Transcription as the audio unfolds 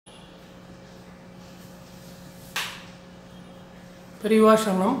பெரியவா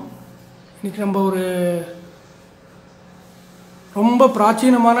சரணம். இன்றைக்கி நம்ம ஒரு ரொம்ப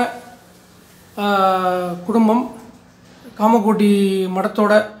பிராச்சீனமான குடும்பம், காமக்கோட்டி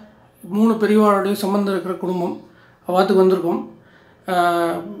மடத்தோட 3 பெரியவாளுடைய சம்பந்தம் இருக்கிற குடும்பம் அவாத்துக்கு வந்திருக்கோம்.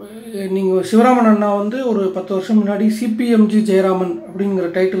 நீங்கள் சிவராமன் அண்ணா வந்து ஒரு 10 வருஷம் முன்னாடி சிபிஎம்ஜி ஜெயராமன்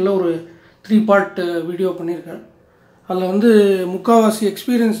அப்படிங்கிற டைட்டிலில் ஒரு 3 பார்ட் வீடியோ பண்ணியிருக்கார். அதில் வந்து முக்கால்வாசி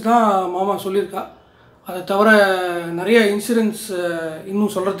எக்ஸ்பீரியன்ஸ் தான் மாமா சொல்லியிருக்கா. அதை தவிர நிறைய இன்சூரன்ஸ்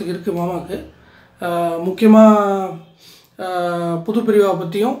இன்னும் சொல்கிறதுக்கு இருக்குது மாமாவுக்கு. முக்கியமாக புதுப்பிரிவா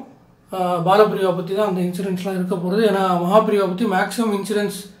பற்றியும் பாலப்பிரிவா பற்றி தான் அந்த இன்சூரன்ஸ்லாம் இருக்க போகிறது. ஏன்னா மகாபிரிவா பற்றி மேக்ஸிமம்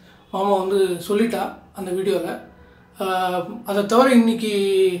இன்சூரன்ஸ் மாமா வந்து சொல்லிட்டா அந்த வீடியோவில். அதை தவிர இன்றைக்கி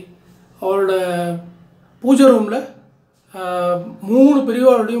அவளோட பூஜை ரூமில் 3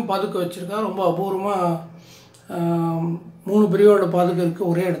 பெரியவாளோடையும் பாதுக்க வச்சுருக்கா. ரொம்ப அபூர்வமாக 3 பெரியவாளோட பாதுக்க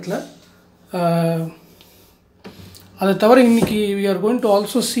இருக்குது ஒரே இடத்துல. அதை தவிர இன்றைக்கி we are going to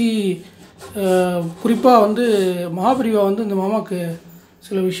also see, குறிப்பாக வந்து மகாபிரிவா வந்து இந்த மாமாவுக்கு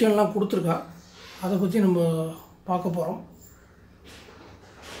சில விஷயம்லாம் கொடுத்துருக்கா. அதை பற்றி நம்ம பார்க்க போகிறோம்.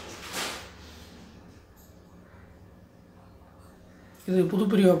 இது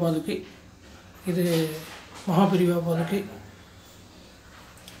புதுப்பிரிவா பாதுகை, இது மகாபிரிவா பாதுகை.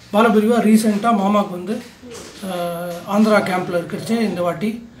 பாலபிரிவா ரீசெண்டாக மாமாவுக்கு வந்து ஆந்திரா கேம்பில் இருக்கிறச்சு இந்த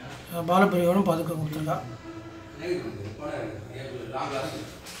வாட்டி பாலபிரிவாவும் பாதுகை கொடுத்துருக்கா.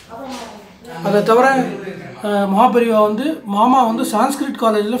 அதை தவிர மகாபிரிவா வந்து மாமா வந்து சான்ஸ்கிரிட்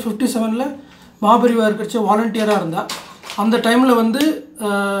காலேஜில் 57ல் மகாபிரிவா இருக்கிறச்ச வாலண்டியராக இருந்தால். அந்த டைமில் வந்து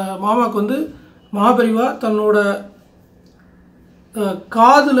மாமாவுக்கு வந்து மகாபிரிவா தன்னோட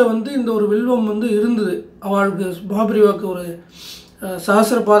காதில் வந்து இந்த ஒரு வில்வம் வந்து இருந்தது. அவளுக்கு மகாபிரிவாவுக்கு ஒரு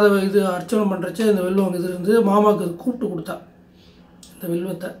சஹஸ்ரபாத இது அர்ச்சனை பண்ணுறச்சே இந்த வில்வம் இது இருந்தது. மாமாவுக்கு அது கூப்பிட்டு கொடுத்தா இந்த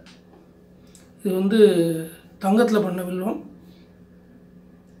வில்வத்தை. இது வந்து தங்கத்தில் பண்ண வில்வம்.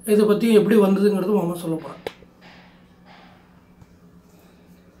 இதை பற்றி எப்படி வந்ததுங்கிறது மாமா சொல்ல போகிறேன்.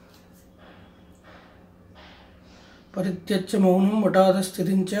 பரித்யச்ச மௌனம் வட்டாத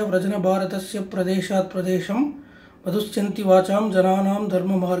ஸ்திதிஞ்ச விரஜன பாரதஸ்ய பிரதேசாத் பிரதேசம் வதுஷ்சந்தி வாச்சாம் ஜனானாம்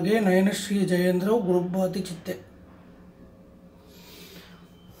தர்ம மார்கே நயன ஸ்ரீ ஜெயேந்திர குருபாதி சித்தே.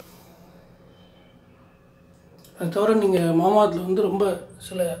 அது தவிர நீங்கள் மாமாத்தில் வந்து ரொம்ப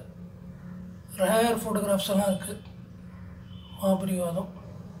சில ரேர் ஃபோட்டோகிராஃப்ஸ் எல்லாம் இருக்குது மகாபிரிவாதம்.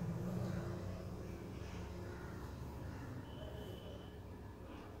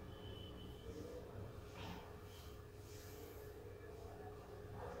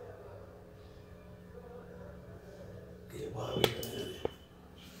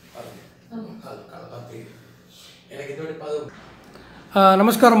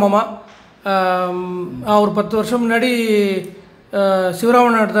 நமஸ்காரம் மாமா. நான் ஒரு 10 வருஷம் முன்னாடி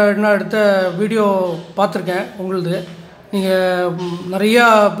சிவராமன் எடுத்த வீடியோ பார்த்துருக்கேன் உங்களுது. நீங்கள் நிறையா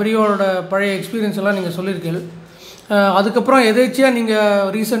பெரியவரோட பழைய எக்ஸ்பீரியன்ஸ் எல்லாம் நீங்கள் சொல்லியிருக்கீங்க. அதுக்கப்புறம் எதேச்சியாக நீங்கள்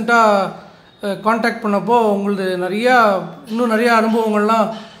ரீசெண்டாக காண்டாக்ட் பண்ணப்போ உங்களது இன்னும் நிறையா அனுபவங்கள்லாம்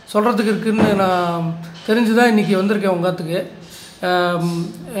சொல்கிறதுக்கு இருக்குதுன்னு நான் தெரிஞ்சு தான் இன்றைக்கி வந்திருக்கேன் உங்காத்துக்கு.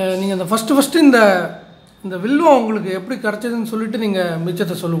 நீங்கள் இந்த ஃபஸ்ட்டு இந்த வில்வம் உங்களுக்கு எப்படி கிடச்சதுன்னு சொல்லிவிட்டு நீங்கள்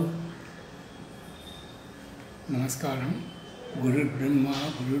மிச்சத்தை சொல்லுவோம். நமஸ்காரம். குரு பிரம்மா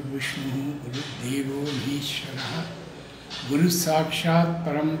குரு விஷ்ணு குரு தேவோ மகேஸ்வரா குரு சாட்சாத்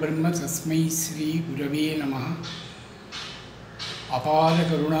பரம் பிரம்ம தஸ்மை ஸ்ரீ குரவே நமः. அபார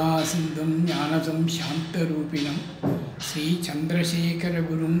கருணா சிந்தும் ஞானதம் சாந்தரூபிணம் ஸ்ரீ சந்திரசேகர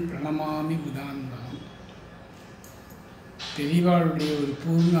குரும் பிரணமாமி புதான்வகம். பெரியவாளுடைய ஒரு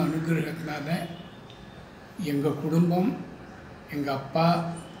பூர்ண அனுகிரகத்தினால எங்கள் குடும்பம், எங்கள் அப்பா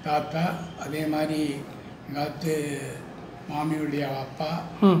தாத்தா, அதே மாதிரி எங்கள் மாமியுடைய அப்பா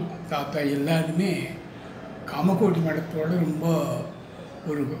தாத்தா எல்லாருமே காமக்கோட்டி மடத்தோடு ரொம்ப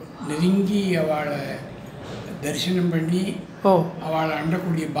ஒரு நெருங்கி அவளை தரிசனம் பண்ணி அவளை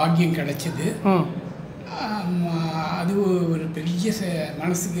அண்டக்கூடிய பாக்கியம் கிடைச்சிது. அது ஒரு பெரிய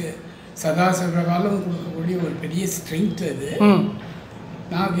மனசுக்கு சதா சர்வகாலம் கொடுக்கக்கூடிய ஒரு பெரிய ஸ்ட்ரென்த் அது.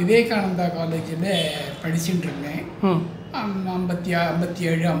 நான் விவேகானந்தா காலேஜில் படிச்சுட்டு இருந்தேன் 57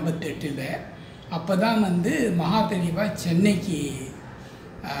 58. அப்போ தான் வந்து மகாபெரிவா சென்னைக்கு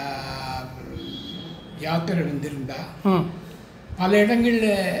யாத்திரை வந்திருந்தா. பல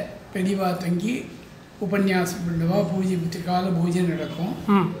இடங்களில் பெரியவா தங்கி உபன்யாசம் பண்ணுவா, பூஜை பிற்கால பூஜை நடக்கும்.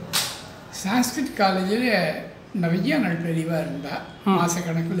 சான்ஸ்கிரிட் காலேஜில் நிறைய நாள் பெரியவா இருந்தார்,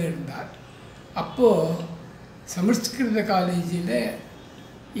 மாதக்கணக்கில் இருந்தார். அப்போது சமஸ்கிருத காலேஜில்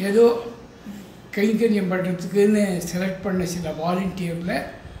ஏதோ கைங்கரியம் பண்ணுறதுக்குன்னு செலக்ட் பண்ண சில வாலண்டியரில்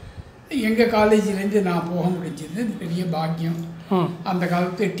எங்கள் காலேஜிலேருந்து நான் போக முடிஞ்சது. அது பெரிய பாக்கியம். அந்த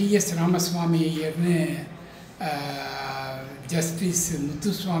காலத்து டிஎஸ் ராமசுவாமி ஐயர்னு ஜஸ்டிஸ்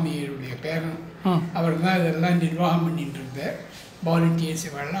முத்துசுவாமியுடைய பேரன். அவர் தான் இதெல்லாம் நிர்வாகம் பண்ணிட்டு இருந்தார். வாலண்டியர்ஸ்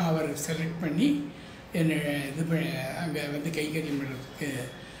இவெல்லாம் அவர் செலக்ட் பண்ணி என்னை இது அங்கே வந்து கைகறி பண்ணுறதுக்கு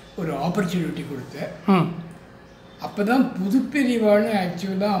ஒரு ஆப்பர்ச்சுனிட்டி கொடுத்தார். அப்போ தான் புதுப்பெரியவாள்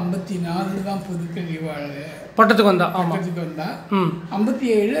ஆக்சுவலாக 54 தான் புதுப்பெரியவாள் பட்டத்துக்கு வந்தா.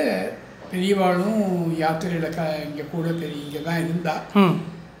 57 பெரியவாளும் யாத்திரையில் இங்கே கூட இங்கே தான் இருந்தா.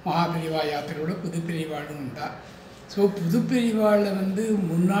 மகாபெரிவா யாத்திரையோட புதுப்பெரியவாளும் இருந்தா. ஸோ புதுப்பெரியவாளை வந்து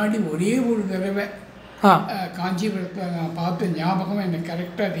முன்னாடி ஒரே ஒரு தடவை காஞ்சிபுரத்தை நான் பார்த்த ஞாபகம் எனக்கு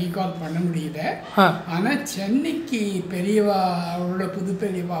கரெக்டாக ரீகால் பண்ண முடியல. ஆனால் சென்னைக்கு பெரியவாவோட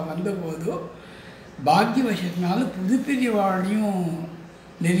புதுப்பெரியவா வந்தபோது பாக்கியவசத்தினால புதுப்பெரியவாளையும்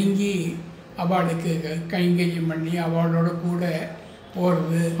நெருங்கி அவளுக்கு கைங்கரியம் பண்ணி அவளோட கூட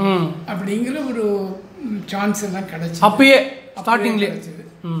போகிறது அப்படிங்கிற ஒரு சான்ஸ் எல்லாம் கிடச்சி அப்பயே ஸ்டார்டிங்லேயே கிடச்சிது.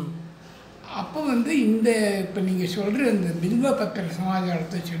 அப்போ வந்து இந்த இப்போ நீங்கள் சொல்கிற இந்த பில்வ பத்திர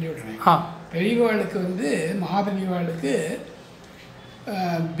சமாச்சாரத்தை சொல்லி விடுறேன். பெரியவாளுக்கு வந்து மகாபெரிவாளுக்கு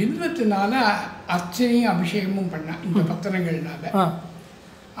பில்வத்தினால அர்ச்சனையும் அபிஷேகமும் பண்ணான் இந்த பத்திரங்கள்னால.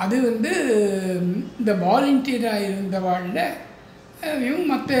 அது வந்து இந்த வாலண்டியராக இருந்தவாளில்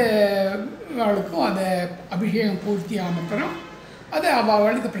மற்ற வாழ்க்கும் அதை அபிஷேகம் பூர்த்தி ஆனப்புறம் அதை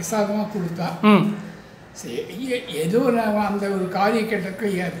அவளுக்கு பிரசாதமாக கொடுத்தா. சரி, ஏதோ அந்த ஒரு காரியக்கட்டத்துக்கு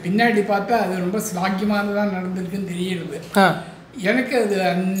பின்னாடி பார்த்தா அது ரொம்ப ஸ்லாக்கியமானதான் நடந்திருக்குன்னு தெரியுது. எனக்கு அது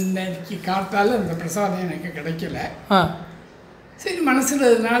அன்னைக்கு காத்தால் அந்த பிரசாதம் எனக்கு கிடைக்கல. சரி, மனசில்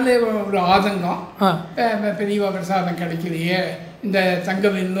அதனால ஒரு ஆதங்கம், பெரியவா பிரசாதம் கிடைக்கலையே, இந்த தங்க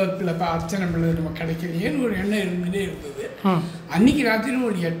வெள்ளத்தில் அர்ச்சனை பண்ணது நம்ம கிடைக்கலையேன்னு ஒரு எண்ணம் இருந்துகிட்டே இருந்தது. அன்றைக்கி ராத்திரி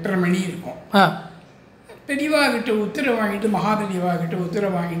ஒரு 8:30 மணி இருக்கும். பெரியவா கிட்ட உத்தரவு வாங்கிட்டு மகாபெரியவா கிட்ட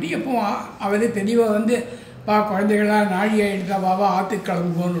உத்தரவு வாங்கிட்டு எப்போ அவரே பெரியவா வந்து குழந்தைகளாக நாழி ஆகிடுதா பாபா ஆற்றுக்கு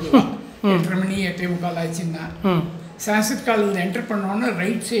கிளம்புவோன்னு விடுவா. 8:30 மணி 8:45 ஆச்சுன்னா சான்ஸ்கிரிட் காலேஜில் என்டர் பண்ணோன்னா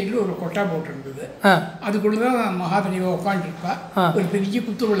ரைட் சைடில் ஒரு கொட்டா போட்டிருந்தது. அதுக்குள்ளே தான் மகாபெரியவா உட்காந்துருப்பா. ஒரு பெரிய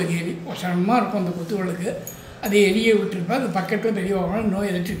குத்துவிளக்கு ஏறி சிரமமாக இருக்கும் அந்த குத்துவிளக்கு. அதை எரிய விட்டுருப்பா. அது பக்கத்தில் பெரியவா நோ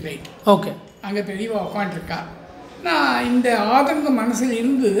எலக்ட்ரிக் லைட். ஓகே, அங்கே பெரியவா உட்காந்துருக்கா. நான் இந்த ஆதங்கம் மனசில்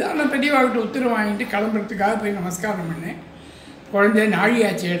இருந்தது. ஆனால் பெரியவாக்கிட்ட உத்தரவு வாங்கிட்டு கிளம்புறதுக்காக போய் நமஸ்காரம் பண்ணேன். குழந்தை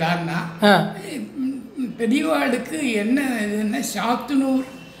நாழியாச்சேடான்னா பெரியவாளுக்கு என்ன இதுன்னா சாத்துனூர்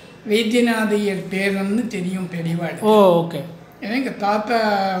வைத்தியநாதையர் பேரன்னு தெரியும் பெரியவாள். ஓகே. ஏன்னா எங்கள் தாத்தா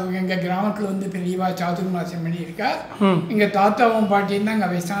எங்கள் கிராமத்தில் வந்து பெரியவா சாதுர்மாசியம் பண்ணியிருக்கா. எங்கள் தாத்தாவும் பாட்டியும் தான்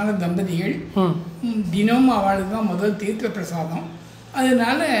அங்கே வயசான தம்பதிகள். தினமும் அவளுக்கு தான் முதல் தீர்த்த பிரசாதம்.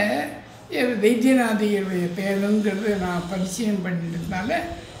 அதனால வைத்தியநாதையருடைய பேருங்கிறது நான் பரிச்சயம் பண்ணிட்டதுனால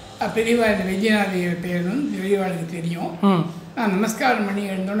பெரியவா இந்த வைத்தியநாதையர் பேருன்னு பெரியவாளுக்கு தெரியும். நான் நமஸ்காரம் பண்ணி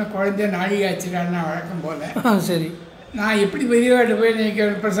எழுந்தோன்னே குழந்தை நாழிகாய்ச்சிடான்னு வழக்கம் போல். சரி, நான் எப்படி பெரியவாட்ட போய்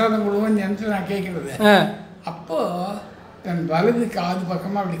நீங்கள் பிரசாதம் கொடுவோன்னு நினைச்சு நான் கேட்குறது. அப்போது தன் வலது காது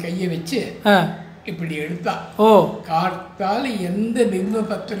பக்கமாக அப்படி கையை வச்சு இப்படி எடுத்தா. காத்தால் எந்த பிம்ப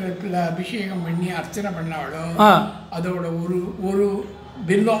பத்திரத்தில் அபிஷேகம் பண்ணி அர்ச்சனை பண்ணாலோ அதோட ஒரு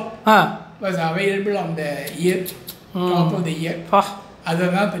பில்லம் வாஸ் அவைலபிள் அந்த year, top of the year. அதை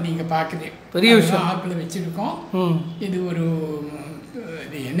தான் இப்போ நீங்கள் பார்க்குறீங்க. பெரிய விஷயம் ஆப்பில் வச்சுருக்கோம். இது ஒரு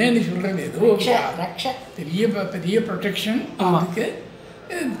இது என்னன்னு சொல்கிறது, ஏதோ பெரிய பெரிய ப்ரொடெக்ஷன். அதுக்கு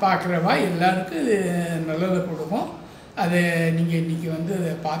பார்க்குறவா எல்லாருக்கும் இது நல்லதை கொடுக்கும். அதை நீங்கள் இன்றைக்கி வந்து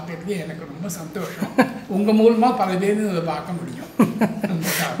அதை பார்க்கறது எனக்கு ரொம்ப சந்தோஷம். உங்கள் மூலமாக பல பேர் அதை பார்க்க முடியும்.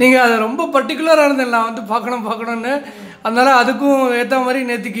 நீங்கள் அதை ரொம்ப பர்டிகுலராக இருந்தேன் நான் வந்து பார்க்கணுன்னு. அதனால் அதுக்கும் ஏற்ற மாதிரி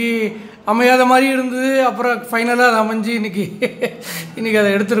நேற்றுக்கு அமையாத மாதிரி இருந்தது. அப்புறம் ஃபைனலாக அது அமைஞ்சு இன்றைக்கி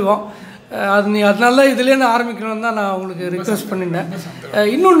அதை எடுத்துருக்கோம். அதனால தான் இதுலேருந்து ஆரம்பிக்கணும்னு தான் நான் உங்களுக்கு ரிக்வெஸ்ட் பண்ணிட்டேன்.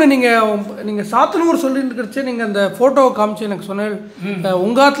 இன்னொன்று நீங்கள் சாத்தனூர் சொல்லிட்டு நீங்கள் அந்த ஃபோட்டோவை காமிச்சு எனக்கு சொன்னேன்.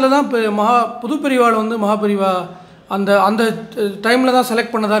 உங்கள் ஆற்றுல தான் இப்போ புதுப்பெரியவாள் வந்து மகாபெரிவா அந்த அந்த டைமில் தான்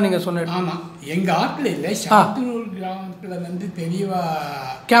செலக்ட் பண்ணதா நீங்கள் சொன்னீங்க. ஆமாம், எங்கள் ஆற்றில் இல்லை, சாத்தனூர் கிராமத்தில் வந்து பெரியவா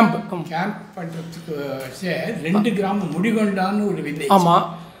கேம்ப் பண்ணுறதுக்கு 2 கிராமம் முடிகொண்டான்னு ஒரு வில்லேஜ். ஆமாம்,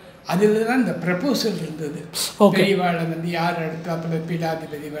 அதில் தான் இந்த ப்ரப்போசல் இருந்தது. பெரியவாளை வந்து யார் அடுத்தாப்புல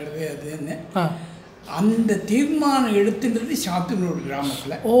பீடாதிபதி வருது அதுன்னு அந்த தீர்மானம் எடுத்துன்றது சாத்தனூர்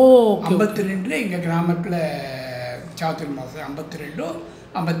கிராமத்தில். 52 எங்கள் கிராமத்தில் சாத்துர் மாதம் 52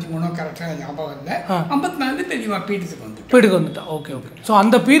 53 கரெக்டாக ஞாபகம் இல்லை. 54 பெரியவா பீடத்துக்கு வந்துட்டா. ஓகே. ஸோ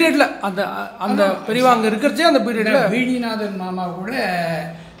அந்த பீரியடில் அந்த பெரியவா அங்கே இருக்கிறச்சே அந்த பீரியடில் வீடிநாதன் மாமா கூட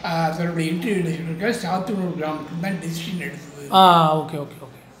அதனுடைய இன்டர்வியூ சொல்லியிருக்காரு. சாத்தனூர் கிராமத்தில் தான் டிசிஷன் எடுத்தது. ஓகே.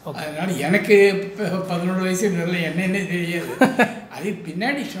 அதனால் எனக்கு 11 வயசு இல்லை, என்னென்ன தெரியாது. அது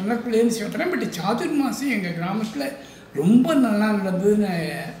பின்னாடி சொன்னக்குள்ளேன்னு சொல்கிறேன். பட் சாதுர் மாதம் எங்கள் கிராமத்தில் ரொம்ப நல்லா நடந்ததுன்னு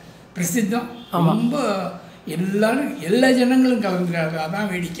பிரசித்தம். ரொம்ப எல்லா ஜனங்களும் கலந்துறாரு. அதான்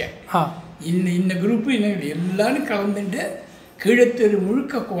வேடிக்கை. இந்த குரூப்பு என்ன எல்லாரும் கலந்துட்டு கீழத்தெரு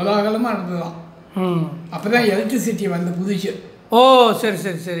முழுக்க கோலாகலமாக இருந்ததுதான். அப்போ தான் எலக்ட்ரிசிட்டி வந்து புதுச்சு. ஓ சரி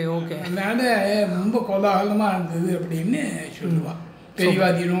சரி சரி ஓகே. அதனால் ரொம்ப கோலாகலமாக இருந்தது அப்படின்னு சொல்லுவாள்.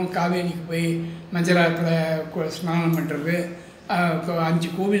 பெரியவாதினும் காவேரிக்கு போய் மஞ்சளாத்தில் ஸ்நானம் பண்ணுறது, 5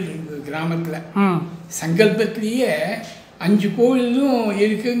 கோவில் இருக்குது கிராமத்தில். சங்கல்பத்திலேயே 5 கோவிலும்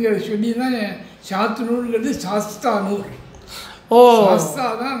இருக்குங்கிற சொல்லி தான் சாத்தனூருங்கிறது சாஸ்தானூர். ஓ சாஸ்தா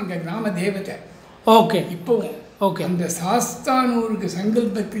தான் அங்கே கிராம தேவதை. ஓகே. இப்போவும் ஓகே. அந்த சாஸ்தானூருக்கு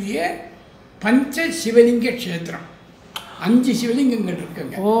சங்கல்பத்திலேயே பஞ்ச சிவலிங்க க்ஷேத்திரம், 5 சிவலிங்கங்கள்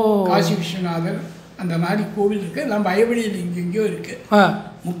இருக்குங்க. காசி விஸ்வநாதர் அந்த மாதிரி கோவில் இருக்குது. எல்லாம் பயவழியில் எங்கெங்கேயோ இருக்குது.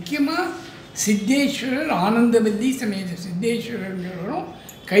 முக்கியமாக சித்தேஸ்வரர், ஆனந்தவல்லி சமேத சித்தேஸ்வரர்களும்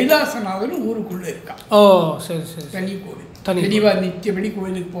கைலாசநாதரும் ஊருக்குள்ளே இருக்கா. ஓ சரி சரி. தனி கோவில். தெளிவாக நித்தியபடி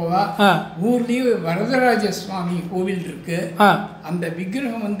கோவிலுக்கு போவா. ஊர்லேயே வரதராஜ சுவாமி கோவில் இருக்குது. அந்த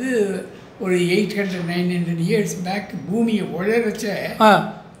விக்கிரகம் வந்து ஒரு 800-900 இயர்ஸ் பேக் பூமியை உழறச்ச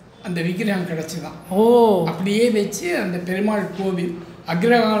அந்த விக்கிரகம் கிடச்சிதான். அப்படியே வச்சு அந்த பெருமாள் கோவில்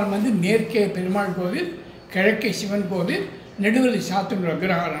அக்ரஹாரம் வந்து மேற்கே பெருமாள் கோவில், கிழக்கே சிவன் கோவில், நடுவில் சாத்தனூர்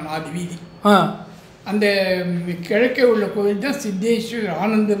அக்ரஹாரம் ஆதி வீதி. அந்த கிழக்கே உள்ள கோவில் தான் சித்தேஸ்வரர்,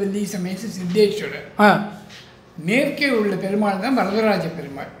 ஆனந்தவல்லி சமேத சித்தேஸ்வரர். மேற்கே உள்ள பெருமாள் தான் வரதராஜ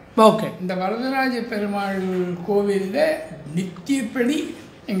பெருமாள். ஓகே. இந்த வரதராஜ பெருமாள் கோவிலில் நித்தியப்படி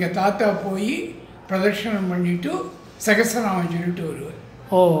எங்கள் தாத்தா போய் பிரதர்ஷனம் பண்ணிவிட்டு சகசநாமம் சொல்லிட்டு வருவார்.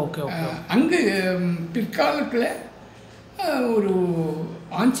 ஓகே. அங்கே பிற்காலத்தில் ஒரு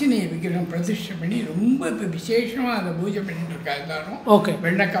ஆஞ்சநேய விக்கிரகம் பிரதிஷ்டை பண்ணி ரொம்ப இப்போ விசேஷமாக அதை பூஜை பண்ணிட்டு இருக்கா எல்லாரும். ஓகே.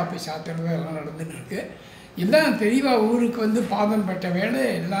 வெண்ணைக்காப்பு சாத்துறது எல்லாம் நடந்துன்னு இருக்கு. எல்லாம் தெளிவாக ஊருக்கு வந்து பாதம் பட்ட வேலை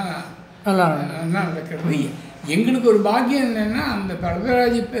எல்லாம் நடக்கிறது. எங்களுக்கு ஒரு பாக்கியம் என்னென்னா, அந்த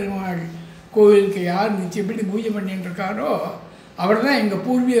வரதராஜ பெருமாள் கோவிலுக்கு யார் நிச்சயப்படி பூஜை பண்ணிட்டு இருக்காரோ அவர் தான் எங்கள்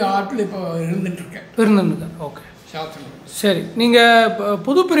பூர்வீக ஆற்றில் இப்போ இருந்துட்டுருக்கேன். ஓகே சரி. நீங்கள் இப்போ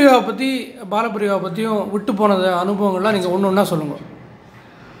புதுப்பிரிவாவை பற்றி பாலப்பிரிவாவை பற்றியும் விட்டு போனது அனுபவங்கள்லாம் நீங்கள் ஒன்று ஒன்றா சொல்லுங்கள்.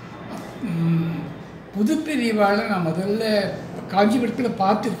 புதுப்பிரிவாவில் நான் முதல்ல காஞ்சிபுரத்தில்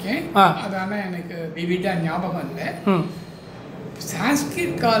பார்த்துருக்கேன். அதனால் எனக்கு விவிடாக ஞாபகம் இல்லை.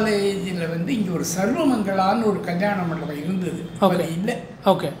 சான்ஸ்கிரிட் காலேஜில் வந்து இங்கே ஒரு சர்வமங்களான்னு ஒரு கல்யாண மண்டபம் இருந்தது. அது இல்லை.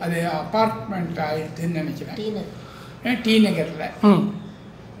 ஓகே. அது அப்பார்ட்மெண்ட் ஆகிடுதுன்னு நினைக்கிறேன். டி நகரில்.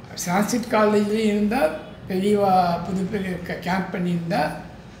 சான்ஸ்கிரிட் காலேஜ்லேயும் இருந்தால் தெளிவா புதுப்பெரிய கேம்ப் பண்ணியிருந்தால்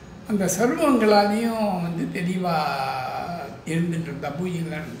அந்த சர்வங்களாலையும் வந்து தெளிவாக இருந்துட்டு இருந்தா,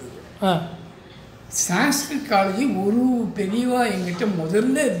 பூஜைலாம் இருந்தது. சான்ஸ்கிரிட் காலேஜ் ஒரு பெரியவா எங்கிட்ட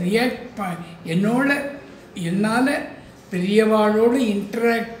முதல்ல என்னால் பெரியவாளோடு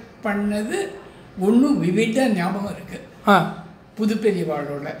இன்ட்ராக்ட் பண்ணது ஒன்று விவிடாக ஞாபகம் இருக்குது. புது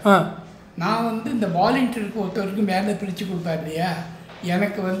பெரியவாளோட நான் வந்து இந்த வாலண்டியருக்கு ஒருத்தவருக்கு மேலே பிரித்து கொடுப்பார் இல்லையா,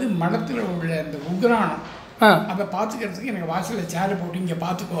 எனக்கு வந்து மடத்தில் உள்ள அந்த உக்ரானம் அதை பார்த்துக்கிறதுக்கு எனக்கு வாசலில் சேரை போட்டு இங்கே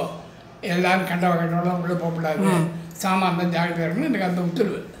பார்த்துக்கோ, எல்லோரும் கண்டவர்களோலாம் உள்ளே போகக்கூடாது, சாமான் தான் ஜாகிரதையாக இருக்கணும், எனக்கு அந்த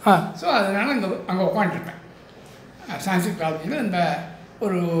உத்தரவு. ஸோ அதனால் அங்கே உட்காந்துருப்பேன். சான்ஸ்கிரிட் காலேஜில் இந்த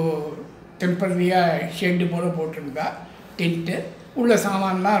ஒரு டெம்பரரியாக ஷெட்டு போல் போட்டிருந்தா டென்ட்டு, உள்ள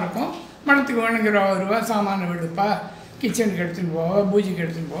சாமான்லாம் இருக்கும். மடத்துக்கு வேணுங்கிற ரூபா சாமானை விடுப்பா, கிச்சனுக்கு எடுத்துன்னு போவா, பூஜைக்கு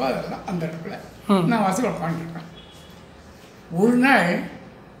எடுத்துன்னு போவா, அதெல்லாம் அந்த இடத்துல நான் வாசல் உட்காந்துருப்பேன். ஒரு நாள்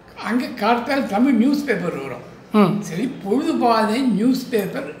அங்கே கார்த்தால் தமிழ் நியூஸ் பேப்பர் வரும். சரி, பொழுதுபாதை நியூஸ்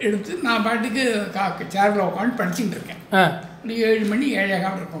பேப்பர் எடுத்து நான் பாட்டுக்கு சேரில் உட்காந்து படிச்சுட்டு இருக்கேன். ஒரு 7 மணி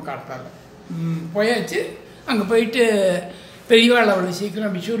 7:15 இருக்கும் கார்த்தால். போயாச்சு. அங்கே போயிட்டு பெரியவாள் அவ்வளோ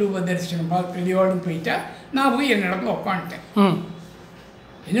சீக்கிரம் விஸ்வரூப தரிசனம் பார்த்து பெரியவாளும் போயிட்டா, நான் போய் என் இடத்துல உட்காந்துட்டேன்.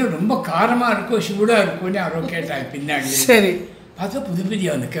 என்ன ரொம்ப காரமாக இருக்கும், சூடாக இருக்கும்னு யாரோ கேட்டாங்க பின்னாடி. சரி, பார்த்தா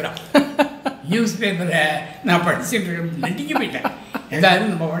புதுப்பெரியா நிற்கிறான். நியூஸ் பேப்பரை நான் படிச்சுட்டு நட்டிக்க போயிட்டேன்.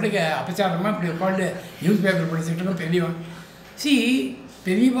 எல்லாரும் நம்ம பாட்டுக்கு அபச்சாரமாக இப்படி உட்காந்து நியூஸ் பேப்பர் படிச்சுட்டு இருக்கோம். பெரியவன்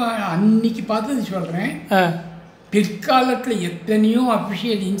பெரியவா அன்னைக்கு பார்த்தது சொல்கிறேன். பிற்காலத்தில் எத்தனையோ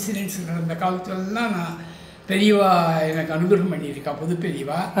அஃபிஷியல் இன்சிடென்ட்ஸ் நடந்த காலத்துலலாம் நான் பெரியவா எனக்கு அனுகிரகம் பண்ணியிருக்கா. புது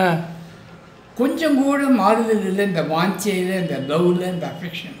பெரியவா கொஞ்சம் கூட மாறுதல் இல்லை இந்த வாஞ்சையில், இந்த லவ்வில், இந்த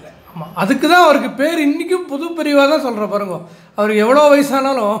அஃபெக்ஷனில். ஆமாம், அதுக்கு தான் அவருக்கு பேர் இன்றைக்கும் புது பெரியவா தான் சொல்கிறேன். பாருங்க, அவருக்கு எவ்வளோ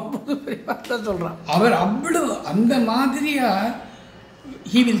வயசானாலும் புது பெரியவா தான் சொல்கிறான். அவர் அவ்வளோ அந்த மாதிரியாக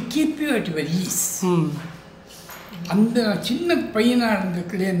he will keep you at your is. அந்த சின்ன பையனாக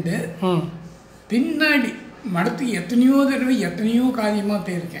இருந்ததுலேருந்து பின்னாடி மடத்துக்கு எத்தனையோ தடவை எத்தனையோ காரியமாக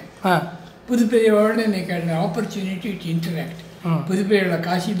போயிருக்கேன். புதுப்பெரியவோட எனக்கு அந்த ஆப்பர்ச்சுனிட்டி டு இன்டராக்ட். புதுப்பெரியோட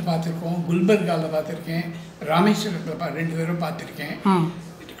காசியில் பார்த்துருக்கோம், குல்பர்காவில் பார்த்துருக்கேன், ராமேஸ்வரத்தில் 2 பேரும் பார்த்துருக்கேன்.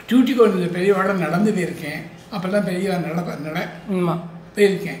 டியூட்டிகோனில் பெரியவாட நடந்து போயிருக்கேன். அப்போல்லாம் பெரியவா நட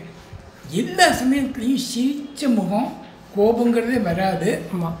போயிருக்கேன். எல்லா சமயத்துலேயும் சிரிச்ச முகம், கோபங்கிறதே வராது.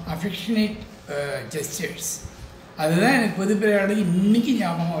 Affectionate gestures. அதுதான் எனக்கு புதுப்பெரியாளுக்கு இன்னைக்கு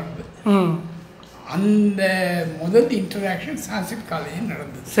ஞாபகம் வருது. அந்த முதல் இன்டராக்ஷன் சான்ஸ்கிரிட் காலேஜில்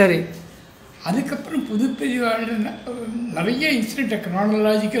நடந்தது. சரி. அதுக்கப்புறம் புதுப்பெரியாள் நிறைய இன்சிடென்ட்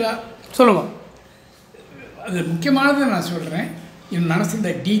க்ரானலாஜிக்கலாக சொல்லுங்க. அது முக்கியமானதை நான் சொல்கிறேன். என்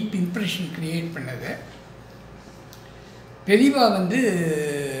மனசில் டீப் இம்ப்ரெஷன் க்ரியேட் பண்ணது. பெரியவா வந்து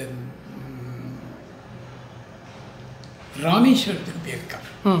ராமேஸ்வரத்துக்கு போயிருக்கா.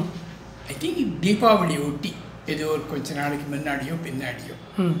 ஐ திங்க் தீபாவளி ஒட்டி ஏதோ ஒரு கொஞ்ச நாளைக்கு முன்னாடியோ பின்னாடியோ.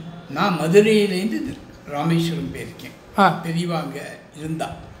 நான் மதுரையிலேருந்து ராமேஸ்வரம் போயிருக்கேன். பெரியவா அங்கே இருந்தா.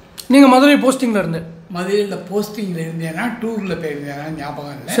 நீங்கள் மதுரை போஸ்டிங்கில் இருந்து? மதுரையில் போஸ்டிங்கில் இருந்தேன்னா டூரில் போயிருந்தேன்னா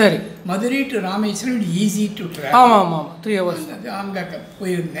ஞாபகம் இல்லை. சரி. Madurai to Rameswaram easy to travel. ஆமாம் 3 hours. அங்கே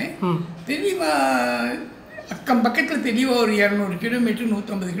போயிருந்தேன். பெரியவா அக்கம் பக்கத்தில் பெரியவா ஒரு 200 கிலோமீட்டர்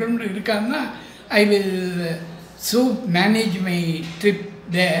 150 கிலோமீட்டர் இருக்காங்கன்னா I will manage my trip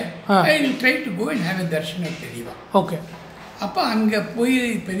there. I will try to go and have a Darshan பெரியவா. ஓகே. அப்போ அங்கே போய்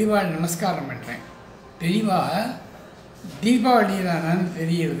பெரியவா நமஸ்காரம் பண்ணுறேன். பெரியவா தீபாவளியிலானு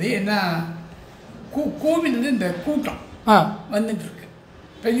தெரியுது. ஏன்னா கோவிலில் இந்த கூட்டம் வந்துட்டுருக்கு.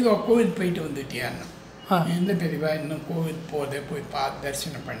 பெரியவா கோவில் போயிட்டு வந்துட்டியான்னா எந்த பெரியவா இன்னும் கோவில் போய்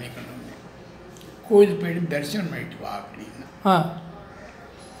தரிசனம் பண்ணிக்கணும். கோவில் போயிட்டு தரிசனம் பண்ணிட்டு வா அப்படின்னா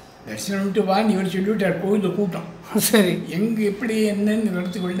தரிசனம் பண்ணிட்டு வான்னு இவர் சொல்லிவிட்டார். கோவிலில் கூட்டம். சரி. எங்கே எப்படி என்னன்னு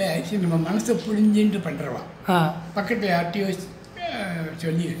வரத்துக்குள்ள சரி நம்ம மனசை புரிஞ்சுட்டு பண்ணுறவா. பக்கத்தில் யார்ட்டையோ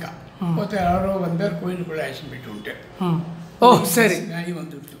சொல்லியிருக்கா. ஒருத்தர் யாரோ வந்தார் கோயிலுக்குள்ளே ஆக்ஷன் போயிட்டு விட்டேன். ஓ சரி. நாய்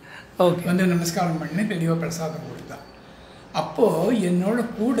வந்துவிட்டு ஓகே வந்து நமஸ்காரம் பண்ணி பெரியவா பிரசாதம் கொடுத்தா. அப்போது என்னோட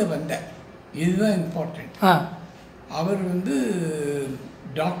கூட வந்த இதுதான் இம்பார்ட்டண்ட். அவர் வந்து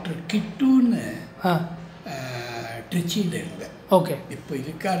டாக்டர் கிட்டுன்னு ட்ரிச்சியில் இருந்தார். ஓகே. இப்போ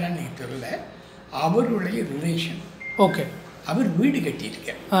இருக்காரான்னு எனக்கு தெரியல. அவருடைய ரிலேஷன். ஓகே. அவர் வீடு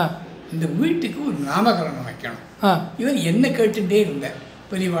கட்டியிருக்கார். இந்த வீட்டுக்கு ஒரு நாமகரணம் வைக்கணும். இவர் என்ன கேட்டுகிட்டே இருந்தார்.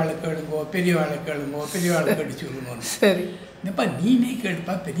 பெரியவாளை கேளுங்கோ பெரியவாளை கேட்டு சொல்லுங்கன்னு. சரி. என்னப்பா நீனே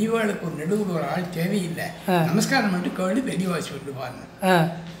கேட்டுப்பா, பெரியவாளுக்கு ஒரு நடுவில் ஒரு ஆள் தேவையில்லை, நமஸ்காரம் மட்டும் கேட்டு பெரியவா சொல்லுவான்னு.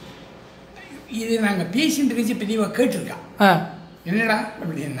 இது நாங்கள் பேசிட்டு இருந்துச்சு. பெரியவா கேட்டிருக்கா. என்னடா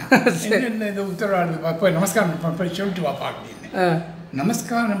அப்படின்னா இந்த உத்தரவாடு போய் நமஸ்காரம் போய் சொல்லிட்டு வாப்பா அப்படின்னு.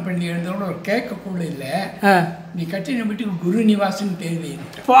 நமஸ்காரம் பண்ணி எழுந்தோட ஒரு கேட்கக்கூட இல்லை. நீ கட்டின வீட்டுக்கு குரு நிவாசன் பேர்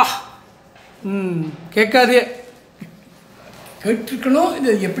வைப்பா. கேட்காதே கேட்டிருக்கணும்.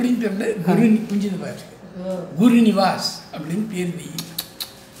 இது எப்படின்னு தெரியல. குரு புரிஞ்சுது குரு நிவாஸ் அப்படின்னு பேர் வை.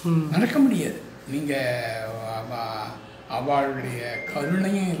 மறக்க முடியாது. நீங்கள் அவளுடைய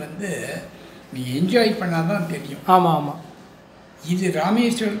கருணையை வந்து நீங்கள் என்ஜாய் பண்ணாதான் தெரியும். ஆமாம் ஆமாம். இது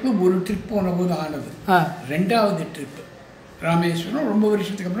ராமேஸ்வரத்துக்கு ஒரு ட்ரிப் போன போது ஆனது. 2வது ட்ரிப்பு ராமேஸ்வரம் ரொம்ப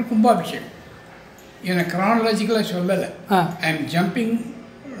வருஷத்துக்கு அப்புறம் கும்பாபிஷேகம். எனக்கு க்ரானலாஜிக்கலாக சொல்லலை. I am jumping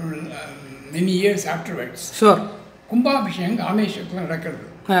many years afterwards. Sure. கும்பாபிஷேகம் ராமேஸ்வரத்தில் நடக்கிறது.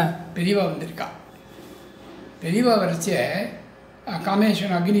 பெரியவா வந்திருக்கா. பெரியவா வரைச்ச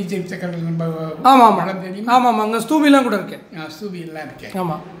காமேஸ்வரம் அக்னி தீர்த்தக்கடல் நம்ம மடம் தெரியுமா? ஆமாம். அங்கே ஸ்தூபிலாம் கூட இருக்கேன். ஸ்தூபிலாம் இருக்கேன்.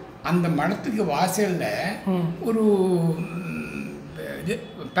 ஆமாம். அந்த மடத்துக்கு வாசலில் ஒரு இது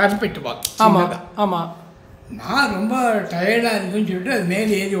பேரப்பெட்டு வாக்கு. ஆமாம் ஆமாம். நான் ரொம்ப டயர்டாக இருக்குன்னு சொல்லிட்டு அது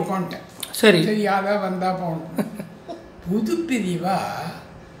மேலே ஏறி உட்காந்துட்டேன். சரி சரி யாராவது வந்தால் போகணும். புது பெரியவா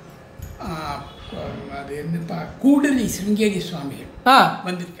அது என்னப்பா கூடலி சிருங்கேரி சுவாமிகள்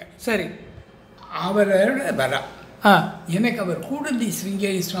வந்திருக்கார். சரி. அவரோட வரா. எனக்கு அவர் கூடலி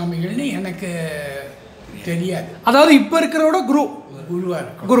சிருங்கேரி சுவாமிகள்னு எனக்கு தெரியாது. அதாவது இப்போ இருக்கிறோட குருவாக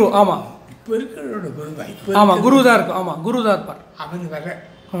இருக்கும். குரு. ஆமாம். இப்போ இருக்கிறோட குரு தான். இப்போ ஆமாம் குரு தான் இருக்கும். ஆமாம் குரு தான் இருப்பார். அவர் வர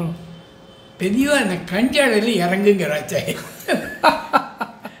பெரியவா எனக்கு கஞ்சாடையில் இறங்குங்கிறாச்சே.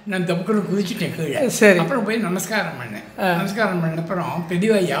 நான் தப்புக்குள்ள குதிச்சுட்டேன் கீழே. சரி. அப்புறம் போய் நமஸ்காரம் பண்ணேன். நமஸ்காரம் பண்ண அப்புறம்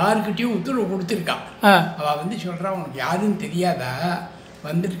பெரியவா யாருக்கிட்டையும் உத்தரவு கொடுத்துருக்கா. அவள் வந்து சொல்கிறா உனக்கு யாருன்னு தெரியாதா,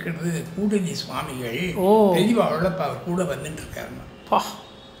 வந்திருக்கிறது கூடலி சுவாமிகள், பெரியவா அவ்வளோப்பா அவர் கூட வந்துட்டு இருக்காருன்னு.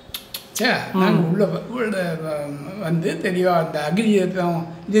 சே நாங்கள் உள்ள வந்து பெரியவா அந்த அக்னிதம்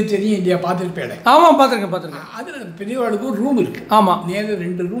இது தெரியும் இல்லையா, பார்த்துருப்பேன். ஆமாம் பார்த்துருக்கேன். அதில் பெரியவாளுக்கு ஒரு ரூம் இருக்குது. ஆமாம். நேரில்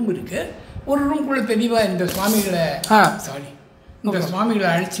 2 ரூம் இருக்குது. ஒரு ரூம்குள்ளே பெரியவா இந்த சுவாமிகளை இந்த சுவாமிகளை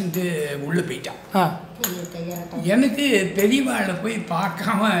அழைச்சிட்டு உள்ளே போயிட்டான். எனக்கு பெரியவாளை போய்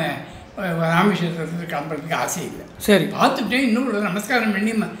பார்க்காம ராமேஸ்வரத்துக்கு கிளம்புறதுக்கு ஆசை இல்லை. சரி பார்த்துட்டேன். இன்னொரு நமஸ்காரம்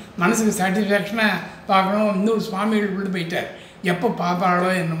பண்ணி மனசுக்கு சாட்டிஸ்ஃபேக்ஷனாக பார்க்கணும். இன்னொரு சுவாமிகள் உள்ளே போயிட்டார். எப்போ பார்ப்பாளோ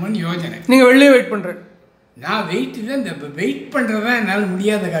என்னமோன்னு யோஜனை. நீங்கள் வெளியே வெயிட் பண்ணுறேன். நான் வெயிட்டு தான். இந்த வெயிட் பண்ணுறது தான் என்னால்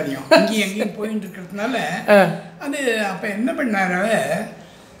முடியாத காரியம். அங்கேயும் எங்கேயும் போயிட்டு இருக்கிறதுனால அது அப்போ என்ன பண்ணார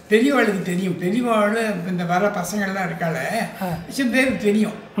பெரியவாளுக்கு தெரியும். பெரியவாள் இந்த வர பசங்கள்லாம் இருக்கால சில பேருக்கு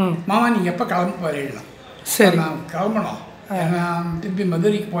தெரியும். மாமா நீங்கள் எப்போ கிளம்ப போகிறீங்களா? சரி நான் கிளம்பணும். நான் திருப்பி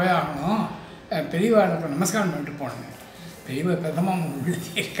மதுரைக்கு போயாகணும். பெரியவாளுக்கு நமஸ்காரம் பண்ணிட்டு போனேங்க. பெரியவா பிரதமாக உள்ளே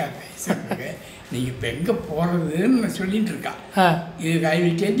இருக்காங்க சொல்லுங்க, நீங்கள் இப்போ எங்கே போகிறதுன்னு சொல்லிட்டு இருக்கா. இது ஐ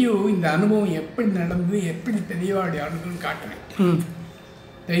வில் டெல் யூ, இந்த அனுபவம் எப்படி நடந்து எப்படி பெரியவாளுடைய அனுபவம் காட்டுறேன்.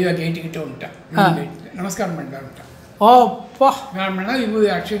 பெரியவா கேட்டுக்கிட்டே வந்துட்டேன், நமஸ்காரம் பண்ணிட்டு வந்துட்டேன். நான் பண்ணால் விபூதி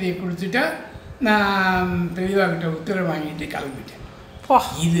அக்ஷதையை கொடுத்துட்டா நான் பெரியவாக்கிட்ட உத்தரவு வாங்கிட்டு கிளம்பிட்டேன்.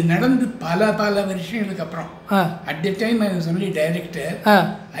 இது நடந்து பல வருஷங்களுக்கு அப்புறம், at the time I was only director,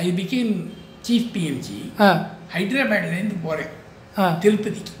 I became chief PMG. ஹைதராபாத்லேருந்து போகிறேன்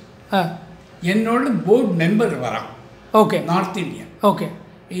திருப்பதிக்கு. என்னோட போர்டு மெம்பர் வரான். Okay, north Indian. ஓகே,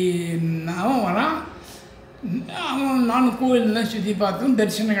 அவன் வரான். நானும் கோவிலெலாம் சுற்றி பார்த்தோம்,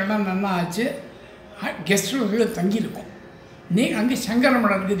 தரிசனங்கள்லாம் நல்லா ஆச்சு. கெஸ்ட் ஹவுஸில் தங்கியிருக்கோம். அங்கே சங்கர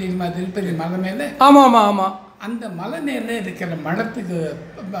மடம் இருக்குது தெரியுமா, திருப்பதி மலை மேலே? ஆமாம் ஆமாம் ஆமாம். அந்த மலை மேலே இருக்கிற மடத்துக்கு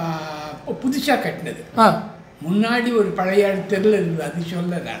புதுசாக கட்டினது. முன்னாடி ஒரு பழைய தெருவில் இருந்தது, அது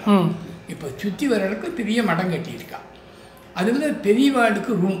சொல்ல நான். இப்போ சுற்றி வர இடத்துக்கு பெரிய மடம் கட்டியிருக்கா. அதில்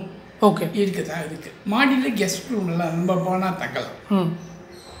பெரியவாளுக்கு ரூம் ஓகே இருக்குதா, இருக்குது. மாடியில் கெஸ்ட் ரூம்லாம் நம்ம போனால் தங்கலாம்.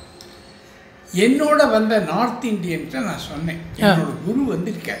 என்னோட வந்த நார்த் இந்தியன்கிட்ட நான் சொன்னேன், என்னோட குரு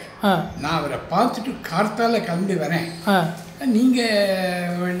வந்திருக்கார், நான் அவரை பார்த்துட்டு கார்த்தால கிளம்பி வரேன்,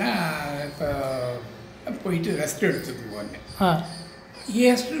 நீங்கள் வேணா இப்போ போயிட்டு ரெஸ்ட் எடுத்துட்டு போனேன்.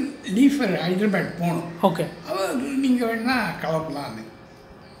 Has to leave for Hyderabad போகணும். ஓகே, அவர் நீங்கள் வேணா கிளம்பலான்னு.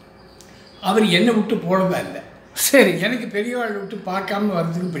 அவர் என்னை விட்டு போனதா இல்லை. சரி, எனக்கு பெரியவாளை விட்டு பார்க்காம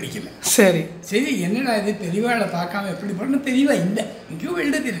வர்றதுக்கு பிடிக்கல. சரி சரி, என்னடா இது பெரியவாளை பார்க்காம எப்படி போகணும், பெரியவா இல்லை, இங்கேயோ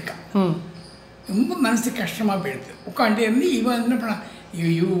எழுதி இருக்கான். ரொம்ப மனசு கஷ்டமாக போயிடுது. உட்காண்டே இருந்து இவன் என்ன பண்ணான்,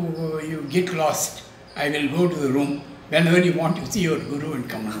 you get lost, I will go to the room whenever you want to see your guru and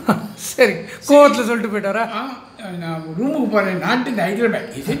come on. சரி, கோவத்தில் சொல்லிட்டு போயிட்டாரா? நான் ரூமுக்கு போகிறேன், not in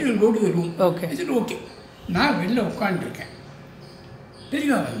Hyderabad. he said you will go to the room. Okay, I said okay. நான் வெளில உட்காந்துருக்கேன்.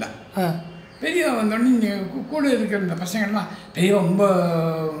 பெரியவா வந்தான். பெரியவா வந்தோடனே கூட இருக்கிற இந்த பசங்கள்லாம், பெரியவா ரொம்ப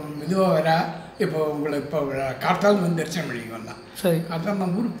இதுவாக வரா, இப்போ உங்களை இப்போ கார்த்தாலும் வந்து தரிசனம் பண்ணிக்க வந்தான். சரி, கார்த்தால்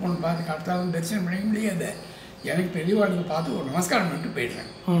நான் ஊருக்கு போகணும், பார்த்து கார்த்தாலும் தரிசனம் பண்ணிக்க முடியாது. எனக்கு பெரியவாளுக்கு பார்த்து ஒரு நமஸ்காரம் பண்ணிட்டு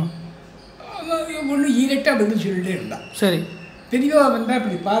போயிடுறேன். ஒன்று ஈரெக்டாக பதில் சொல்லிட்டே இருந்தான். சரி, பெரியவா வந்தால்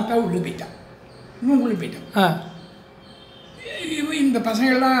இப்படி பார்த்தா உள்ளே போயிட்டான், இன்னும் உள்ளே போயிட்டான். இந்த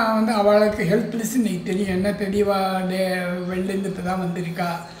பசங்கள்லாம் வந்து அவளுக்கு ஹெல்ப்லெஸ், இன்னைக்கு தெரியும் என்ன பெரியவா வெளிலேருந்து இப்போ தான் வந்திருக்கா,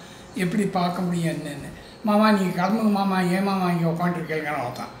 எப்படி பார்க்க முடியும் என்னன்னு. மாமா நீங்கள் கிளம்புங்க மாமா, ஏன் மாமா இங்கே உட்காந்துருக்கேங்கன்னு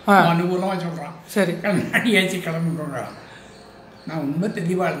ஒருத்தான் அனுகூலமாக சொல்கிறான். சரி, கிளம்பி ஏச்சி கிளம்புறான். நான் ரொம்ப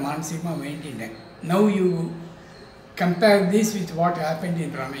தெளிவாள் மானசீகமாக வேண்டிட்டேன். Now you compare this with what happen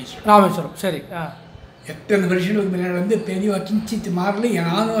in Rameswaram. சரி, எத்தனை வருஷங்களுக்கு முன்னாடி வந்து பெரியவா கிஞ்சித்து மாறல.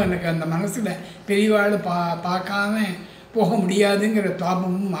 நானும் எனக்கு அந்த மனசில் பெரியவாள் பார்க்காம போக முடியாதுங்கிற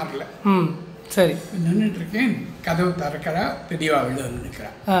தாபமும் மாறல. சரி, நின்றுட்டுருக்கேன், கதவு திறக்கிறா, பெரியவா வெளில வந்து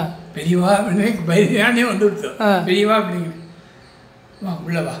நிற்கிறா. பெரியவா அப்படின்னு பயனே வந்து விடுத்தோம். பெரியவா அப்படிங்க, வா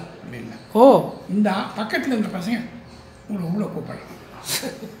உள்ள வா அப்படின்னா. ஓ, இந்த பக்கத்தில் இந்த பசங்க உங்களை உள்ளே கூப்பிட்றான்.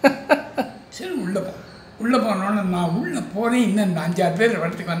 சரி உள்ளே போனோன்னு நான் உள்ளே போகிறேன். இன்னும் இந்த 5-6 பேர்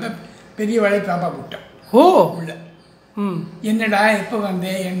இடத்துக்கு வந்தால் பெரியவாளே பாப்பா கூப்பிட்டேன். ஓ, உள்ள என்னடா எப்போ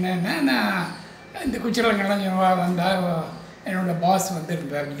வந்தேன் என்னன்னா, நான் இந்த குச்சிலங்கெல்லாம் வந்தால் என்னோடய பாஸ்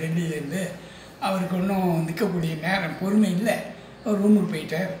வந்துருந்தார் டெல்லியிலேருந்து. அவருக்கு ஒன்றும் நிற்கக்கூடிய நேரம் பொறுமை இல்லை, அவர் ரூமுக்கு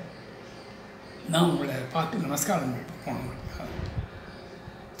போயிட்டார். நான் உங்களை பார்த்து நமஸ்காரம் போனோம்.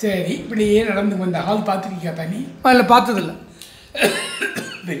 சரி, இப்படியே நடந்து வந்த ஹால் பார்த்துருக்கியா தனி? இல்லை, பார்த்ததில்லை.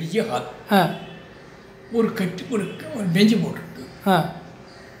 பெரிய ஹால், ஒரு ஒரு பெஞ்சு போட்டுருக்கு.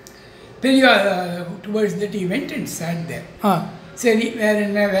 பெரிய towards that event and chat தேர். சரி, வேறு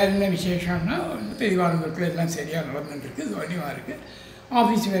என்ன விசேஷம்னா, பெரியவாளுக்கு எல்லாம் சரியாக நடந்துட்டுருக்கு, வடிவாக இருக்குது.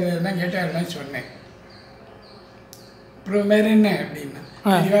 ஆஃபீஸ் வேறு எல்லாம் கேட்டால் எல்லாம் சொன்னேன். அப்புறம் வேறு என்ன அப்படின்னா,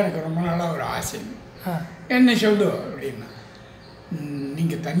 பெரியவா எனக்கு ரொம்ப நாளாக ஒரு ஆசை. என்ன சொல்லு அப்படின்னா,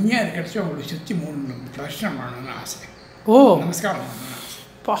 நீங்கள் தனியாக இருக்கிறச்ச உங்களுக்கு சுற்றி 3 வருஷம் பண்ணணும்னு ஆசை. ஓ, நமஸ்காரம் பண்ணணும்னு ஆசை.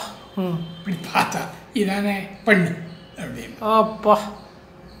 பா, இப்படி பார்த்தா இதானே பண்ணு அப்படின்னு. அப்பா,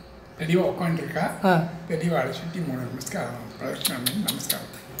 பெரியவா உட்காந்துருக்கா, பெரியவாளை சுற்றி 3 நமஸ்காரம் பிரதர்ஷனம் பண்ணி நமஸ்காரம்.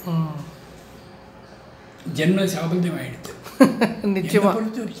 ஜென்ம சாபல்யம் ஆகிடுது. நிச்சயமாக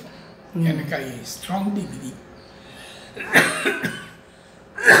பொறுத்த வரைக்கும் எனக்கு ஐ ஸ்ட்ராங்லி பிலீவ்.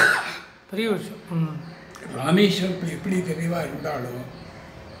 பெரிய விஷயம். ராமேஸ்வரத்தில் எப்படி தெளிவாக இருந்தாலும்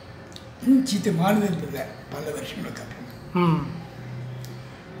சித்து மாறுதல் இல்லை. பல வருஷங்களுக்கு அப்புறம்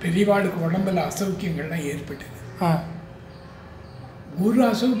பெரியவாளுக்கு உடம்புல அசௌக்கியங்கள்லாம் ஏற்பட்டது. ஒரு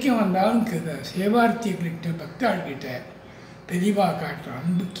அசௌக்கியம் வந்தாலும் சேவார்த்திகிட்ட பக்தாள்கிட்ட பெரியவா காட்டுற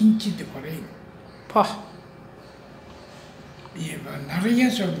அன்பு கிஞ்சித்து குறையும். பா, நிறைய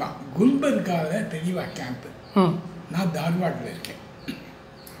சொல்லலாம். குல்பர்காவில் பெரியவா கேம்ப்பு, நான் தார்வாடில் இருக்கேன்.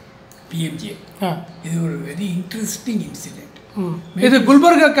 பிஎம்ஜே. இது ஒரு வெரி இன்ட்ரெஸ்டிங் இன்சிடென்ட். இது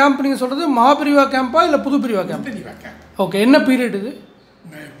குல்பர்கா கேம்ப் நீங்கள் சொல்கிறது மகாபிரிவா கேம்பா இல்லை புதுப்பிரிவா கேம்ப்? புதுப்பிரிவா கேம்ப். ஓகே, என்ன பீரியட் இது?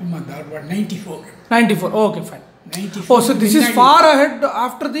 Dharwad 94. 94, okay fine. Oh, so this is far ahead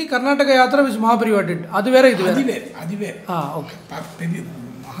after the Karnataka Yatra which Mahaperiyava did. அது வேற இது வேற. அது வேற. ஓகே.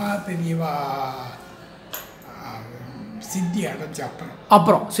 மகாபெரியவா சித்தி அடைஞ்ச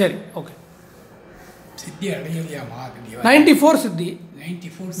அப்புறம் சரி, ஓகே. சித்தி அடையலையா மகாபெரியவா? 94 சித்தி.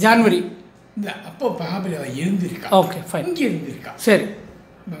 94 ஜனவரி. இல்லை, அப்போ மகாபெரியவா எழுந்திருக்கா. Okay fine. இங்கே எழுந்திருக்கா. சரி,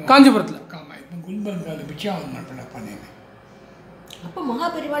 காஞ்சிபுரத்தில். ஆமாம், இப்போ குல்பர்காவில் பிச்சாவனம் பண்ணேன். அப்போ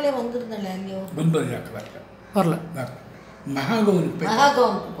மகாபெரிவாலே வந்திருந்தல எங்கேயோ. குல்பர்காவுக்கு வரல. மகாகவுனுக்கு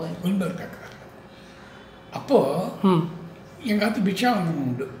போய் குல்பர்காவுக்கு வரல. அப்போது எங்கள் ஆத்து பிச்சாவனம்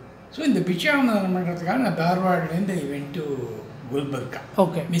உண்டு. ஸோ இந்த பிச்சாவனம் பண்ணுறதுக்காக நான் தார்வாட்லேருந்து went to Gulbarga.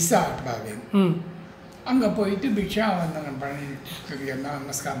 Okay. Miss ஆகக்கூடாது. அங்கே போயிட்டு பிச்சாவந்தனம் பண்ணிட்டு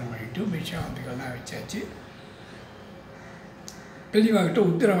நமஸ்காரம் பண்ணிவிட்டு பிச்சாவந்துக்கெல்லாம் வச்சாச்சு. பெரியவாகிட்ட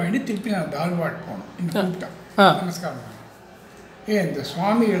உத்தரவு வாங்கிட்டு திருப்பி நான் தார்வாட் போனோம். இந்த கூப்பிட்டேன் நமஸ்காரம் பண்ணேன். இந்த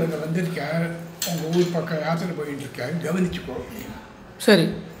சுவாமிகளுக்கு வந்திருக்கார், உங்கள் ஊர் பக்கம் யாத்திரை போயிட்டு இருக்காரு, கவனிச்சுக்கோ அப்படின்னு. சரி.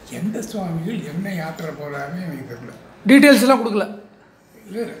 எந்த சுவாமிகள் என்ன யாத்திரை போகிறாருன்னு எனக்கு தெரியல. டீட்டெயில்ஸ் எல்லாம் கொடுக்கல.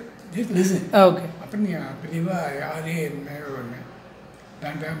 இல்லை, ஓகே. அப்புறம் நீ பெரியவா யாரே என்ன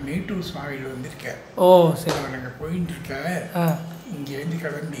நான் மேட்டூர் சுவாமிகள் வந்திருக்கார். சரி. அவர் அங்கே போயிட்டு இருக்கார், இங்கேருந்து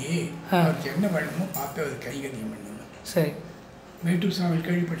கிளம்பி அவருக்கு என்ன வேணுமோ பார்த்து அவர் கைகரியம் பண்ணணும். சரி. மேட்டூர் சுவாமிகள்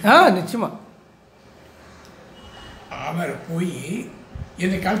கேள்விப்பட்ட நிச்சயமா. அவரை போய்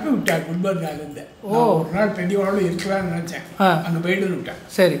என்னை கிளப்பி விட்டார் குல்பர்காலேருந்து. ஒரு நாள் பெரியவாளோட இருக்கலாம்னு நினச்சேன், அங்கே போய்ட்டு விட்டேன்.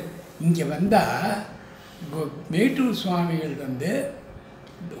 சரி. இங்கே வந்தால் மேட்டூர் சுவாமிகள் வந்து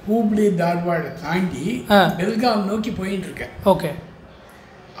ஹூப்ளி தார்வாடை தாண்டி பெல்காம் நோக்கி போயிட்டு இருக்கேன். ஓகே.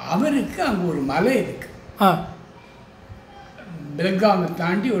 அவருக்கு அங்கே ஒரு மலை இருக்கு. பெல்காமை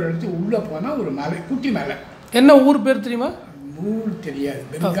தாண்டி ஒரு இடத்துக்கு உள்ளே போனால் ஒரு மலை, குட்டி மலை. என்ன ஊர் பேர் தெரியுமா? ஊர் தெரியாது.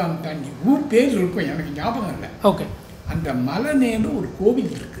 பெல்காம் தாண்டி ஊர் பேர் இருக்கும், எனக்கு ஞாபகம் இல்லை. ஓகே. அந்த மலை மேலே ஒரு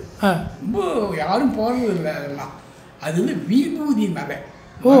கோவில் இருக்கு. ரொம்ப யாரும் போகிறது இல்லை அதெல்லாம். அது வந்து விபூதி மலை.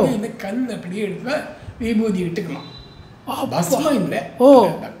 இந்த கல் அப்படியே எடுத்தா விபூதி இட்டுக்கலாம். பஸ்மம் இல்லை.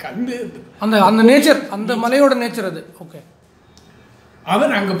 கல் அந்த நேச்சர், அந்த மலையோட நேச்சர் அது. ஓகே.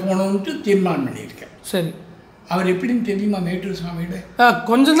 அவர் அங்கே போகணுன்ட்டு தீர்மானம் பண்ணியிருக்கேன். சரி. அவர் எப்படின்னு தெரியுமா மேட்டூர் சுவாமியோட?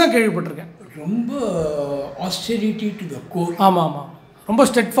 கொஞ்சம் தான் கேள்விப்பட்டிருக்கேன். ரொம்ப ஆஸ்டெரிட்டி டு த கோர். ஆமாம் ஆமாம், ரொம்ப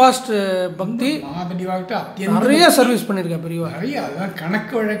ஸ்டெட்ஃபாஸ்ட் பக்தி. மகாபெரியவாகிட்ட நிறைய சர்வீஸ் பண்ணியிருக்கேன் பெரியவா. நிறைய, அதெல்லாம்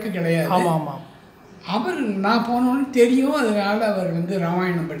கணக்கு வழக்கு கிடையாது. ஆமாம் ஆமாம். அவர் நான் போனோன்னு தெரியும், அதனால் அவர் வந்து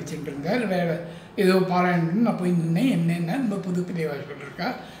ராமாயணம் படிச்சுட்டு இருந்தார். வேறு ஏதோ பாராயணம் நான் போய் நின்னேன். என்னென்ன நம்ம புதுப்பிரியாவா சொல்லியிருக்கா,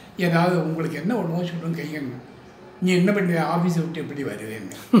 ஏதாவது உங்களுக்கு என்ன ஒன்றுமோ சொல்லுங்க கையங்க, நீ என்ன பண்ணி ஆஃபீஸை விட்டு எப்படி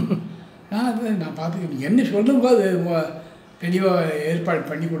வருவேன்னு. நான் பார்த்துக்க, நீ என்ன சொல்லும்போது பெரியவா ஏற்பாடு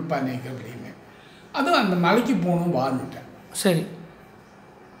பண்ணி கொடுப்பானேங்க அப்படின்னு. அதுவும் அந்த மலைக்கு போகணும் வான்னுட்டேன். சரி.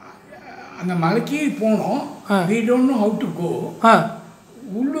 அந்த மலைக்கு போனோம். we don't know how to go.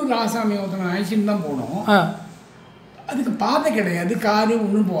 உள்ளூர் ஆசாமி ஒருத்தனை அழைச்சின்னு தான் போனோம். அதுக்கு பாதை கிடையாது, காரு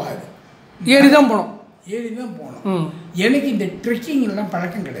ஒன்றும் போகாது, ஏறி தான் போனோம். எனக்கு இந்த ட்ரெக்கிங் எல்லாம்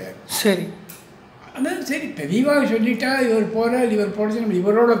பழக்கம் கிடையாது. சரி. அதான் சரி பெரியவா சொல்லிட்டா இவர் போகிறார், இவர் போடுச்சு, நம்ம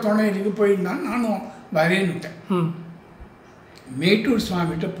இவரோட துணை இருக்கு போயிருந்தாலும் நானும் வரேன்னுட்டேன். மேட்டூர்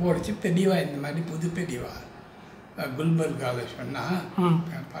சுவாமிகிட்ட போகிறச்சு பெரியவா இந்த மாதிரி புது பெரியவா குல்பர்காவில் சொன்னால்,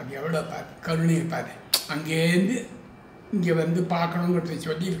 பாரு எவ்வளோ பாரு கருணையை பாரு, அங்கேருந்து இங்கே வந்து பார்க்கணுங்கிறத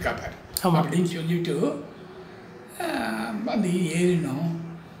சொல்லியிருக்கா பாரு அப்படின்னு சொல்லிவிட்டு அந்த ஏறினோம்.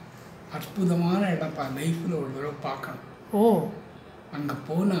 அற்புதமான இடம்ப்பா, லைஃப்பில் ஒரு தடவை பார்க்கணும். அங்கே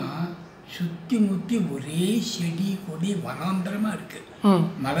போனால் சுற்றி முற்றி ஒரே செடி கொடி வனாந்திரமாக இருக்குது.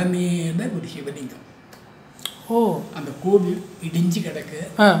 மலை மேலே ஒரு சிவலிங்கம். அந்த கோவில் இடிஞ்சு கிடக்கு.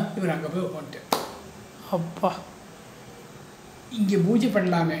 இவர் அங்கே போய் உட்காந்துட்டு, அப்பா இங்கே பூஜை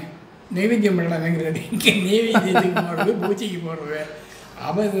பண்ணலாமே, நைவேத்தியம் பண்ணலாமேங்கிறது. இங்கே நைவேத்தியத்துக்கு போகிறது, பூஜைக்கு போகிறது.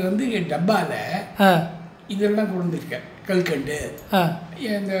 அவர் வந்து டப்பாவில் இதெல்லாம் கொண்டுருக்க, கல்கண்டு,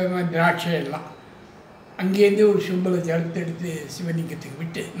 இந்த திராட்சை எல்லாம் அங்கேருந்து ஒரு சும்பலை எடுத்து சிவலிங்கத்துக்கு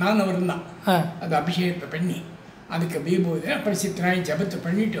விட்டு நான் அவர் தான் அது அபிஷேகத்தை பண்ணி அதுக்கு விபூதி அப்புறம் சித்தனாய் ஜபத்தை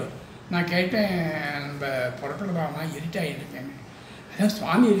பண்ணிவிட்டோம். நான் கேட்டேன், நம்ம புறப்படலாமா, இருட்டாகிருக்கேன். அதான்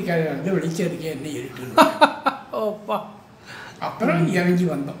சுவாமி இருக்காரு, வந்து வெளிச்சம் இருக்கே, என்ன இருட்டுன்னு. அப்புறம் இறங்கி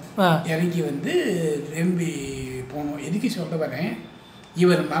வந்தோம். இறங்கி வந்து ரெம்பி போனோம். எதுக்கு சொல்ல வரேன்,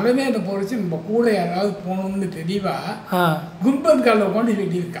 இவர் மலை மேலே போகிறச்சு நம்ம கூட யாராவது போகணும்னு தெரியவா குல்பர்காவில் உட்காந்து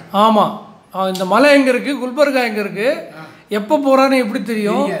சொல்லியிருக்கா. ஆமாம், இந்த மலை எங்கே இருக்குது, குல்பர்கா எங்கே இருக்குது, எப்போ போகிறான்னு எப்படி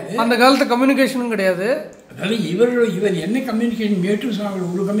தெரியும்? அந்த காலத்து கம்யூனிகேஷனும் கிடையாது. அதாவது இவர் என்ன கம்யூனிகேஷன் மேட்டூர் சுவாமி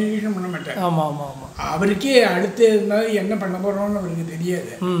ஒரு கம்யூனிகேஷன் பண்ண மாட்டார். ஆமாம் ஆமாம் ஆமாம். அவருக்கே அடுத்து இருந்தாலும் என்ன பண்ண போகிறோன்னு அவருக்கு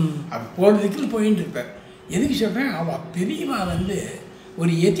தெரியாது. அவர் போகிறதுக்கு போயின்னு இருப்பார். எதுக்கு சொல்கிறேன், அவள் பெரியவா வந்து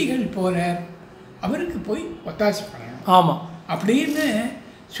ஒரு எதிகள் போகிறார், அவருக்கு போய் ஒத்தாசி பண்ணணும். ஆமாம் அப்படின்னு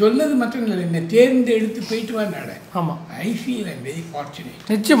சொன்னது மட்டும் இல்லை, என்னை தேர்ந்தெடுத்து போயிட்டு வந்தாட. ஆமாம். I feel I'm very fortunate.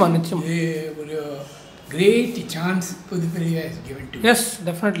 நிச்சயமாக நிச்சயம். இது ஒரு great chance புதுப்பெரியா is given to. Yes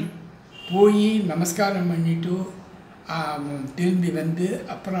definitely. போய் நமஸ்காரம் பண்ணிவிட்டு திரும்பி வந்து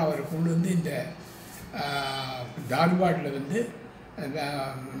அப்புறம் அவரை கொண்டு வந்து இந்த தார்வாடில் வந்து இந்த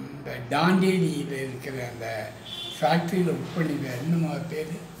டாண்டேலியில் இருக்கிற அந்த ஃபேக்ட்ரியில் ஒர்க் பண்ணிருக்கார். இன்னும் அவர்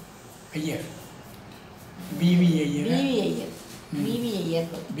பேர் ஐயர், பிவி ஐயர்.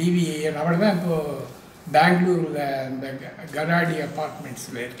 பிவி ஐயர் அவர் தான் இப்போது பெங்களூரில் இந்த கராடி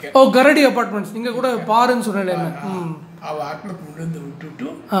அப்பார்ட்மெண்ட்ஸில் இருக்க. ஓ கராடி அப்பார்ட்மெண்ட்ஸ், நீங்கள் கூட பாருன்னு சொன்னேன். அவள் ஆட்டில் கொண்டு வந்து விட்டுட்டு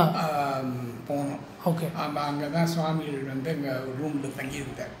போனோம். ஓகே. அங்கே தான் சுவாமிகள் வந்து அங்கே ரூமில்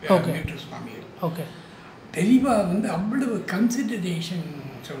தங்கியிருந்தார், மேட்டூர் சுவாமிகள். ஓகே. தெளிவா வந்து அவ்வளவு கன்சிடரேஷன்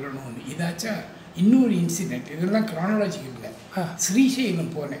சொல்லணும். இதாச்சா இன்னொரு இன்சிடென்ட், இதெல்லாம் க்ரானாலஜிக்கல் இல்லை.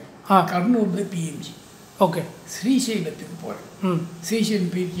 ஸ்ரீசைலம் போனேன், கர்னூலில் பிஎம்ஜி. ஓகே. ஸ்ரீசைலத்துக்கு போகிறேன்.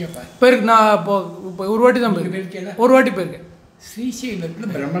 ஸ்ரீசைலம் போயிருக்கியாப்பா? போயிருக்கு. நான் இப்போ ஒரு வாட்டி தான் போயிருக்கேன். ஒரு வாட்டி போயிருக்கேன்.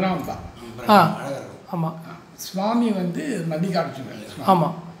 ஸ்ரீசைலத்தில் பிரம்மராம்பா. ஆமாம். சுவாமி வந்து மல்லிகார்ஜுனன்.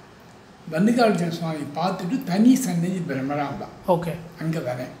 ஆமாம். மல்லிகார்ஜுன சுவாமி பார்த்துட்டு தனி சன்னதி பிரம்மராம்பா. ஓகே. அங்கே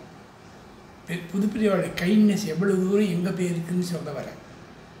வரேன். புதுப்பெரியாவோட கைண்ட்னஸ் எவ்வளவு தூரம் எங்கே போயிருக்குன்னு சொல்ல வரேன்.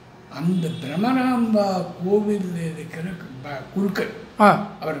 அந்த பிரம்மராம்பா கோவிலில் இருக்கிற குருக்கள்,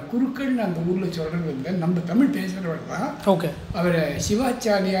 அவர் குருக்கள்னு அந்த ஊரில் சொல்கிறது இல்லை, நம்ம தமிழ் பேசுகிறவர் தான். ஓகே. அவரை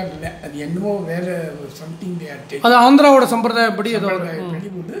சிவாச்சாரியார் இல்லை, அது என்னவோ வேறு சம்திங் அது ஆந்திராவோட சம்பிரதாயப்படி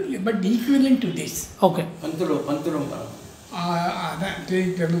but equivalent to this. Okay. அதான்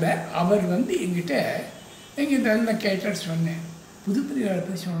தெரியல. அவர் வந்து எங்கிட்ட நான் கேட்டார், சொன்னேன் புதுப்பெரியாரை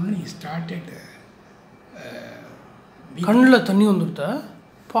பற்றி சொன்னோன்னு நீ ஸ்டார்டட் கண்ணில் தண்ணி வந்துடுதா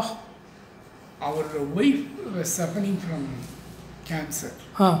பா. அவரோட wife suffering from cancer,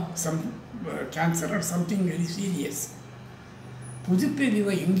 cancer or something very serious.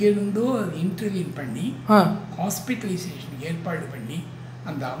 புதுப்பெரியாவை எங்கேருந்தோ அது இன்டர்வியூ பண்ணி ஹாஸ்பிட்டலைசேஷன் ஏற்பாடு பண்ணி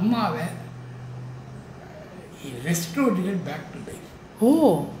அந்த அம்மாவை ரெஸ்டோர்ட் பேக் டு லைஃப். ஓ,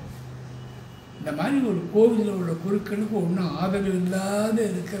 இந்த மாதிரி ஒரு கோவிலில் உள்ள குருக்களுக்கு ஒன்றும் ஆதரவு இல்லாத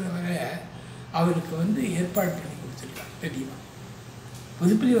இருக்கிறவரை அவருக்கு வந்து ஏற்பாடு பண்ணி கொடுத்துருக்காங்க. தெரியுமா?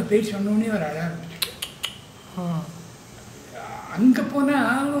 புதுப்பெரியாவை பேர் சொன்னோடனே அவர் அழ ஆரம்பிச்சுட்டார். அங்கே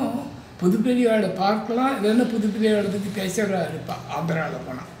போனாலும் புதுப்பெரியாவை பார்க்கலாம், இல்லைன்னா புதுப்பெரியாவை பற்றி பேசுகிறா இருப்பாள். ஆந்திராவில்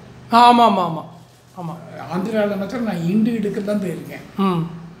போனால். ஆமாம் ஆமாம் ஆமாம் ஆமாம். ஆந்திராவில் மாத்திரம் நான் இண்டு எடுக்க தான் போயிருக்கேன்.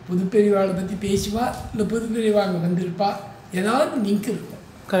 புதுப்பெரியாவை பற்றி பேசுவா, இல்லை புதுப்பெரியாவா அங்கே வந்திருப்பா, ஏதாவது லிங்க் இருக்கும்.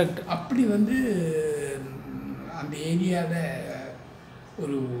 கரெக்ட். அப்படி வந்து அந்த ஏரியாவில்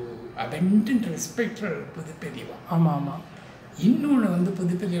ஒரு அபெண்டன்ட் ரெஸ்பெக்ட் புதுப்பெரியாவா. ஆமாம் ஆமாம். இன்னொன்று வந்து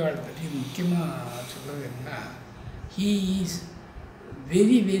புதுப்பெரியாவை பற்றி முக்கியமாக சொல்கிறது என்னன்னா, he is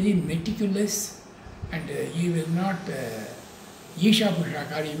very very meticulous and he will not Isha புஷா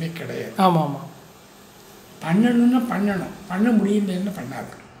காரியமே கிடையாது. ஆமாம் ஆமாம். பண்ணணுன்னா பண்ணணும், பண்ண முடியலன்னு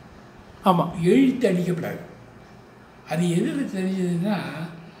பண்ணாது. ஆமாம். எழுத்து அடிக்கப்படாது. அது எதில் தெரிஞ்சதுன்னா,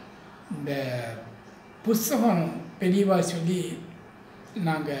 இந்த புஸ்தகம் பெரியவா சொல்லி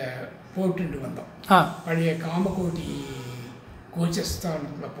நாங்கள் போட்டுட்டு வந்தோம். பழைய காமகோட்டி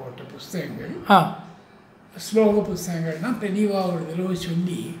கோச்சஸ்தானத்தில் போட்ட புஸ்தகங்கள், ஸ்லோக புஸ்தகங்கள்லாம் பெரியவா ஒரு தடவை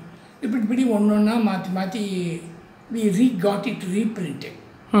சொல்லி இப்படி ஒன்று ஒன்றா மாற்றி மாற்றி காட் இட் ரீப்ரிண்டட்.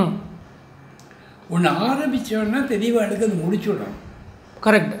 ஒன்று ஆரம்பித்தோன்னா பெரியவா எடுக்க அது முடிச்சுடணும்.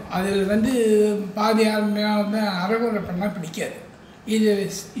 கரெக்ட். அதில் வந்து பாதி வந்து அறகுறை பண்ணால் பிடிக்காது. இது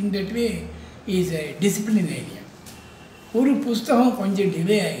இந்த வே இஸ் எ டிசிப்ளினேரியம். ஒரு புஸ்தகம் கொஞ்சம்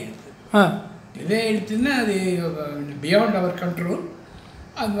டிலே ஆகிடுது. டிலே ஆகிடுதுன்னா அது பியாண்ட் அவர் கண்ட்ரோல்.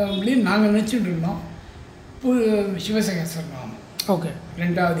 அது அப்படின்னு நாங்கள் நினச்சிட்டு இருந்தோம். சிவசகசரநாமம் ஓகே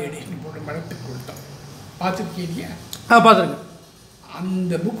 2வது எடிஷன் போட்டு மடத்துக்கு கொடுத்தோம். பார்த்துருக்கீங்க? பார்த்துருக்கேன்.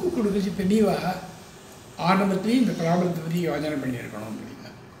 அந்த புக்கு கொடுக்குறது பெரியவா ஆரம்பத்துலேயும் இந்த ப்ராப்ளத்தை பற்றி யோஜனை பண்ணியிருக்கணும் அப்படின்னா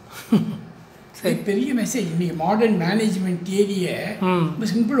சரி. பெரிய மெசேஜ். இன்றைக்கி மாடர்ன் மேனேஜ்மெண்ட் தியரியை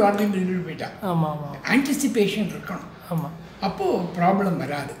சிம்பிள் வார்த்தையில் எழுதிட்டு போயிட்டா. ஆமாம் ஆமாம். ஆன்டிசிபேஷன் இருக்கணும். ஆமாம். அப்போது ப்ராப்ளம்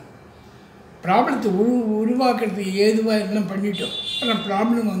வராது. ப்ராப்ளத்தை உருவாக்குறதுக்கு ஏதுவாக எல்லாம் பண்ணிட்டோம், ஆனால்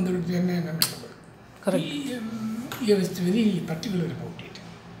ப்ராப்ளம் வந்துடுது. என்ன correct. Very particular about it.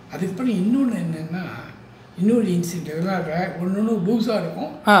 அதுக்கப்புறம் இன்னொன்று என்னென்னா, இன்னொரு இன்சிடென்ட், இதெல்லாம் ஒன்று லூஸாக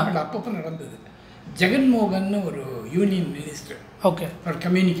இருக்கும், அது அப்பப்போ நடந்தது. ஜெகன்மோகன் ஒரு union minister for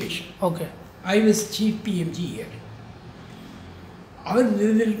communication. Okay. I was chief PMG year. அவர்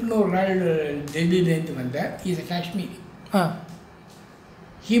விருதுன்னு ஒரு நாள் டெல்லியிலேருந்து வந்தார். Is a Kashmiri.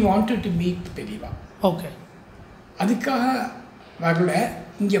 He wanted to meet பெரியவா. ஓகே. அதுக்காக வரல,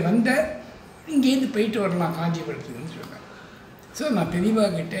 இங்கே வந்த இங்கேருந்து போயிட்டு வரலாம் காஞ்சிபுரத்துக்குன்னு சொன்னேன். ஸோ நான் பெரியவா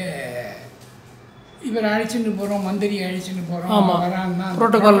கிட்ட இவர் அழைச்சிட்டு போகிறோம், மந்திரி அழைச்சிட்டு போகிறோம் வரான்னா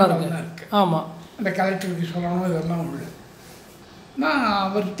ப்ரோட்டோகால்லாம் இருக்கு. ஆமாம், அந்த கலெக்டருக்கு சொல்லணும், இதெல்லாம் உள்ள. நான்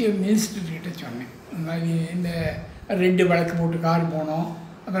அவர்கிட்ட மினிஸ்டர்கிட்ட சொன்னேன், இந்த மாதிரி இந்த 2 வழக்கு போட்டு கார் போனோம்,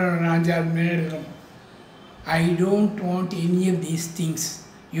 அப்புறம் 5-6 மணி நேரம். I don't want any of these things,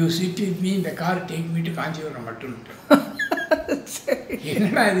 you sit with me, இந்த car take me to Kanchipuram மட்டும்.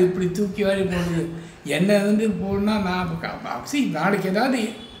 என்னடா இது இப்படி தூக்கி வாரி போடுது, என்னை வந்து போனால் நான் நாளைக்கு ஏதாவது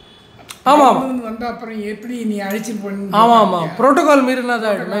வந்தால் அப்புறம் எப்படி நீ அழைச்சிட்டு போன. ஆமாம், ப்ரோட்டோகால் மீறினா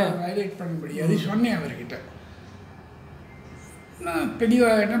தான் வயலேட் பண்ண முடியாது. சொன்னேன் அவர்கிட்ட. நான்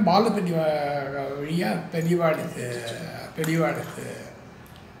பெரியவா பால பெரியவா வழியாக பெரியவாளுக்கு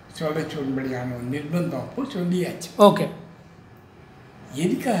சொல்லும்படியான ஒரு நிர்பந்தம் அப்போ சொல்லியாச்சு. ஓகே.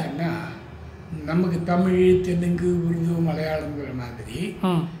 எதுக்காகன்னா நமக்கு தமிழ், தெலுங்கு, உருது, மலையாளங்கிற மாதிரி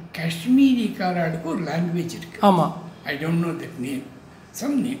காஷ்மீரிக்காராளுக்கு ஒரு லாங்குவேஜ் இருக்குது. ஆமாம். I don't know that name,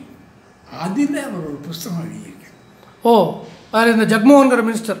 some name. அதில் அவர் ஒரு புஸ்தகம் எழுதியிருக்கார். ஓ, அது இந்த ஜக்மோகன்கிற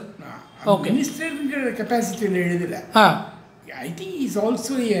மினிஸ்டர். ஓகே. மினிஸ்டருங்கிற கெப்பாசிட்டியில் எழுதலை. I think is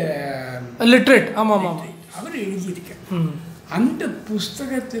also literate. ஆமாம் ஆமாம், அவர் எழுதியிருக்கார். அந்த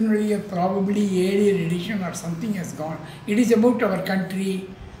புஸ்தகத்தினுடைய probably earlier edition or something has gone. It is about our country,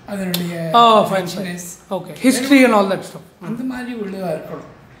 அதனுடைய okay, history and all that stuff, அந்த மாதிரி உள்ளதாக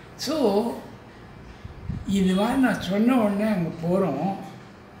இருக்கணும். ஸோ இது மாதிரி நான் சொன்ன உடனே அங்கே போகிறோம்.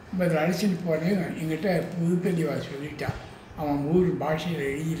 இப்போ அழைச்சிட்டு போனேன். எங்கிட்ட புதுப்பெரியவா சொல்லிட்டான், அவன் ஊர் பாஷையில்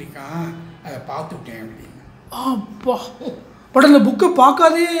எழுதியிருக்கான், அதை பார்த்துட்டேன் அப்படின்னு. அப்பா, பட் அந்த புக்கை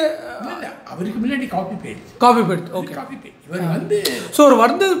பார்க்காதே அவருக்கு முன்னாடி காப்பி போயிடுச்சு. ஓகே, காப்பி போயிடுச்சு. இவர் வந்து ஸோ ஒரு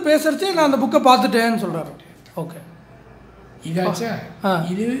வந்து பேசுகிறச்சே நான் அந்த புக்கை பார்த்துட்டேன்னு சொல்கிறாரு. ஓகே, இதாச்சா.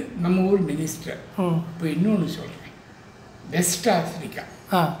 இது நம்ம ஊர் மினிஸ்டர். இப்போ இன்னொன்று சொல்கிறேன், வெஸ்ட் ஆஃப்ரிக்கா,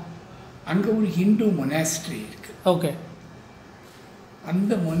 அங்கே ஒரு ஹிந்து மொனாஸ்ட்ரி இருக்குது. ஓகே.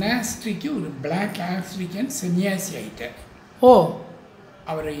 அந்த மொனாஸ்ட்ரிக்கு ஒரு பிளாக் ஆஃப்ரிக்கன் சன்னியாசி ஆகிட்டார். ஓ.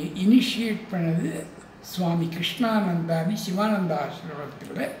 அவரை இனிஷியேட் பண்ணது சுவாமி கிருஷ்ணானந்தான்னு சிவானந்தா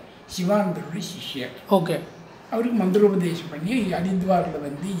ஆசிரமத்தில் சிவானந்தருடைய சிஷ்யர். ஓகே. அவருக்கு மந்திரோபதேசம் பண்ணி ஹரித்வாரில்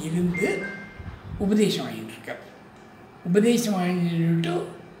வந்து இருந்து உபதேசம் வாங்கிட்டு இருக்கார். உபதேசம் வாங்கிட்டு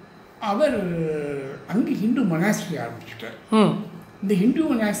அவர் அங்கே ஹிந்து மொனாஸ்ட்ரி ஆரம்பிச்சுட்டார். இந்த ஹிந்து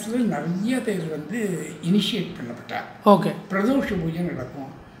மொனாஸ்ட்ரியில் நிறைய பேர் வந்து இனிஷியேட் பண்ணப்பட்டார். ஓகே. பிரதோஷ பூஜை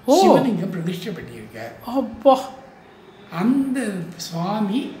நடக்கும், சிவலிங்கம் பிரதிஷ்டை பண்ணியிருக்கார். அப்பா. அந்த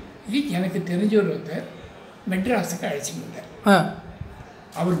சுவாமி எனக்கு தெரிஞ்ச ஒருத்தர் மெட்ராஸுக்கு அழைச்சிட்டு வந்தார்.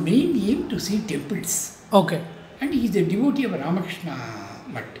 அவர் main aim to see temples. Okay. And is a devotee of Ramakrishna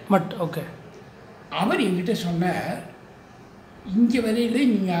மட். ஓகே. அவர் என்கிட்ட சொன்னார், இங்கே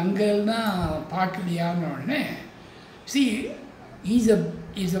வரையில் நீங்கள் அங்கெல்லாம் பார்க்கலையான்னு உடனே, see he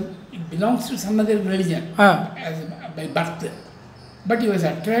belongs to some other religion by birth, but he was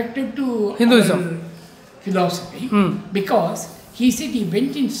attracted to Hinduism philosophy because he said he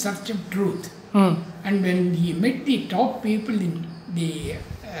went in search of truth. And when he met the top people in the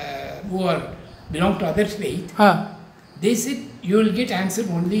who are belong to other faith, they said you will get answer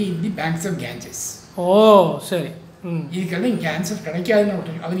only in the banks of Ganges. Oh, சரி. இதுக்கெல்லாம் இங்கே answer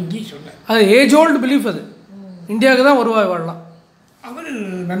கிடைக்காதுன்னு அவர் இங்கேயே சொன்னார். அது age old belief, அது இந்தியாவுக்கு தான் வருவாய் வாழலாம். அவர்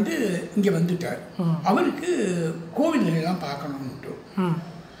வந்து இங்கே வந்துட்டார். அவருக்கு கோவில்களெல்லாம் பார்க்கணுன்ட்டு.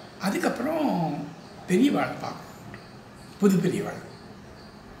 அதுக்கப்புறம் பெரியவாளை பார்க்கணும்,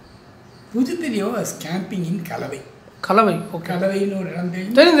 புதுப்பெரியவா கேம்பிங் இன் கலவை. கலவைன்னு ஒரு இடம்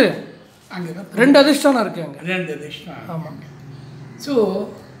தெரியுது. அங்கே தான் 2 அதிர்ஷ்டம் இருக்குது. அங்கே 2 அதிர்ஷ்டம். ஆமாங்க. ஸோ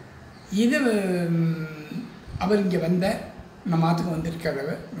இது அவர் இங்கே வந்த நம்ம மாத்துக்கு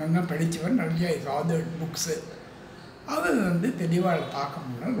வந்திருக்கிறவர் நல்லா படித்தவர், நிறைய ஆதர்ட் புக்ஸு. அவர் வந்து பெரியவாளை பார்க்க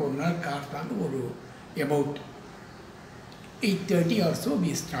முன்னால் ஒரு நாள் காத்தால் ஒரு about 8:30 or so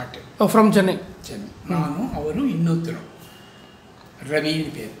we started. From Chennai. நானும் அவரும் இன்னொருத்தரும்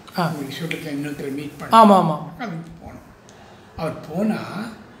ரவின்னு பேர், உங்களுக்கு சொல்லிருக்கேன், இன்னொருத்தரை மீட் பண்ண. ஆமாம். கிளம்பி போனோம். அவர் போனால்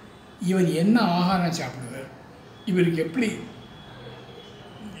இவர் என்ன ஆகாரம் சாப்பிடுவார், இவருக்கு எப்படி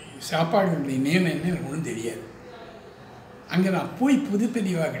சாப்பாடுடைய நேம் என்ன ஒன்றும் தெரியாது. அங்கே நான் போய்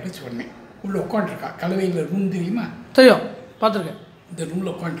புதுப்பெரியவா கிட்ட சொன்னேன். உள்ளே உட்காந்துருக்கா, கலவையில் ரூம் தெரியுமா? தெரியும், பார்த்துருக்கேன். இந்த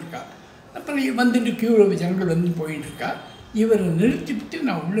ரூமில் உட்காந்துருக்கா. அப்புறம் வந்துட்டு கியூவில் ஜனங்கள் வந்து போயிட்டுருக்கா. இவர் நிறுத்திவிட்டு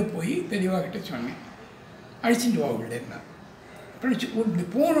நான் உள்ளே போய் பெரியவா கிட்ட சொன்னேன், அழைச்சிட்டு வா உள்ளேன்னா. அப்புறம் இப்படி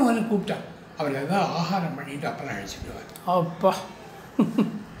போனவன்னு கூப்பிட்டான். அவர் ஏதாவது ஆகாரம் பண்ணிட்டு அப்புறம் அழைச்சிடுவார். அப்பா.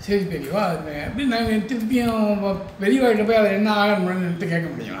 சரி பெரியவா அப்படி நாங்கள் திருப்பியும் பெரியவாகிட்ட போய் அவர் என்ன ஆகணும்னு கேட்க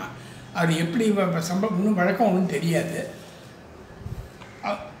முடியுமா? அது எப்படி சம்பளம் இன்னும் வழக்கம் ஒன்றும் தெரியாது.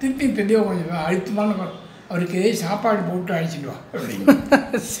 திருப்பியும் பெரியவா கொஞ்சம் அழுத்தமான அவருக்கு சாப்பாடு போட்டு அழைச்சிட்டு வா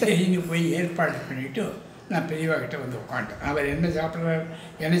அப்படின்னு சரின்னு போய் ஏற்பாடு பண்ணிவிட்டு நான் பெரியவாகிட்ட வந்து உட்காந்துட்டேன். அவர் என்ன சாப்பிட்றாரு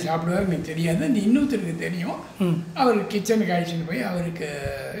என்ன சாப்பிடுவார் எனக்கு தெரியாது, அந்த இன்னொருத்தருக்கு தெரியும். அவர் கிச்சனுக்கு அழைச்சிட்டு போய் அவருக்கு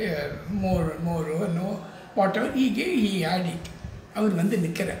மோர் வாட்டவர் ஈ ஆடிட் அவர் வந்து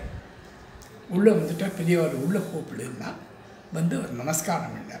நிற்கிறார். உள்ளே வந்துட்டால் பெரியவர் உள்ளே கூப்பிடுன்னா வந்து அவர்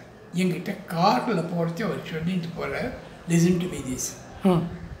நமஸ்காரம் பண்ணார். என்கிட்ட காரில் போகிறச்சு அவர் சொல்லிட்டு போகிறார், லிசன் டு மீ திஸ்.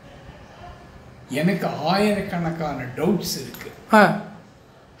 எனக்கு ஆயிரக்கணக்கான டவுட்ஸ் இருக்குது.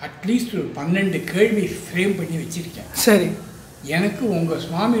 அட்லீஸ்ட் ஒரு 12 கேள்வி ஃப்ரேம் பண்ணி வச்சுருக்கேன். சரி, எனக்கு உங்கள்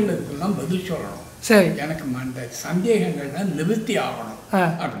சுவாமிகளுக்கெல்லாம் பதில் சொல்லணும். சரி, எனக்கு அந்த சந்தேகங்கள்லாம் நிவர்த்தி ஆகணும்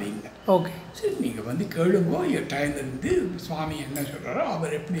அப்படின்னு. ஓகே, சரி நீங்கள் வந்து கேளுங்கோ, டைம்லேருந்து சுவாமி என்ன சொல்கிறாரோ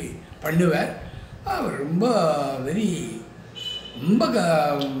அவர் எப்படி பண்ணுவார். அவர் ரொம்ப ரொம்ப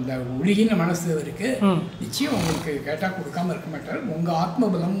இந்த உருகின மனசு இருக்குது. நிச்சயம் உங்களுக்கு கேட்டால் கொடுக்காமல் இருக்க மாட்டார். உங்கள்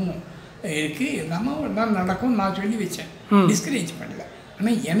ஆத்மபலமும் இருக்குது, எல்லாமே தான் நடக்கும் நான் சொல்லி வச்சேன், டிஸ்கரேஜ் பண்ணல.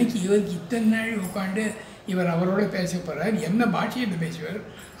 ஆனால் எனக்கு இவருக்கு இத்தனை நாள் உட்காந்து இவர் அவரோட பேச போகிறார், என்ன பாஷையில் பேசுவார்,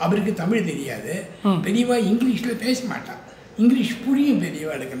 அவருக்கு தமிழ் தெரியாது. பெரியவா இங்கிலீஷில் பேச மாட்டான், இங்கிலீஷ் புரியும்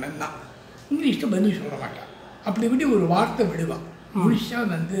பெரியவாளுக்கு நல்லா, இங்கிலீஷில் பதில் சொல்ல மாட்டான். அப்படி இப்படி ஒரு வார்த்தை விடுவான், முழுசாக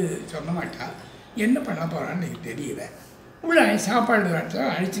வந்து சொல்ல மாட்டான். என்ன பண்ண போகிறான்னு எனக்கு தெரியல. உள்ள சாப்பாடு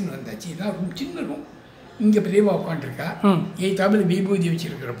அழைச்சின்னு வந்தாச்சு. இதான் ரூம், சின்ன ரூம். இங்கே பெரியவா உட்காந்துருக்கா, ஏத்தாப்பில் விபூதி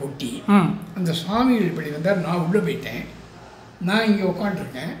வச்சுருக்கிற பொட்டி. அந்த சுவாமிகள் இப்படி வந்தார், நான் உள்ளே போயிட்டேன். நான் இங்கே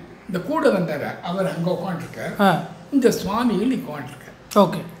உட்காந்துருக்கேன், இந்த கூட வந்தார் அவர் அங்கே உட்காந்துருக்கார், இந்த சுவாமிகள் இங்கே உட்காந்துருக்கார்.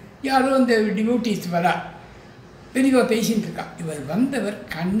 ஓகே, யாரோ இந்த டிவோட்டிஸ் வரா, பெரியவா பேசின்னு இருக்கா. இவர் வந்தவர்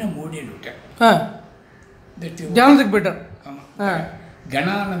கண்ணை மூடின்னு விட்டார். ஆமாம்,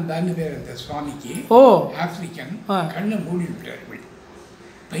 கணானந்தான்னு பேர் அந்த சுவாமிக்கு, ஆப்பிரிக்கன். கண்ணை மூடி விட்டார்.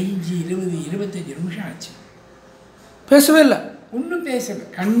 15, 20, 25 நிமிஷம் ஆச்சு, பேசவே இல்லை, ஒன்றும் பேசலை,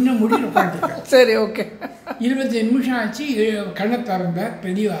 கண்ணை மூடி உட்காந்துருக்கார். சரி, ஓகே. 25 நிமிஷம் ஆச்சு. கண்ணை திறந்த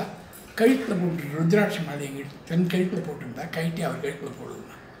பெரியவா கழுத்தில் போட்டு ருத்ராட்ச மாலை எங்கிட்ட தன் கழுத்தில் போட்டிருந்தா, கைட்டி அவர் கழுத்தில்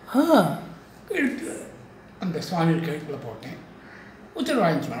போடுவேன். கழுத்து அந்த சுவாமிகள் கழுத்தில் போட்டேன். உத்தரவு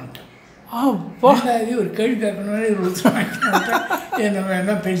வாங்கிக்கலான்ட்டேன். ஒரு கேள்வி கேட்கணும், ஒரு உத்தரவு வாங்கிக்கலான்ட்டேன். நம்ம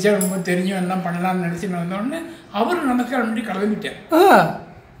என்ன பெருசாக ரொம்ப தெரிஞ்சோம் எல்லாம் பண்ணலாம்னு நினச்சின்னு வந்தோடனே அவர் நமஸ்காரம் பண்ணி கிளம்பிட்டேன்.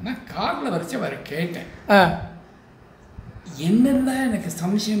 நான் காரில் வரைச்சி அவரை கேட்டேன், என்னெல்லாம் எனக்கு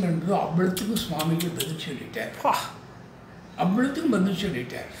சம்சயம் இருந்ததோ அவ்வளோத்துக்கும் சுவாமிக்கு பதில் சொல்லிட்டார், அவ்வளோத்துக்கும் பதில்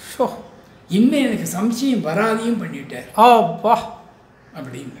சொல்லிட்டார். இன்னும் எனக்கு சம்சயம் வராதையும் பண்ணிட்டார்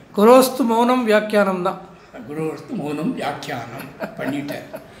அப்படின்னு. குரோஸ்து மௌனம் வியாக்கியானம் தான், குரோஸ்து மௌனம் வியாக்கியானம் பண்ணிட்டார்.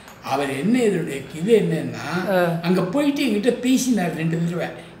 அவர் என்ன இதோடைய இது என்னன்னா, அங்கே போயிட்டு என்கிட்ட பேசினார் 2 தடவை,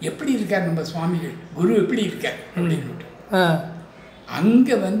 எப்படி இருக்கார் நம்ம சுவாமிகள், குரு எப்படி இருக்கார் அப்படின்னு.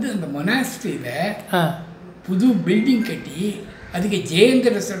 அங்கே வந்து அந்த மொனாஸ்ட்ரியில் புது பில்டிங் கட்டி அதுக்கு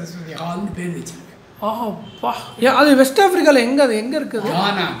ஜெயேந்திர சரஸ்வதி ஹால்னு பேர் வச்சுருக்கேன். அது வெஸ்ட் ஆப்பிரிக்காவில் எங்கே, அது எங்கே இருக்குது?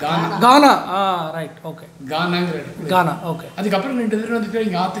 கானா. Right, okay. கானாங்கிற இடத்துல, கானா. ஓகே. அதுக்கப்புறம் 2 தடவை வந்துட்டு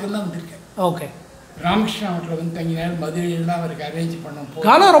இங்கே ஆற்றுக்கெல்லாம் வந்திருக்கேன். ஓகே. ராமகிருஷ்ணா ஹோட்டலில் வந்து தங்கினார், மதுரையெல்லாம் அவருக்கு அரேஞ்ச் பண்ணோம்.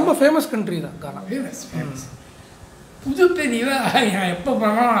 கானா ரொம்ப ஃபேமஸ் கண்ட்ரி தான், கானா ஃபேமஸ். புதுப்பெரியவா எப்போ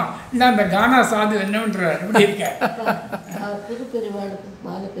போனோம் இல்லை அந்த கானா சாது என்னன்ற எப்படி இருக்க. புதுப்பெரியவாளுக்கும்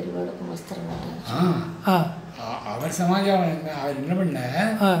பாலப்பெரியவாளுக்கும் வஸ்திரம். அவர் சமாஜம் என்ன, அவர் என்ன பண்ண,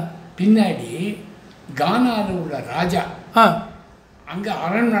 பின்னாடி கானாவில் உள்ள ராஜா அங்கே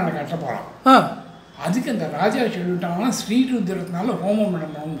அரண்மனை கட்ட போகிறான். அதுக்கு அந்த ராஜா சொல்லிவிட்டாங்கன்னா ஸ்ரீருத்ரத்தினால ஹோமம்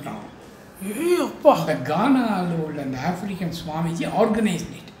பண்ணணும்ட்டான். அந்த கானாவில் உள்ள அந்த ஆப்பிரிக்கன் சுவாமிஜி ஆர்கனைஸ்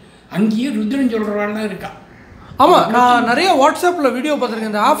பண்ணிட்டு அங்கேயே ருத்ரன் சொல்கிறவாள்லாம் இருக்கா. ஆமாம், நான் நிறைய வாட்ஸ்அப்பில் வீடியோ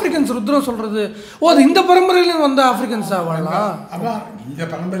பார்த்துருக்கேன், இந்த ஆஃப்ரிக்கன்ஸ் ருத்ரம் சொல்கிறது. அது இந்த பரம்பரையிலேருந்து வந்த ஆஃப்ரிக்கன்ஸா வாழலாம்? அப்பா இந்த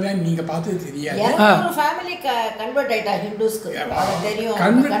பரம்பரையில் நீங்கள் பார்த்தது தெரியாது. ஃபேமிலி கன்வெர்ட் ஆகிட்டா ஹிந்துஸ்க்கு தெரியும்.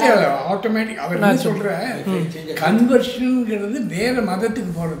 Convert automatic. அவர் என்ன சொல்கிற கன்வர்ஷனுங்கிறது வேறு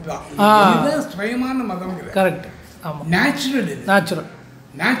மதத்துக்கு போகிறது தான், இதுதான் சுயமான மதம்ங்கிறது. கரெக்ட். ஆமாம், நேச்சுரல். இது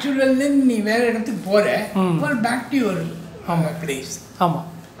நேச்சுரல்லேருந்து நீ வேறு இடத்துக்கு போகிற பேக் டு யுவர் பிளேஸ். ஆமாம்.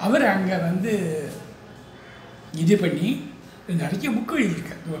 அவர் அங்கே வந்து இது பண்ணி நிறைய புக்கு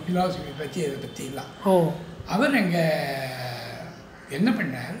எழுதியிருக்கார் ஃபிலாசபி பற்றி, இதை பற்றிலாம். அவர் அங்கே என்ன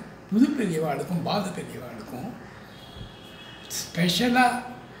பண்ணார், புதுப்பெரியவாளுக்கும் பாலப்பெரியவாளுக்கும் ஸ்பெஷலாக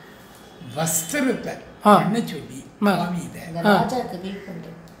வஸ்திரத்தை பண்ண சொல்லி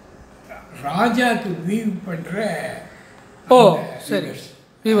ராஜாவுக்கு வீவ் பண்ணுற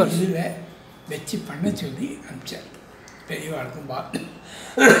இதில் வச்சு பண்ண சொல்லி அனுப்பிச்சார். பெரியவாளுக்கும்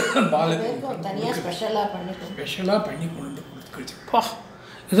பாலப்பெரியவாளுக்கும் ஸ்பெஷலாக பண்ணி கொண்டு கொடுத்து.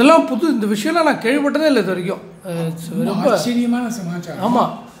 இதெல்லாம் இந்த விஷயம்லாம் நான் கேள்விப்பட்டதே இல்லை இது வரைக்கும். ரொம்ப ஆச்சரியமான சமாச்சாரம்.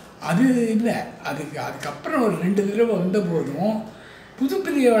 ஆமாம், அது இல்லை, அதுக்கப்புறம் ஒரு 2 தடவை வந்த போதும்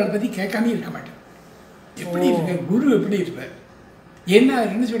புதுப்பெரியவாளை பற்றி கேட்காம இருக்க மாட்டேன். எப்படி இருக்கார் குரு, எப்படி இருப்பார்,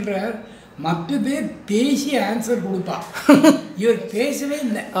 என்ன சொல்கிறார், மற்ற பேர் பேசி ஆன்சர் கொடுப்பா, இவர் பேசவே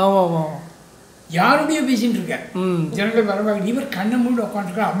இல்லை. ஆமாம் ஆமாம், யாருடைய பேசின்னு இருக்கார், ஜனங்கள் வரவாங்க, இவர் கண்ணை மூடி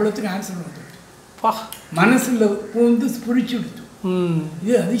உட்காந்துருக்கார், அவ்வளோத்துக்கு ஆன்சர் கொடுத்துட்டு மனசில் பூந்து புரிச்சு கொடுத்து.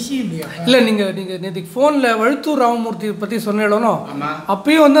 இது அதிசயம் இல்லையா? இல்லை, நீங்கள் நேற்றுக்கு ஃபோனில் வழுத்தூர் ராமமூர்த்தி பற்றி சொன்னேடனோ,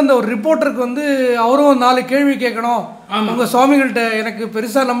 அப்பயும் வந்து அந்த ஒரு ரிப்போர்ட்டருக்கு வந்து அவரும் 4 கேள்வி கேட்கணும், உங்கள் சுவாமிகள்கிட்ட எனக்கு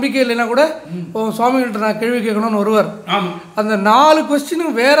பெருசாக நம்பிக்கை இல்லைன்னா கூட உங்கள் சுவாமிகள்கிட்ட நான் கேள்வி கேட்கணும்னு வருவார். அந்த 4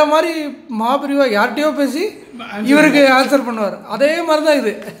 கொஸ்டினுக்கு வேறு மாதிரி மகாபிரிவா யார்கிட்டையோ பேசி இவருக்கு ஆன்சர் பண்ணுவார். அதே மாதிரி தான்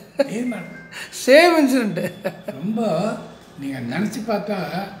இது, சேம் இன்சிடென்ட்டு. ரொம்ப நீங்கள் நினச்சி பார்த்தா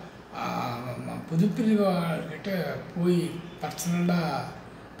புதுப்பிரிவாகிட்ட போய் பர்சனலாக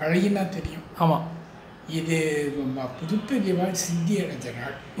பழகினா தெரியும். ஆமாம், இது புதுப்பிரிவா சித்தி அடைஞ்ச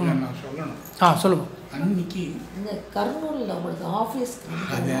நாள், இதை நான் சொல்லணும். சொல்லுங்க. அன்னைக்கு இந்த கர்னூலில் உங்களுக்கு ஆஃபீஸ்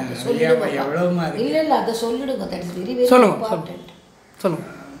அது எவ்வளவுமா இருக்கு. இல்லை அதை சொல்லிடுங்க, that is very very important. சொல்லுங்க.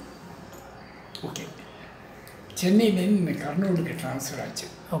 ஓகே, சென்னையிலேருந்து கர்னூலுக்கு ட்ரான்ஸ்ஃபர் ஆச்சு.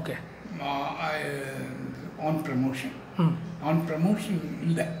 ஓகே, ஆன் ப்ரமோஷன்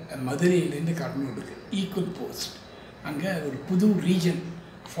இல்லை, மதுரையிலேருந்து கர்னூலுக்கு ஈக்குவல் போஸ்ட். அங்கே ஒரு புது ரீஜன்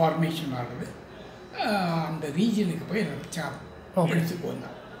ஃபார்மேஷன் ஆகுது. அந்த ரீஜனுக்கு போய் எடுத்துக்கு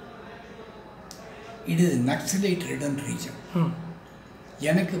வந்தான். இது நக்சலைட் ரிடன் ரீஜன்.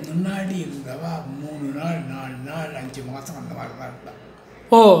 எனக்கு முன்னாடி இருந்தவா 3 நாள் 4 நாள் 5 மாதம் அந்த மாதிரி தான் இருந்தான்.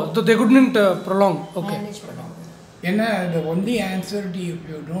 they couldn't prolong. Okay. ஏன்னா the only answer if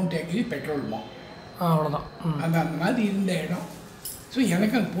you don't agree petrol more. அவ்வளோதான். அந்த மாதிரி இருந்த இடம். ஸோ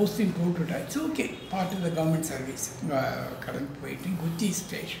எனக்கு அந்த posting போட்டுவிட்டா, it's okay, part of the government service. கடந்து போயிட்டு குத்தி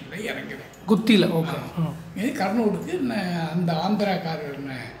ஸ்டேஷனில் இறங்குறேன். குத்தியில்? ஓகே. இது கர்னூலுக்கு அந்த ஆந்திராக்காரர்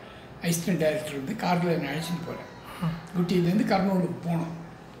அசிஸ்டன்ட் டைரக்டர் வந்து காரில் நான் அழைச்சிட்டு போகிறேன். குட்டியிலேருந்து கர்னூலுக்கு போனோம்.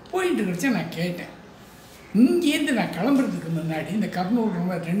 போயிட்டு கிடச்சா நான் கேட்டேன், இங்கேருந்து நான் கிளம்புறதுக்கு முன்னாடி இந்த கர்னூல்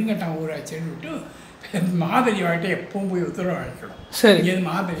ரொம்ப 2 கட்டம் ஊராச்சுன்னு விட்டு மகாபெரியவாட்ட எப்பவும் போய் உத்தரவு அழைக்கணும். சரி, இங்கேருந்து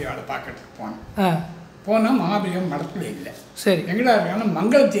மகாபெரியவாளை பார்க்கறதுக்கு போனால் மகாபெரியம் மடத்தில் இல்லை. சரி, எங்கடா இருக்காங்கன்னா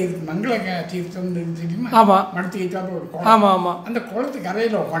மங்கள தீர்த்தம் தெரியுமா? ஆமாம், மடத்துக்கு ஏற்றாப்புல ஒரு குளம். ஆமாம் ஆமாம், அந்த குளத்துக்கு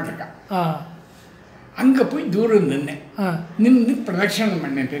கரையில் உட்காந்துருக்கான். அங்கே போய் தூரம் நின்று பிரதட்சணம்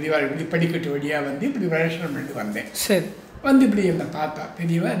பண்ணேன். பெரியவா இப்படி படிக்கட்டு வழியாக வந்து இப்படி பிரதட்சணம் பண்ணிட்டு வந்தேன். சரி, வந்து இப்படி என்னை பார்த்தா,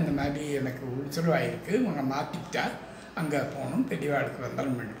 பெரியவா இந்த மாதிரி எனக்கு உத்தரவாயிருக்கு, உங்களை மாற்றிக்கிட்டா அங்கே போகணும், பெரியவாளுக்கு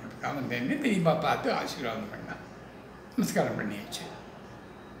வந்தாலும் பண்ணி கொடுத்தா வந்தேன்னு பெரியப்பா பார்த்து ஆசீர்வாதம் பண்ணான். நமஸ்காரம் பண்ணியாச்சு.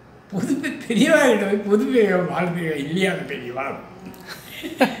 பெரியவாகிட்ட போய் புதுப்பெரிய வாழ்க்கை இல்லையான பெரியவா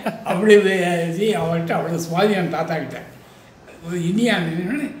அப்படி அவள்கிட்ட அவ்வளோ சுவாதியான தாத்தா கிட்ட இனியான்னு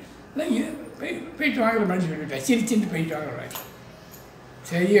போயிட்டு வாங்குற மாதிரி சொல்லிவிட்டேன். சிரிச்சுட்டு போயிட்டு வாங்குற.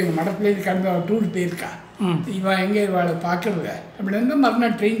 சரி, எங்கள் மடத்துலேருந்து கிளம்பி அவள் டூர் போயிருக்கா, இவன் எங்கே இவாளை பார்க்கறத அப்படின்னு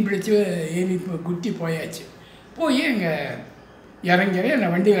மறுநாள் ட்ரெயின் பிடிச்சி ஏறி குட்டி போயாச்சு. போய் அங்கே இறங்கிறேன், என்னை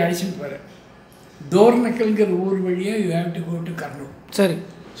வண்டியில் அழைச்சிட்டு போகிறேன். தோர்னக்கல்ங்கிற ஊர் வழியாக you have to go to Kurnool. சரி.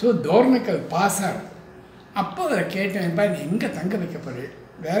 ஸோ தோர்னக்கல் பாஸ் ஆகும். அப்போ அதை கேட்டேன்ப்பா, நீ எங்கே தங்க வைக்க போகிறேன்?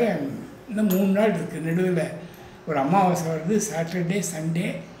 வேறு இன்னும் 3 நாள் இருக்குது, நடுவில் ஒரு அமாவாசை வருது, சாட்டர்டே சண்டே,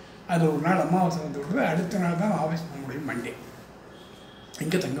 அது ஒரு நாள் அமாவாசை வந்து விடுறது, அடுத்த நாள் தான் ஆஃபீஸ் போக முடியும், மண்டே.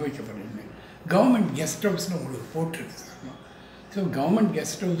 எங்கே தங்க வைக்க போகிறேன்னு கவர்மெண்ட் கெஸ்ட் ஹவுஸில் உங்களுக்கு போட்டிருக்கு சார். ஸோ கவர்மெண்ட்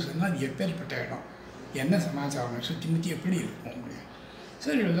கெஸ்ட் ஹவுஸ்னால் அது எப்பேற்பட்ட இடம், என்ன சமாச்சாரம், சுற்றி முற்றி எப்படி இருக்கும் அப்படின்னு.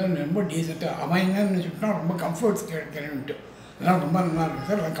 சார் இதெல்லாம் ரொம்ப டீசெண்டாக அவன் என்னன்னு சொல்லிட்டா ரொம்ப கம்ஃபர்ட்ஸ் கிடைக்கிறேன்ட்டு, அதெல்லாம் ரொம்ப நல்லா இருக்கும்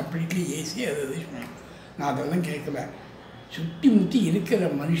சார், அதெல்லாம் கம்ப்ளீட்லி ஏசி அது சொன்னேன். நான் அதெல்லாம் கேட்கல. சுற்றி முற்றி இருக்கிற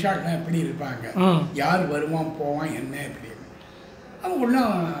மனுஷாலாம் எப்படி இருப்பாங்க, யார் வருவான் போவான் என்ன அப்படின்னு. அவங்க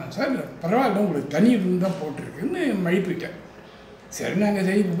ஒன்றும் சார் பரவாயில்ல, உங்களுக்கு தனி ரூம் தான் போட்டிருக்குன்னு மழிப்பிட்டேன். சரி, நாங்கள்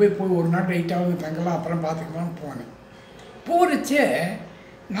சரி போய் ஒரு நாள் ரைட்டாக தங்கலாம், அப்புறம் பார்த்துக்கலாம்னு போனேன். போகிறச்சே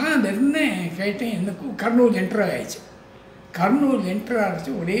நான் அந்த இருந்தேன் கேட்டேன், எனக்கு கர்னூல் என்ட்ரு ஆகிடுச்சு. கர்னூல் என்ட்ரு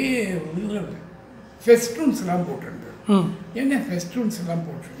ஆகிடுச்சு, ஒரே ஃபெஸ்டூன்ஸ்லாம் போட்டிருந்தது. என்ன ஃபெஸ்டூன்ஸ்லாம்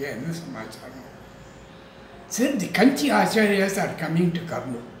போட்டிருக்கேன், என்ன சமாச்சாரம்? சரி, தி கஞ்சி ஆச்சாரியாஸ் ஆர் கம்மிங் டு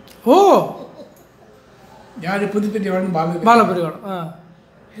கர்னூல். ஓ, யார்? புதுப்பெரியவாளன் பாலபெரியவாளன்.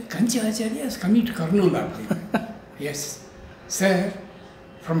 கஞ்சி ஆச்சாரியாஸ் கம்மிங் டு கர்னூல் அப்படின்னு. Yes sir,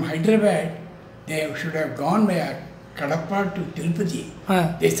 from Hyderabad they should have gone by Kadapa to Tirupati.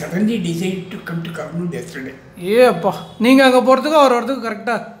 They suddenly decided to come to Kurnool yesterday. ஏப்பா, நீங்கள் அங்கே போகிறதுக்கு அவர் வரதுக்கு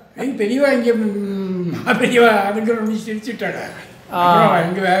கரெக்டாக பெரியவா இங்கே பெரியவா அதுங்கிற சிரிச்சுட்டாடா. அப்புறம்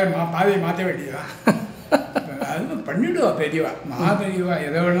எங்கே வேறு பாதையை மாற்ற வேண்டியதுதான். அது பண்ணிவிடுவா பெரியவா, பெரியவா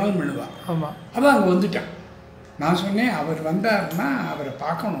எதை வேணாலும் பண்ணுவா. ஆமாம். அவன் அங்கே வந்துட்டான். நான் சொன்னேன் அவர் வந்தாருன்னா அவரை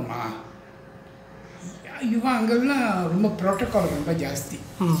பார்க்கணுமா. இவன் அங்கெல்லாம் ரொம்ப ப்ரோட்டோக்கால் ரொம்ப ஜாஸ்தி.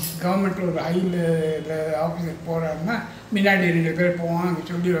 கவர்மெண்ட்டில் ஒரு ஹையில் ஆஃபீஸர் போகிறாருன்னா முன்னாடி 2 பேர் போவான், அங்கே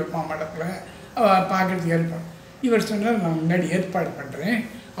சொல்லி வைப்பான் மடத்தில் பார்க்குறதுக்கு ஏற்பாடு. இவர் சொன்னார் நான் முன்னாடி ஏற்பாடு பண்ணுறேன்.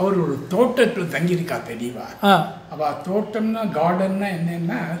 அவர் ஒரு தோட்டத்தில் தங்கியிருக்கா தெரியவா. அவள் தோட்டம்னா கார்டன்னா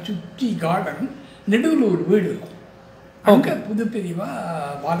என்னென்னா சுற்றி கார்டன், நடுவில் ஒரு வீடு இருக்கும். அங்கே புதுப்பெரியவா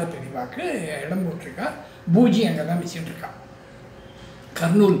பாலப்பெரியவாக்கு இடம் போட்டிருக்கா. பூஜை அங்கே தான் வச்சுட்டுருக்கா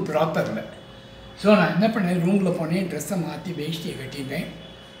கர்னூல் ப்ராப்பரில். ஸோ நான் என்ன பண்ணேன், ரூமில் போனேன், ட்ரெஸ்ஸை மாற்றி வேஷ்டியை கட்டிட்டேன்,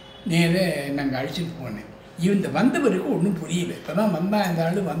 நேரே நாங்கள் அழைச்சிட்டு போனேன். இந்த வந்தவருக்கு ஒன்றும் புரியல. இப்போ தான் வந்தான் இந்த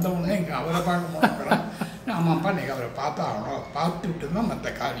ஆள், வந்தவொடனே இங்கே அவரை பார்க்க போனோம். ஆமாப்பா நீங்கள் அவரை பார்த்தா ஆகணும், பார்த்து விட்டு தான் மற்ற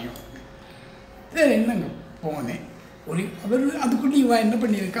காரியம். சரி என்னங்க போனேன். அவர் அதுக்குள்ளே இவன் என்ன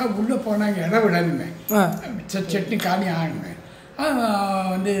பண்ணியிருக்கா, உள்ளே போனாங்க இடம் விடணுமே, சட்னி காலி ஆகணுமே.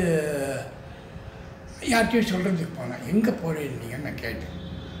 வந்து யார்கிட்டையும் சொல்கிறதுக்கு போனேன். எங்கே போகிறேன் நான் கேட்டேன்.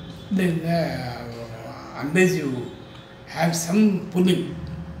 Unless you have some pulling,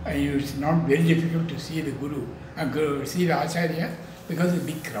 it's not very difficult to see the guru, see the acharya, because it's a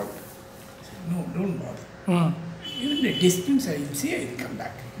big crowd. I said, no, don't bother. Even the distance I will see, I will come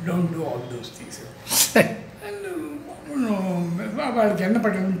back. Don't do all those things. And அவளுக்கு என்ன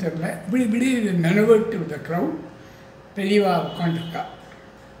பண்ணுறதுன்னு தெரியல. இப்படி maneuvered to the crowd. பெரியவா உட்காந்துருக்கா,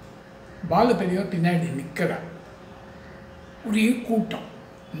 பால பெரியவா பின்னாடி நிற்கிறா. ஒரே கூட்டம்.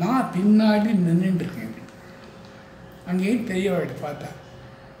 நான் பின்னாடி நின்றுட்டுருக்கேன். அங்கேயே பெரியவாடு பார்த்தா,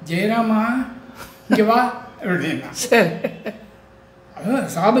 ஜெயராமா இங்கே வா அப்படின்னா. அதான்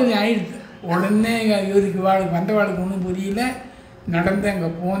சாபனை ஆயிடுது. உடனே இவருக்கு வந்தவாளுக்கு ஒன்றும் புரியல. நடந்து அங்கே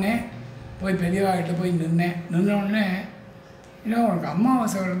போனேன், போய் பெரியவாகிட்ட போய் நின்னேன். நின்னோடனே ஏன்னா உனக்கு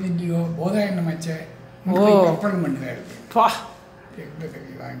அமாவாசை வருது இல்லையோ, போதாயணம் வச்ச கற்பனை பண்ணிதான் இருக்கு. எங்கே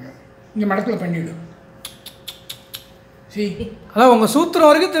தெரியவாங்க, இங்கே மடத்தில் பண்ணிவிடும். சரி, அதான் உங்கள் சூத்திரம்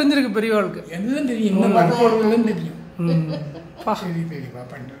வரைக்கும் தெரிஞ்சிருக்கு பெரியவாளுக்கு. எல்லாம் தெரியும், இன்னும் மறுபொருளும் தெரியும். சரி பெரியவா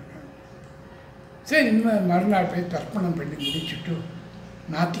பண்ணுறேன். சரி, இன்னும் மறுநாள் போய் தர்ப்பணம் பண்ணி முடிச்சுட்டு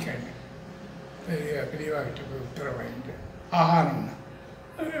ஞாயிற்றுக்கிழமை பெரியவா கிட்ட போய் உத்தரவு வாங்கிட்டு ஆகாரம்னா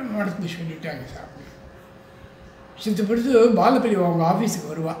மடத்தில் சொல்லிவிட்டு அங்கே சாப்பிடுவேன். சித்த பிடிச்சி பால பெரியவா அவங்க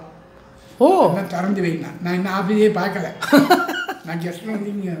ஆஃபீஸுக்கு வருவா. எல்லாம் திறந்து வைக்கலாம். நான் இன்னும் ஆஃபீஸே பார்க்கல. நான் கெஸ்ட்டில்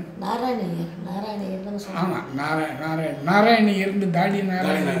வந்தீங்க ஆமாம், நாராயணி இருந்து தாடி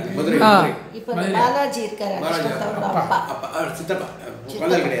நாராயணி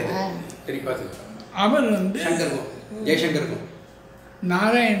அவர் வந்து ஜெய்சங்கருக்கும்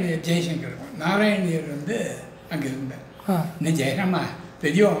ஜெய்சங்கருக்கும் நாராயணியர் வந்து அங்கே இருந்தேன். இன்னும் ஜெயராமா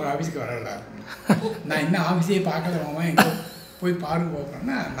பெரியவங்க ஆஃபீஸுக்கு வரல, நான் இன்னும் ஆஃபீஸே பார்க்கலவாமா, எங்கே போய் பாருங்க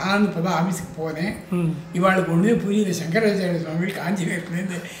போகிறேன்னா. நான் இப்போ தான் ஆஃபீஸுக்கு போனேன். இவாளுக்கு ஒன்றுமே புரியுது. சங்கராச்சாரிய சுவாமி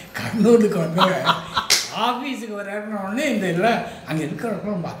காஞ்சிபுரத்துலேருந்து கர்னூலுக்கு வந்து ஆஃபீஸுக்கு வர்றோடனே இந்த எல்லாம் அங்கே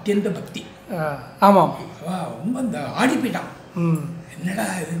இருக்கிறவங்க ரொம்ப அத்தியந்த பக்தி. ஆமாம், ரொம்ப இந்த ஆடி போயிட்டான். என்னடா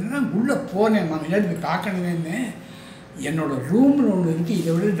இதுன்னா உள்ளே போனேன். நான் முன்னாடி போய் பார்க்கணுமேன்னு. என்னோட ரூமில் ஒன்று இருக்குது, இதை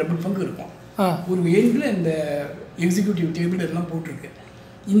விட டபுள் பங்கு இருக்கும். ஒரு எண்டில் இந்த எக்ஸிக்யூட்டிவ் டேபிள் எல்லாம் போட்டிருக்கு.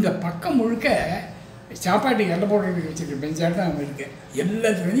 இந்த பக்கம் முழுக்க சாப்பாட்டுக்கு எல்லாம் போடுறதுக்கு வச்சுருக்கு பெஞ்சாட்டம் அவங்க இருக்கு.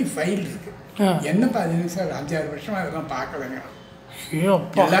 எல்லாத்துலேயும் ஃபைல் இருக்குது. என்னப்பா அது சார் 5-6 வருஷமாக அதெல்லாம் பார்க்கலங்க.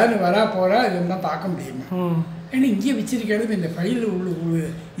 எல்லோரும் வரா போகிறா இதெல்லாம் பார்க்க முடியுமா? ஏன்னா இங்கே வச்சிருக்கிறது இந்த ஃபைல்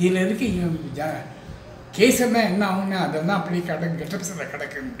இதில் இருக்க கேஸெல்லாம் என்ன ஆகுன்னா அதெல்லாம் அப்படியே கெட்டப்ஸில்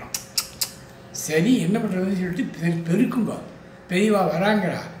கிடக்குன்ட்டோம். சரி என்ன பண்ணுறதுன்னு சொல்லிட்டு பெருக்குங்க. பெரியவா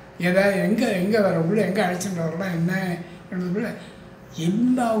வராங்களா, ஏதாவது எங்கே வர உள்ள எங்கே அழைச்சிட்டு வரலாம் என்னன்றதுக்குள்ள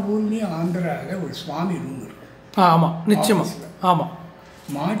எல்லா ஊர்லேயும் ஆந்திராவில் ஒரு சுவாமி ரூம் இருக்கும். ஆமாம், நிச்சயமாக. ஆமாம்,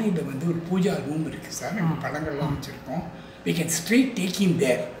 மாடியில் வந்து ஒரு பூஜா ரூம் இருக்குது சார். நம்ம படங்கள்லாம் வச்சுருக்கோம். We can straight take him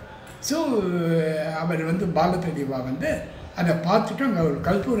there. So அவர் வந்து பாலபெரியவா வந்து அதை பார்த்துட்டு அங்கே ஒரு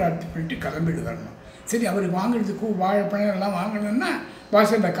கல்பூர் ஆர்த்தி பண்ணிட்டு கிளம்பிட்டு வரணும். சரி, அவருக்கு வாங்குறதுக்கு வாழைப்பழம் எல்லாம் வாங்கணும்னா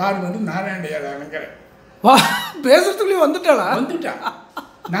வாசலில் கார் வந்து நாராயணையார் இறங்குறேன். பேசுறதுக்குள்ளேயும் வந்துட்டா.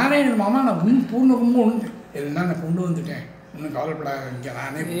 நாராயணன் மாமா நான் பூர்ணகும்பு ஒன்று எல்லாம் நான் கொண்டு வந்துட்டேன், ஒன்றும் கவலைப்படாத, இங்கே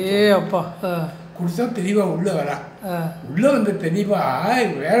நானே அப்பா கொடுத்தா பெரியவா உள்ளே வரா. உள்ளே வந்து பெரியவா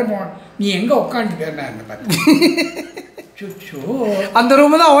வேற நீ எங்கே உட்காந்துட்டேன்னா என்ன பார்த்து அந்த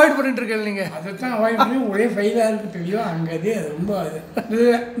ரூமை தான் அவாய்ட் பண்ணிட்டு இருக்கேன். நீங்கள் அதை தான் அவாய்ட் பண்ணி ஒரே ஃபைலாக இருக்குது பெரியவா. அங்கே அது ரொம்ப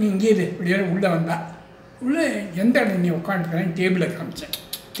நீ இங்கே இரு இப்படியே உள்ளே வந்தா. உள்ளே எந்த இடம் நீ உட்காந்துக்கிறேன் டேபிளை காமிச்சேன்.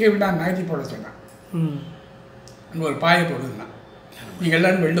 டேபிள் தான் நகர்த்தி போட சொன்னான். அங்கே ஒரு பாயை போடுதுதான். நீங்கள்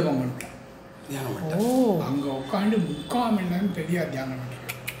எல்லோரும் வெளில போங்கன்ட்டேன். அங்கே உட்காந்து 3/4 மணி நேரம் பெரிய தியானம்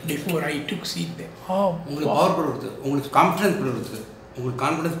பண்ணுறேன். Before I took seat. உங்களுக்கு பவர் கொடுக்குறது, உங்களுக்கு கான்ஃபிடன்ஸ் கொடுக்குறது, உங்களுக்கு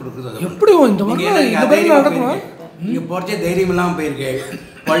கான்ஃபிடன்ஸ் கொடுக்குறது. எப்படி இந்த மாதிரி நடக்கணும்? நீங்கள் போகிறச்சே தைரியம் இல்லாமல் போயிருக்கேன்.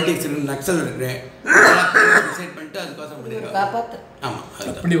 பாலிடிக்ஸ் இருக்குது, நக்சல் இருக்குது, டிசைட் பண்ணிட்டு அதுக்கோசம் பண்ணிடுறாங்க. காப்பாற்று. ஆமாம்,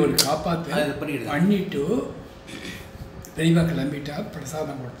 அப்படி ஒரு காப்பாற்று அது பண்ணிடுறாங்க. பண்ணிவிட்டு பெரியவா கிளம்பிட்டா,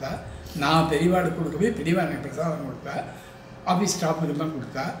 பிரசாதம் கொடுத்தா. நான் பெரியவாடு கொடுக்கவே பெரியவா எனக்கு பிரசாதம் கொடுத்தா, ஆஃபீஸ் ஸ்டாஃபுக்கெல்லாம்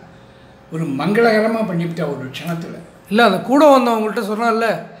கொடுத்தா. ஒரு மங்களகரமாக பண்ணிவிட்டா ஒரு க்ஷணத்தில். இல்லை அந்த கூட வந்தவங்கள்ட்ட சொன்னால,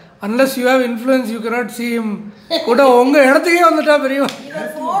 unless you have influence you cannot see him. கூட உங்கள் இடத்துக்கே வந்துட்டா பெரியவா.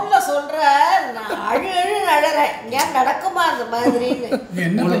 இவர் ஃபோனில் சொல்கிற நான் அழறேன், ஏன் நடக்குமா அந்த மாதிரின்னு.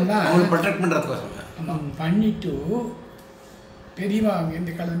 என்ன பண்ணால் அவங்களுக்கு ப்ரொடெக்ட் பண்ணுறதுக்கோசம். ஆமாம், பண்ணிவிட்டு பெரியவா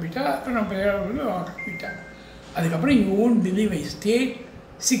அங்கேருந்து கிளம்பிட்டா. அப்புறம் பெரியவா வந்து கிளம்பிட்டா. அதுக்கப்புறம் you won't believe I state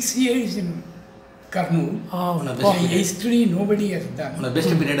 6 years in Kurnool. History nobody has done.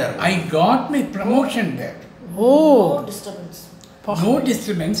 Best பீரியடாக இருக்கும். I got my promotion there. No disturbance. No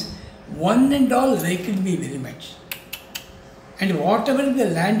disturbance. One and all liked me very much. And whatever the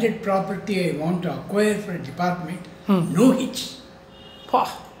landed property I want to acquire for a department, no hitch.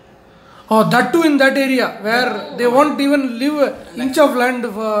 Oh, that too in that area where they won't even leave an inch of land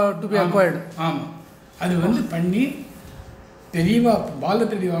to be acquired. ஆமாம், அது வந்து பண்ணி பெரியவா பால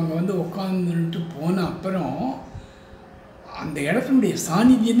பெரியவாங்க வந்து உட்காந்துட்டு போன அப்புறம் அந்த இடத்தினுடைய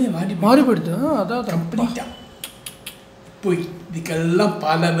சாநித்தியமே மாறி போயிடுது. அதான் கம்ப்ளீட்டாக போய் இதுக்கெல்லாம்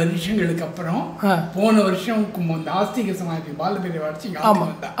பல வருஷங்களுக்கு அப்புறம் போன வருஷம் இந்த ஆஸ்திக சமாதி பால பெரியவா அடிச்சு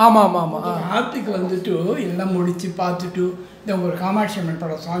ஆத்துக்கு வந்துட்டு எல்லாம் முடிச்சு பார்த்துட்டு இந்த ஒரு காமாட்சி அம்மன்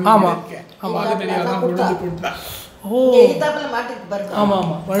படம் சாமி இருக்கேன், பால பெரியவா தான் கொண்டு கொடுத்தா.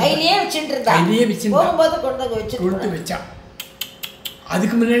 கொடுத்து வச்சா.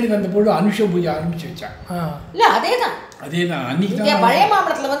 அதுக்கு முன்னாடி வந்த போது அனுஷ பூஜை ஆரம்பிச்சு வச்சா. இல்ல அதேதான் அன்னைக்கு பழைய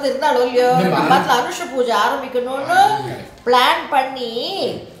மாமலத்துல வந்து இருந்தாலும் இல்லையோ அனுஷ பூஜை ஆரம்பிக்கணும்னு பிளான் பண்ணி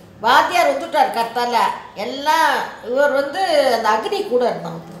வாத்தியார் வந்துட்டார் கத்தால எல்லாம். இவர் வந்து அந்த அக்னி கூட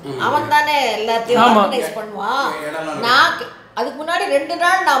இருந்தான், அவன் தானே எல்லாத்தையும் ஆர்கனைஸ் பண்ணுவான். நான் அதுக்கு முன்னாடி 2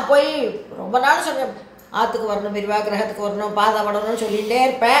 நாள் நான் போய் ரொம்ப நாள் சொன்னேன், ஆற்றுக்கு வரணும், பெரியவா கிரகத்துக்கு வரணும், பாதம் வரணும்னு சொல்லிகிட்டே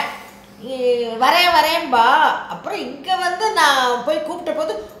இருப்பேன். வரேன்பா. அப்புறம் இங்கே வந்து நான் போய் கூப்பிட்ட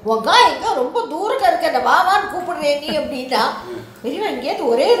போது உங்கா எங்கே ரொம்ப தூரம் இருக்க வாவான்னு கூப்பிடுறேன் நீ அப்படின்னா, பெரியவா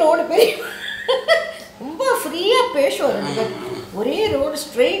இங்கேருந்து ஒரே ரோடு, பெரிய ரொம்ப ஃப்ரீயாக பேசுவார். ஒரே ரோடு,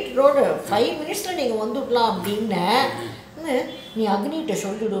 ஸ்ட்ரெயிட் ரோடு, 5 minutesல நீங்கள் வந்துடலாம் அப்படின்னு. நீ அக்னிகிட்ட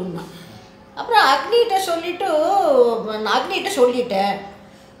சொல்லிடுன்னா. அப்புறம் அக்னிகிட்ட சொல்லிட்டேன்.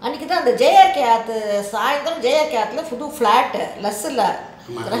 அன்றைக்கி தான் அந்த ஜேஆர்கே ஆற்று சாயந்தரம் ஜேஆர்கே ஆற்றுல புது ஃப்ளாட்டு லஸ்ஸில்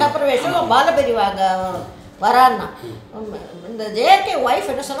கிரகப்பிரவேசம் பாலபெரிவாங்க வரான்னா. இந்த ஜேஆர்கே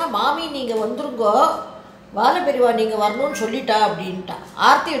ஒய்ஃப் என்ன சொன்னால், மாமி நீங்கள் வந்துருங்கோ, பாலபெரிவா நீங்கள் வரணும்னு சொல்லிட்டா அப்படின்ட்டா,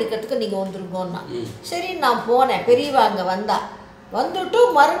 ஆர்த்தி எடுக்கிறதுக்கு நீங்கள் வந்துருங்கோன்னா. சரி நான் போனேன். பெரியவா அங்கே வந்துட்டு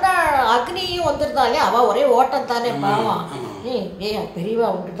மறுநாள் அக்னியும் வந்துருந்தாலே, அவள் ஒரே ஓட்டம் தானே பாவம். பெரியவா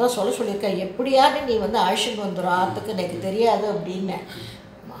உங்கள்கிட்ட தான் சொல்லியிருக்கா, எப்படியாவது நீ வந்து அழைச்சிட்டு வந்துடும் ஆற்றுக்கு, எனக்கு தெரியாது அப்படின்னு.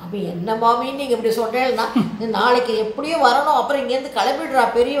 மாமி என்ன மாமின்னு நீங்கள் இப்படி சொல்கிறேன்னா, நாளைக்கு எப்படியும் வரணும், அப்புறம் இங்கேருந்து கிளம்பிடுறா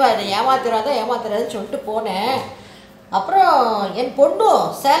பெரியவா, என்னை ஏமாத்துறாதுன்னு சொல்லிட்டு போனேன். அப்புறம் என் பொண்ணும்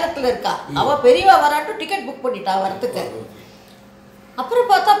சேலத்தில் இருக்கா, அவள் பெரியவா வரான்ட்டு டிக்கெட் புக் பண்ணிட்டா வரத்துக்கு. அப்புறம்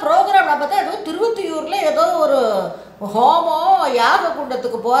பார்த்தா ப்ரோக்ராம் நான் பார்த்தா ஏதோ திருவத்தியூரில் ஏதோ ஒரு ஹோமம் யாக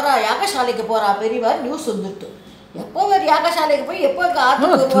குண்டத்துக்கு போகிறா, யாகசாலைக்கு போகிறா பெரியவா நியூஸ் வந்துட்டு. எப்போ ஒரு யாகசாலைக்கு போய் எப்போ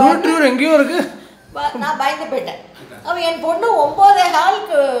ஆற்றுக்கு எங்கேயோ இருக்குது. நான் பயந்து போயிட்டேன். அவன் என் பொண்ணு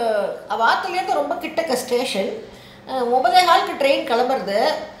 9:15 அவள் ஆற்றுலேருந்து ரொம்ப கிட்டக்க ஸ்டேஷன், 9:15 ட்ரெயின் கிளம்புறது.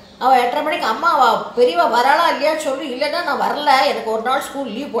 அவள் 8:30 மணிக்கு அம்மா அவள் பெரியவா வராளா இல்லையான்னு சொல்லி, இல்லைன்னா நான் வரல, எனக்கு ஒரு நாள்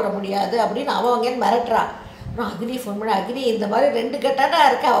ஸ்கூல் லீவ் போட முடியாது அப்படின்னு அவன் அங்கேருந்து மிரட்டுறா. அப்புறம் அக்னி ஃபோன் பண்ண, அக்னி இந்த மாதிரி 2 கட்டானா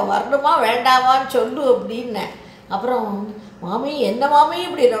இருக்கா, அவள் வரணுமா வேண்டாமான்னு சொல்லு அப்படின்னேன். அப்புறம் மாமி என்ன மாமி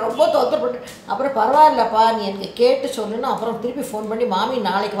இப்படி ரொம்ப தொந்தரப்பட்டு, அப்புறம் பரவாயில்லப்பா நீ எனக்கு கேட்டு சொல்லுன்னு. அப்புறம் திருப்பி ஃபோன் பண்ணி, மாமி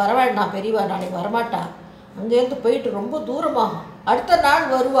நாளைக்கு வர வேண்டாம், பெரியவா நாளைக்கு வரமாட்டா, அங்கேருந்து போயிட்டு ரொம்ப தூரமாகும், அடுத்த நாள்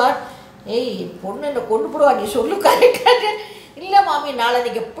வருவார். பொண்ணு என்னை கொண்டு போடுவா, நீ சொல்லு கரெக்டாக. இல்லை மாமி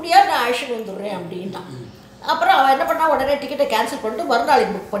நாளைக்கு எப்படியா நான் அழைச்சிட்டு வந்துடுறேன் அப்படின்னா. அப்புறம் அவள் என்ன பண்ணா, உடனே டிக்கெட்டை கேன்சல் பண்ணிட்டு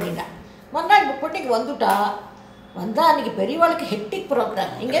மறுநாளைக்கு புக் பண்ணிட்டேன். மறுநாள் புக் பண்ணி வந்தால் அன்றைக்கி பெரியவாளுக்கு ஹெக்டிக்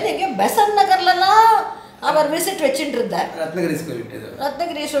ப்ரோக்ராம். இங்கேருந்து எங்கேயோ பெசன் நகர்லலாம் அவர் விசிட் வச்சுட்டு இருந்தார்.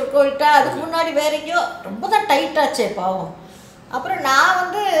 ரத்னகிரீஸ்வரர் கோயில்கிட்ட. அதுக்கு முன்னாடி வேற எங்கேயோ ரொம்ப தான் டைட்டாச்சே பாவம். அப்புறம் நான்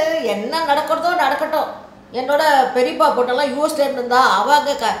வந்து என்ன நடக்கிறதோ நடக்கட்டும், என்னோட பெரியப்பா பொண்ணெல்லாம் யூஎஸ்லேருந்து இருந்தா, அவள்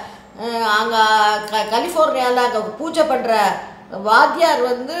அங்கே கலிஃபோர்னியாவில் அங்கே பூஜை பண்ணுற வாத்தியார்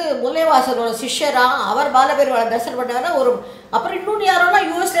வந்து முல்லைவாசலோட சிஷ்யராக, அவர் பாலபெரிவாளை தரிசனம் பண்ணாங்கன்னா ஒரு. அப்புறம் இன்னொன்று யாரோலாம்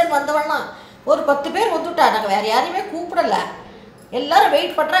யூஎஸ்லேருந்து வந்தவன்னா ஒரு 10 பேர் வந்துவிட்டா. நாங்கள் வேறு யாரையுமே கூப்பிடலை, எல்லோரும்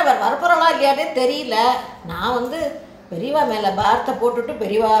வெயிட் பண்ணுறா. இவர் வரப்போகிறலா இல்லையானே தெரியல. நான் வந்து பெரியவா மேலே பாரத்தை போட்டுட்டு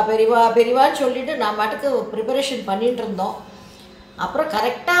பெரியவான்னு சொல்லிவிட்டு நான் மாட்டுக்கு ப்ரிப்பரேஷன் பண்ணிகிட்டு இருந்தோம். அப்புறம்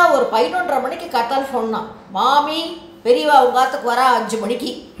கரெக்டாக ஒரு 11:30 மணிக்கு கத்தால் சொன்னான், மாமி பெரியவா உங்க காத்துக்கு வரா 5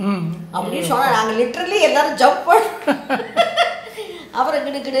 மணிக்கு அப்படின்னு சொன்னால் நாங்கள் லிட்ரலி எல்லாரும் ஜம்ப் அப்புறம்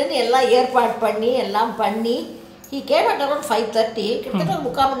கிடுக்கிடுன்னு எல்லாம் ஏற்பாடு பண்ணி எல்லாம் பண்ணி ஹி கேம் அட் அரௌண்ட் 5:30 கிட்டத்தட்ட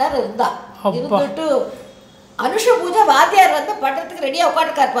 3/4 மணி நேரம் இருந்தா. இருந்துட்டு அனுஷ பூஜை வாத்தியார் வந்து பண்ணுறதுக்கு ரெடியாக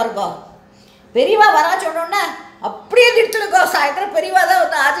உட்காந்துக்கார் பாருங்க. பெரியவா வரா சொன்னோன்னா அப்படியே நிறுத்துடுங்கோ, சாயந்தரம் பெரியவா தான்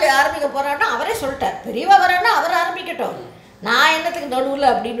வந்து ஆரம்பிக்க போகிறான்னா அவரே சொல்லிட்டார். பெரியவா வரான்னா அவர் ஆரம்பிக்கட்டும், நான் என்னத்துக்கு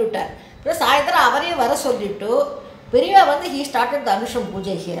நடுவில் அப்படின்னு விட்டார். அப்புறம் சாயந்தரம் அவரையும் வர சொல்லிவிட்டு பெரியவா வந்து ஹீ ஸ்டார்டட் த அனுஷம்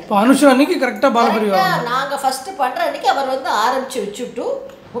பூஜை ஹியர். அனுஷம் அன்னைக்கு கரெக்டாக பாலபெரியவா நாங்கள் ஃபஸ்ட்டு பண்ணுற அன்றைக்கி அவர் வந்து ஆரம்பித்து வச்சுட்டு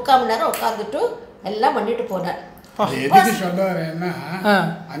 3/4 மணி நேரம் உட்காந்துட்டு எல்லாம் பண்ணிட்டு போனார். எதுக்கு சொல்ல வரேன்னா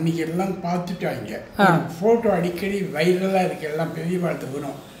அன்னைக்கு எல்லாம் பார்த்துட்டாங்க. ஃபோட்டோ அடிக்கடி வைரலாக இருக்கு, எல்லாம் பெரிய வாழ்த்து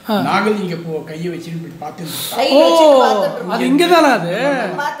வரும். நாங்கள் இங்கே கையை வச்சுட்டு பார்த்துட்டு அது இங்கே தானே அது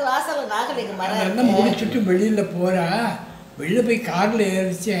பார்த்து வாசல நாகலிங்க மரம் எல்லாம் முடிச்சுட்டு வெளியில் போகிறா. வெளியில் போய் காரில்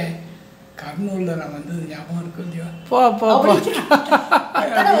ஏறிச்சேன். கர்னூலில் நான் வந்தது ஞாபகம் இருக்கும் இல்லையா?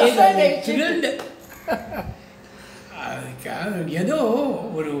 அதுக்காக ஏதோ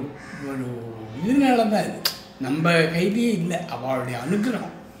ஒரு ஒரு இதனால தான் இது நம்ம கையிலேயே இல்லை, அவளுடைய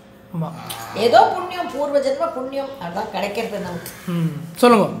அனுகிரகம். ஏதோ புண்ணியம், பூர்வ ஜென்ம புண்ணியம் அதான் கிடைக்கிறது நமக்கு.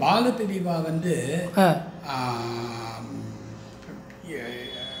 சொல்லுங்க. பாலபெரியவா வந்து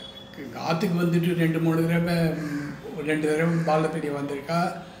ஆற்றுக்கு வந்துட்டு 2-3 தடவை 2 தடவை பாலபெரியவா வந்திருக்கா,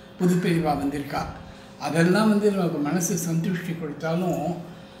 புதுப்பெரியவா வந்திருக்கா. அதெல்லாம் வந்து நமக்கு மனசு சந்துஷ்டி கொடுத்தாலும்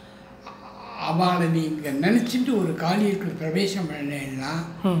அவளை நீங்கள் நினச்சிட்டு ஒரு காரியத்தில் பிரவேசம் பண்ணேன்னா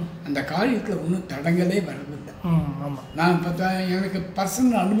அந்த காரியத்தில் ஒன்றும் தடங்களே வரதில்லை. நான் பார்த்தா எனக்கு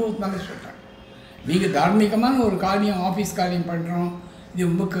பர்சனல் அனுபவத்தினால சொல்கிறேன். நீங்கள் தார்மீகமான ஒரு காரியம், ஆஃபீஸ் காரியம் பண்ணுறோம், இது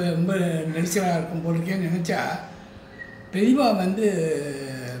ரொம்ப நெரிசலாக இருக்கும் போலுக்கேன்னு நினச்சா பெரியவா வந்து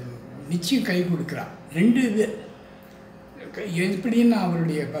நிச்சயம் கை கொடுக்குறா. 2 இது எப்படின்னு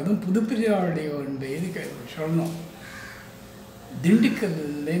அவருடைய அதுவும் புதுப்பெரியவாவுடைய இந்த இதுக்கு சொல்லணும்.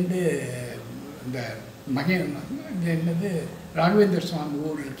 திண்டுக்கல்லேருந்து இந்த என்னது ராகவேந்திர சுவாமி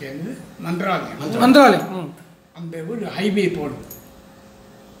ஊர் இருக்கேன்னு மந்திராலயம் அந்த ஊர் ஹைவே போடும்.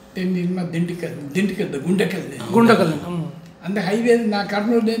 திண்டுக்கல் குண்டக்கல் அந்த ஹைவே நான்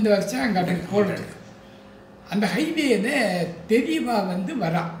கர்னூர்லேருந்து வரைச்சேன் அங்கே போடுறது. அந்த ஹைவேல பெரியவா வந்து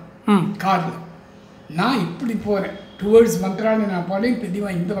வரா காரில். நான் இப்படி போகிறேன் டுவர்ட்ஸ் மந்திராலயம். நான் போகிறேன், பெரியவா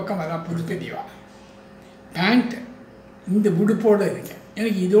இந்த பக்கம் வரா. புது பெரியவா பேண்ட் இந்த உடுப்போடு இருக்கேன்.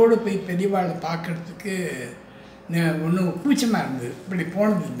 எனக்கு இதோடு போய் பெரியவாளை பார்க்குறதுக்கு ஒன்றும் கூச்சமாக இருந்தது, இப்படி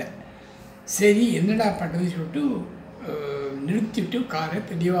போனது இல்லை. சரி என்னடா பண்ணுறதுன்னு சொல்லிட்டு நிறுத்திவிட்டு காரை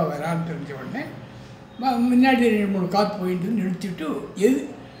பெரியவா வரான்னு தெரிஞ்ச உடனே முன்னாடி 2-3 கார் போயிட்டு நிறுத்திவிட்டு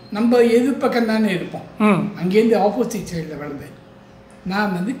நம்ம பக்கம் தானே இருப்போம், அங்கேருந்து ஆப்போசிட் சைடில் வருது.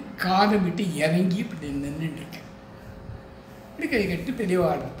 நான் வந்து காரை விட்டு இறங்கி இப்படி நின்றுட்டுருக்கேன். இப்படி கை கட்டி பெரியவா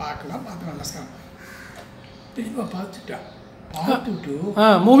பார்க்கலாம், பார்த்து நமஸ்காரம். பெரியவா பார்த்துட்டா. பார்த்துட்டு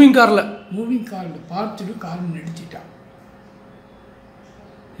மூவிங் காரில் பார்த்துட்டு காரை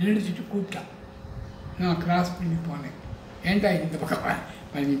நிறுத்திட்டு கூப்பிட்டான். நான் கிராஸ் பண்ணி போனேன். ஏன்டா இந்த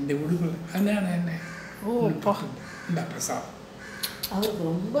பக்கம் இந்த உடுக்குள்ள அதனால என்ன இந்த பிரசாதம் அவருக்கு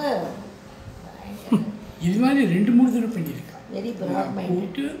ரொம்ப இது மாதிரி 2-3 தடவை பண்ணியிருக்கா.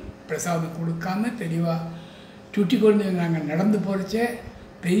 கூப்பிட்டு பிரசாதம் கொடுக்காம பெரியவா சுட்டி கொண்டு நாங்கள் நடந்து போகிறச்சே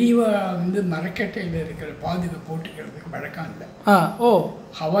பெரியவா வந்து மரக்கட்டையில் இருக்கிற பாதுகை போட்டுக்கிறதுக்கு வழக்கம் இல்லை.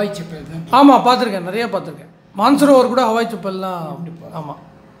 ஹவாய் செப்பல் தான். ஆமாம், பார்த்துருக்கேன், நிறையா பார்த்துருக்கேன். மான்சரோவர் கூட ஹவாய் செப்பல்லாம். ஆமாம்,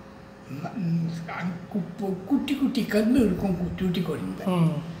 குட்டி குட்டி கல் இருக்கும் டியூட்டி கோடிங்கில்.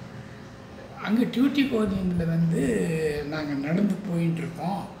 அங்கே டியூட்டி கோடிங்கில் வந்து நாங்கள் நடந்து போயின்னு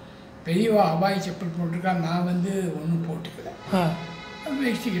இருக்கோம். பெரியவா ஹவாய் செப்பல் போட்டிருக்கா, நான் வந்து ஒன்றும் போட்டுக்கல,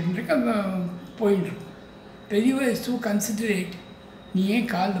 வேஷ்டிக்கிட்டு போயின்னு இருக்கோம். பெரியவா இஸ் டூ கன்சிடரேட். நீ ஏன்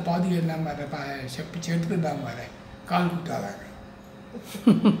காலில் பாதுகை இல்லாமல் வர, செருப்பு இல்லாமல் வர, கால் குத்தாதாங்க.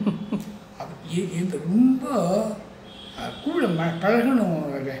 இது ரொம்ப கூட பழகணும்.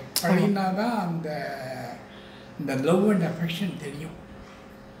 பழகினா தான் இந்த லவ் அண்ட் அஃபெக்ஷன் தெரியும்.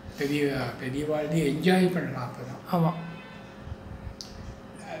 பெரியவாழ்ந்து என்ஜாய் பண்ணலாம். அப்போ தான். ஆமாம்.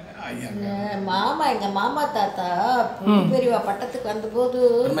 எங்கள் மாமா தாத்தா பெரியவா பட்டத்துக்கு வந்தபோது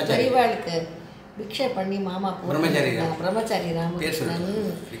பெரியவாளுக்கு பிக்ஷை பண்ணி மாமா பிரம்மச்சாரி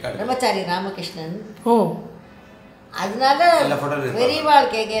ராமகிருஷ்ணன். அதனால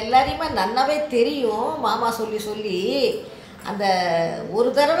பெரியவாள் கேட்க எல்லாரையுமே நல்லாவே தெரியும். மாமா சொல்லி அந்த ஒரு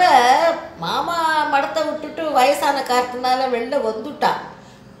தடவை மாமா மடத்தை விட்டுட்டு வயசான காரணத்தினால வெளில வந்துட்டான்.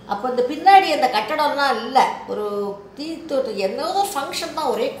 அப்போ இந்த பின்னாடி அந்த கட்டடம்லாம் இல்லை, ஒரு தீத்தோட்டம் என்னதோ ஃபங்க்ஷன்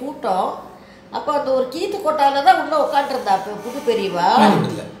தான், ஒரே கூட்டம். அப்போ அந்த ஒரு கீத்து கொட்டால தான் உள்ளே உட்காந்துருந்தா இப்போ புது பெரியவா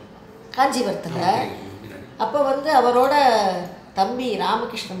காஞ்சிபுரத்தில். அப்போ வந்து அவரோட தம்பி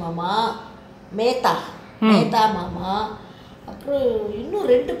ராமகிருஷ்ண மாமா மேத்தா நேதா மாமா, அப்புறம் இன்னும்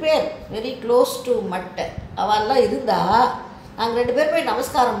 2 பேர் வெரி க்ளோஸ் டு மட்டை அவெல்லாம் இருந்தா. நாங்கள் 2 பேர் போய்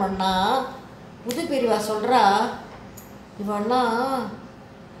நமஸ்காரம் பண்ணால் புது பெரியவா சொல்கிறா, இவெல்லாம்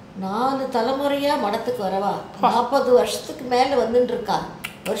 4 தலைமுறையாக மடத்துக்கு வரவா, 40 வருஷத்துக்கு மேலே வந்துட்டு இருக்கா,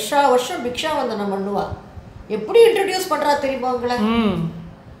 வருஷம் பிக்ஷா வந்தனம் பண்ணுவா, எப்படி இன்ட்ரடியூஸ் பண்ணுறா தெரியுமா உங்களை?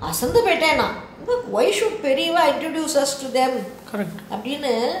 அசந்து போயிட்டேன் நான். ஒய் ஷுட் பெரியவா இன்ட்ரடியூஸ் அஸ் டு தெம்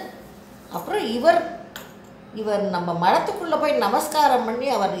அப்படின்னு. அப்புறம் இவர் நம்ம மடத்துக்குள்ளே போய் நமஸ்காரம் பண்ணி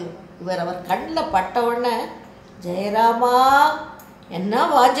அவர் கண்ணில் பட்டவுடனே ஜெயராமா என்ன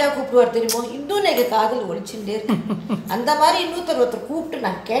வாஜா கூப்பிடுவார் தெரியுமோ, இன்னும் எங்கள் காதல் ஒழிச்சுட்டே இருக்கு. அந்த மாதிரி ஒருத்தர் கூப்பிட்டு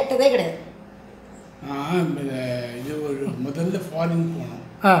நான் கேட்டதே கிடையாது. இது ஒரு முதல்ல ஃபாரின் போனோம்.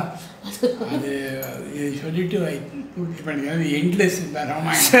 அது சொல்லிட்டு பண்ணி எண்ட்லெஸ்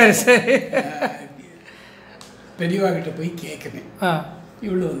ராமாயணம் பெரியவா கிட்ட போய் கேட்குறேன்.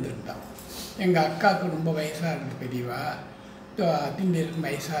 இவ்வளோ வந்துருந்தான். எங்கள் அக்காவுக்கு ரொம்ப வயசாக இருக்குது, பெரியவா அத்திண்டேருக்கு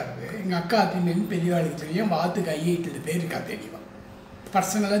வயசாக இருக்குது. எங்கள் அக்கா அத்திண்டேருந்து பெரியவாளுக்கு தெரியும், வாத்துக்கு 5-8 பேர் இருக்கா பெரியவா,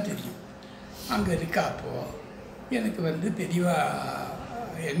 பர்சனலாக தெரியும். அங்கே இருக்கா. அப்போது எனக்கு பெரியவா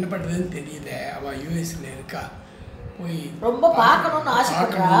என்ன பண்ணுறதுன்னு தெரியல. அவள் யூஎஸ்ல இருக்கா. போய் ரொம்ப பார்க்கணும்னு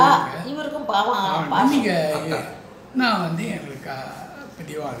ஆசைப்படுறா. இவருக்கும் பாவம் நீங்கள் நான் எங்களுக்கு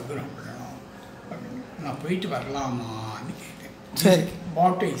பெரியவா அனுகிரகம் பண்ணணும் அப்படின்னு நான் போயிட்டு வரலாமான்னு கேட்டேன். சரி,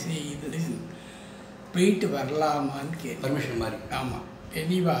 பாட்டைஸே இது போயிட்டு வரலாமான்னு கேட்டேன், பர்மிஷன் மாதிரி. ஆமாம்.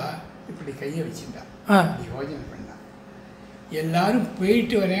 பெரியவா இப்படி கையை வச்சுட்டா, யோஜனை பண்ணா, எல்லாரும்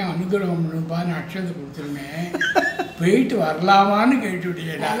போயிட்டு வரேன் அனுகிரகம் பண்ணுப்பான்னு அக்ஷதை கொடுத்துருங்க, போயிட்டு வரலாமான்னு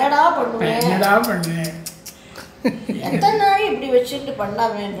கேட்டுவிட்டேன். என்னடா பண்ணேன், எத்தனை நாள் இப்படி வச்சுட்டு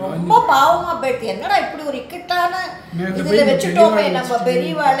பண்ணாமே, ரொம்ப பாவமாக போயிட்டு என்னடா இப்படி ஒரு இக்கட்டான இதில் வச்சுட்டோமே நம்ம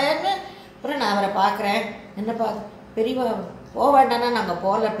பெரியவாளேன்னு. அப்புறம் நான் அவரை பார்க்குறேன், என்ன பெரியவா போக வேண்டாம்னா நாங்கள்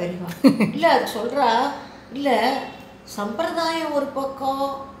போகல பெரியவா. இல்லை அது சொல்கிறா, இல்லை சம்பிரதாயம் ஒரு பக்கம்,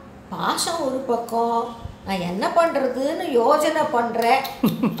 பாசம் ஒரு பக்கம், நான் என்ன பண்ணுறதுன்னு யோஜனை பண்ணுறேன்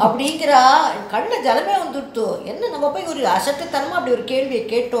அப்படிங்கிறா. கண்ணில் ஜலமே வந்துடுத்து. என்ன நம்ம போய் ஒரு அசட்டுத்தனமாக அப்படி ஒரு கேள்வியை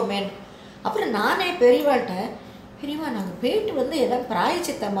கேட்டோமேன்னு. அப்புறம் நானே பெரியவாள்கிட்ட, பெரியவா நாங்கள் போயிட்டு எதாவது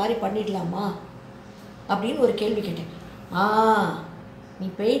பிராயச்சித்த மாதிரி பண்ணிடலாமா அப்படின்னு ஒரு கேள்வி கேட்டேன். நீ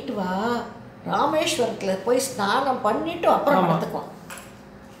போயிட்டு வா, ராமேஸ்வரத்தில் போய் ஸ்நானம் பண்ணிவிட்டு அப்புறம் நடத்துக்குவான்.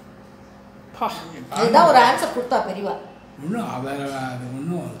 அதுதான் ஒரு ஆன்சர் கொடுத்தா பெரியவா. இன்னும் அவர் அது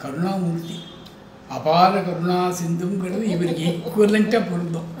ஒன்றும் கருணாமூர்த்தி, அபார கருணா சிந்துங்கிறது இவருக்கு ஈக்குவலண்ட்டாக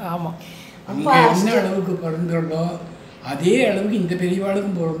பொருந்தும். ஆமாம், அங்கே என்ன அளவுக்கு பொருந்துள்ளோ அதே அளவுக்கு இந்த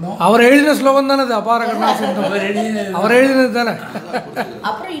பெரியவாளுக்கும் பொருந்தும். அவர் எழுதின ஸ்லோகம் தானே அது, அபார கருணா சிந்து. அவர் எழுதினது தானே.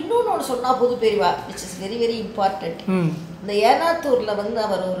 அப்புறம் இன்னொன்று சொன்னா புது பெரியவா, which is very very important. இந்த ஏனாத்தூர்ல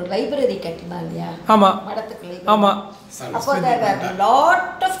அவர் ஒரு லைப்ரரி கட்டினா இல்லையா, மடத்துக்கு லைப்ரரி. ஆமா. அப்போ there were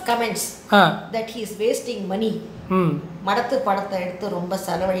lot of comments that he is wasting money. மடத்து படத்தை எடுத்து ரொம்ப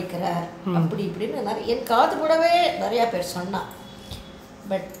செலவழிக்கிறார் அப்படி இப்படின்னு என் காது கூடவே நிறையா பேர் சொன்னான்.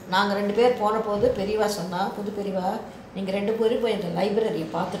 பட் நாங்கள் 2 பேர் போன போது பெரியவா சொன்னா, புது பெரியவா நீங்கள் 2 பேரும் போய் இந்த லைப்ரரியை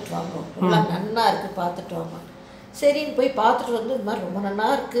பார்த்துட்டு வாங்க, ரொம்ப நன்னா இருக்குது, பார்த்துட்டு வாங்க. சரின்னு போய் பார்த்துட்டு இந்த மாதிரி ரொம்ப நன்னா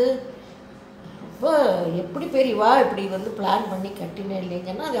இருக்குது, ரொம்ப எப்படி பெரியவா இப்படி பிளான் பண்ணி கட்டினேன்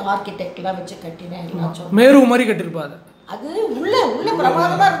இல்லைங்கன்னா அது ஆர்கிடெக்ட்லாம் வச்சு கட்டினேன் எல்லாம் சொன்னேன். மேரு மாதிரி கட்டிருப்பாது. அது உள்ள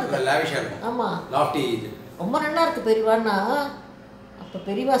பிரமாதமாக இருந்தது. ஆமாம், ரொம்ப நன்னா இருக்குது பெரியவான்னா. அப்போ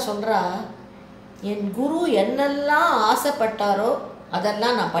பெரியவா சொல்கிறா, என் குரு என்னெல்லாம் ஆசைப்பட்டாரோ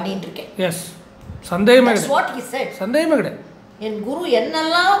அதெல்லாம் நான் பண்ணிட்டு இருக்கேன். எஸ், சந்தேகமே கிடையாது. வாட் ஹி செட், சந்தேகமே கிடையாது. என் குரு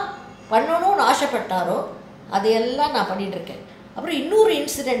என்னெல்லாம் பண்ணணும்னு ஆசைப்பட்டாரோ அதையெல்லாம் நான் பண்ணிட்டு இருக்கேன். அப்புறம் இன்னொரு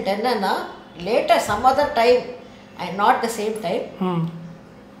இன்சிடெண்ட் என்னன்னா, later some other time, I not the same time,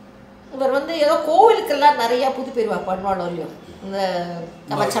 இவர் ஏதோ கோவிலுக்கெல்லாம் நிறையா புது பெரியவா பண்ணுவாளோ இல்லையோ, இந்த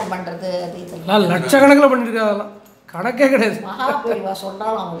கவச்சம் பண்ணுறது அது இதெல்லாம் லட்சக்கணக்கில் பண்ணியிருக்கா, அதெல்லாம் கணக்கே கிடையாது. மகா பெரியவா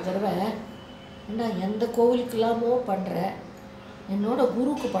சொன்னாலும் ஒரு தடவை, என்ன எந்த கோவிலுக்கெல்லாமோ பண்ணுற, என்னோட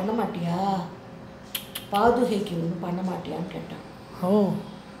குருவுக்கு பண்ண மாட்டியா, பாதுகைக்கு பண்ண மாட்டியான்னு கேட்டான்.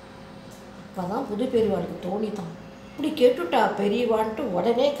 அப்போ தான் புது பெரியவாளுக்கு தோணித்தான், இப்படி கேட்டுட்டா பெரியவான்ட்டு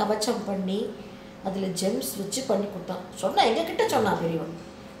உடனே கவச்சம் பண்ணி அதில் ஜெம்ஸ் வச்சு பண்ணி கொடுத்தான். சொன்னா எங்ககிட்ட சொன்னா பெரியவன்.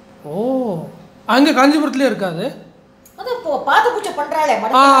 அங்கே காஞ்சிபுரத்துலேயே இருக்காது அது. இப்போ பாத பூஜை பண்ணுறாளே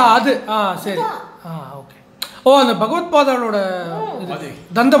அது. சரி, ஓகே. அந்த பகவத் பாதாளோட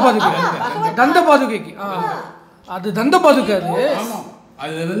தந்த பாதுகைக்கு அது தந்த பாதுகை.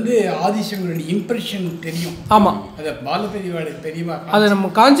 அது ஆதிசங்கரோட இம்ப்ரெஷன் தெரியும். ஆமாம், அது பாலபெரியவாளுக்கு பெரியவா. அது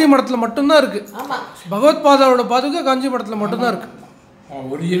நம்ம காஞ்சி மடத்தில் மட்டும்தான் இருக்குது. பகவத் பாதாளோட பாதுகை காஞ்சி மடத்தில் மட்டும்தான் இருக்குது.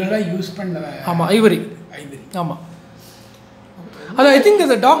 ஒரிஜினலாக யூஸ் பண்ண. ஆமாம், ஐவரி. ஆமாம், அது ஐ திங்க்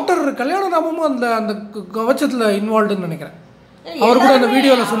அந்த டாக்டர் கல்யாணராமமும் அந்த கவச்சத்தில் இன்வால்வ்டுன்னு நினைக்கிறேன். அவர் கூட அந்த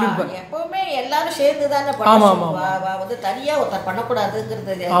வீடியோவில் சொல்லியிருப்பார். எப்பவுமே எல்லாரும் சேர்ந்து தானே வந்து தனியாக ஒருத்தர்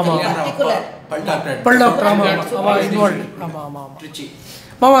பண்ணக்கூடாதுங்கிறது பர்டிகுலர்.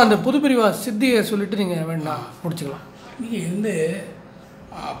 மாமா அந்த புதுப்பிரிவா சித்தியை சொல்லிட்டு நீங்கள் வேணா முடிச்சுக்கலாம். நீங்கள் வந்து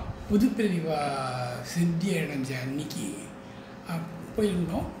புதுப்பிரிவா சித்தி அடைஞ்ச அன்னைக்கு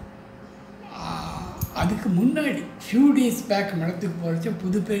போயிருந்தோம். அதுக்கு முன்னாடி ஃபியூ டேஸ் பேக் மடத்துக்கு போகிறச்ச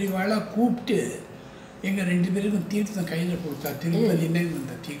புதுப்பெரிவாளாக கூப்பிட்டு எங்கள் 2 பேருக்கும் தீர்த்தம் கையில் கொடுத்தா. திருப்பதினே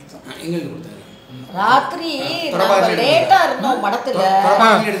இந்த தீர்த்தம் எங்களுக்கு கொடுத்தாரு. ராத்திரி லேட்டா இருந்தோம் மடத்துல.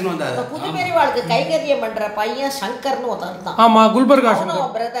 புதுப்பெரிவாளுக்கு கைகரியம் பண்ற பையன் சங்கர்னு ஒருத்தர் தான். ஆமா, குல்பர்கா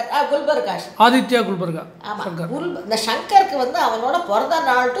பிரதர். குல்பர்கா ஆதித்யா குல்பர்கா. ஆமா, இந்த சங்கருக்கு வந்து அவனோட பிறந்த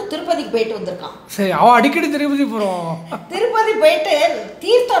நாள் திருப்பதிக்கு போயிட்டு வந்திருக்கான். சரி, அவன் அடிக்கடி திருப்பதி போறோம். திருப்பதி போயிட்டு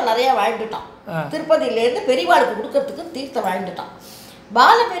தீர்த்தம் நிறைய வாழ்ந்துட்டான். திருப்பதியிலேருந்து பெரியவாளுக்கு கொடுக்கறதுக்கு தீர்த்தம் வாழ்ந்துட்டான்.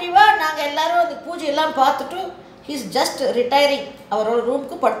 பால பெரியவா நாங்கள் எல்லாரும் அந்த பூஜை எல்லாம் பார்த்துட்டு ஹீஸ் ஜஸ்ட் ரிட்டையரிங், அவரோட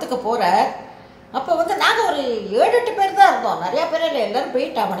ரூமுக்கு படுத்துக்க போகிற. அப்போ வந்து நாங்கள் ஒரு 7-8 பேர் தான் இருந்தோம், நிறையா பேர் இல்லை, எல்லோரும்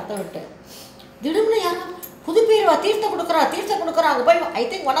போயிட்டா மடத்தை விட்டு. திடீர்னு யாரும் புதுப்பெரிவா தீர்த்தம் கொடுக்குறா அங்கே போய் I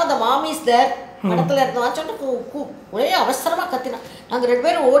think one of the மாமிஸ் தேர் மடத்தில் இருந்தோம் சொல்லிட்டு ஒரே அவசரமாக கத்தினோம். நாங்கள் 2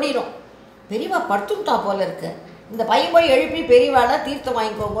 பேரும் ஓடினோம். பெரியவா படுத்துட்டா போல இருக்கு. இந்த பையன் போய் எழுப்பி பெரியவாடா தீர்த்தம்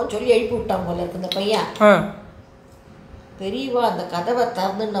வாங்கிக்கோங்கன்னு சொல்லி எழுப்பி விட்டான் போல இருக்கு இந்த பையன். பெரியவா அந்த கதவை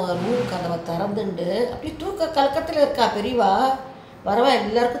திறந்துன்னு ரூம் கதவை திறந்துண்டு அப்படி தூக்க கலக்கத்தில் இருக்கா. பெரியவா வரவா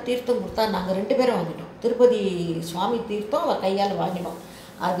எல்லாருக்கும் தீர்த்தம் கொடுத்தா. நாங்கள் 2 பேரும் வாங்கிட்டோம். திருப்பதி சுவாமி தீர்த்தம் அவர் கையால் வாங்கினோம்.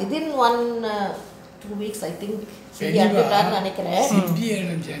 அது விதின் 1-2 வீக்ஸ் ஐ திங்க் சரி அடுத்துட்டாருன்னு நினைக்கிறேன். சித்தி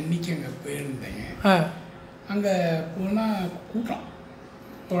அடைஞ்ச அன்னைக்கு அங்கே போயிருந்தேங்க. அங்கே போனால் கூட்டம்,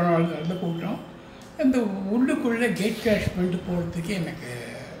 நல்ல கூட்டம். அந்த உள்ளுக்குள்ளே கேட் கேஷ் பண்ணிட்டு போகிறதுக்கு எனக்கு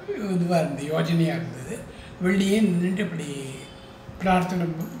இதுவாக இருந்தது, யோஜனையாக இருந்தது. வெளியே நின்றுட்டு இப்படி பிரார்த்தனை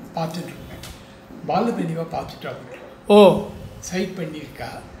பார்த்துட்டு இருந்தேன். பாலபெரியவா பார்த்துட்டா சைட் பண்ணியிருக்கா.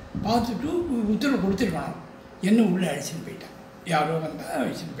 பார்த்துட்டு உத்தரவு கொடுத்துருக்கணும். என்ன உள்ளே அழிச்சின்னு போயிட்டான். யாரோ வந்தால்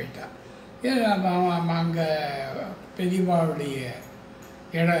அழிச்சின்னு போயிட்டான். அங்கே பெரியவாவுடைய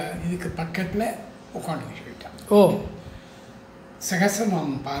இதுக்கு பக்கத்தில் உட்காந்து போயிட்டான்.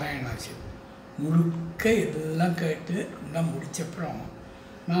 சகசிரநாமம் பாராயணாச்சு. முழுக்க எல்லாம் கேட்டு எல்லாம் முடிச்சப்புறம்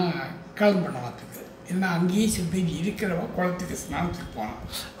நான் கிளம்பணும் வாத்துக்கு. ஏன்னா அங்கேயே சில பேர் இருக்கிறவா குளத்துக்கு ஸ்நானத்துக்கு போனான்.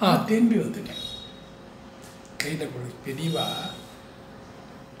 திரும்பி வந்துட்டேன். கையில் கொடு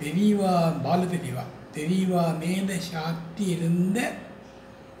பெரியவா பால பெரியவா மேலே சாத்தி இருந்த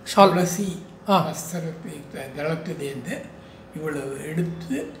துளசி வஸ்திரத்தை தளத்துலேருந்து இவ்வளவு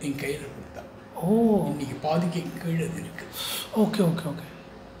எடுத்து என் கையில் கொடுத்தான். இன்னைக்கு பாதிக்கு கீழே இருக்கு. Okay okay okay.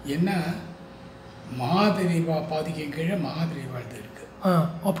 ஏன்னா மகாபெரிவா பாதிக்கு கீழே மகாபெரிவாழ்ந்து இருக்கு.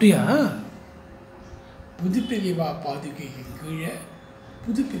 அப்படியா? புதுப்பெரிவா பாதுகைக்கு கீழே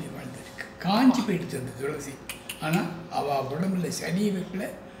புதுப்பெரிவாழ்ந்து இருக்கு. காஞ்சி போயிடுச்சு அந்த துளசி. ஆனால் அவள் உடம்புல சரீரத்தில்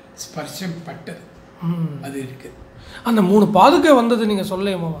ஸ்பர்ஷம் பட்டது அது இருக்கு. அந்த 3 பாதுகை வந்தது நீங்கள்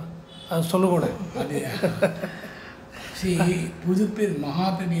சொல்லையுமாவா? அது சொல்லக்கூட அது சரி.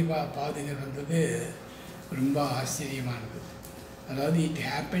 மகாபெரிவா பாதுகை வந்தது ரொம்ப ஆச்சரியமானது. அதாவது இட்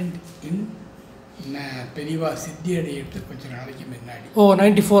ஹேப்பன்ட் இன் பெரியவா சித்தி அடையிறது கொஞ்சம் நாளைக்கு முன்னாடி.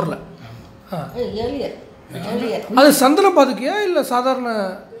 94ல். ஆமாம். அது சந்தன பாதுகையா இல்லை சாதாரண?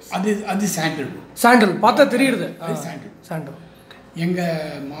 அது சாண்டல். சாண்டல் பார்த்தா தெரியுது. சாண்டல்.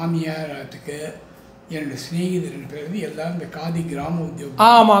 எங்கள் மாமியாரத்துக்கு என்னோட ஸ்நேகிதர் 2 பேர் எல்லாரும் இந்த காதி கிராம உத்தியோகம்.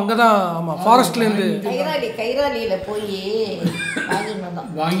 ஆமாம், அங்கே தான். ஆமாம், ஃபாரஸ்ட்லேருந்து கைராலியில் போய்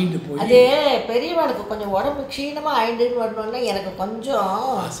வாங்கிட்டு போய் அதே பெரியவாளுக்கு கொஞ்சம் உடம்பு க்ஷீணமாக ஆயிடுன்னு வரணுன்னா எனக்கு கொஞ்சம்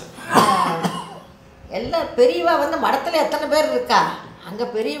எல்லாம் பெரியவா வந்து மடத்தில் எத்தனை பேர் இருக்கா. அங்கே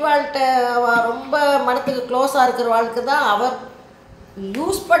பெரியவாள்கிட்ட ரொம்ப மடத்துக்கு க்ளோஸாக இருக்கிறவாளுக்கு தான் அவர்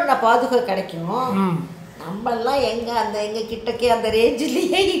யூஸ் பண்ண பாதுகை கிடைக்கும். நம்மெல்லாம் எங்கள் கிட்டக்கே அந்த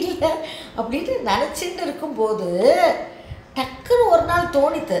ரேஞ்சிலேயே இல்லை அப்படின்னு நினச்சிட்டு இருக்கும்போது டக்குன்னு ஒரு நாள்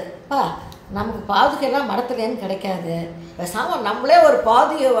தோணித்துப்பா, நமக்கு பாதுகைலாம் மடத்துலேன்னு கிடைக்காது, பேசாமல் நம்மளே ஒரு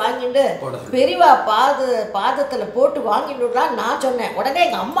பாதுகை வாங்கிட்டு பெரியவா பாதத்தில் போட்டு வாங்கிட்டுலாம் நான் சொன்னேன். உடனே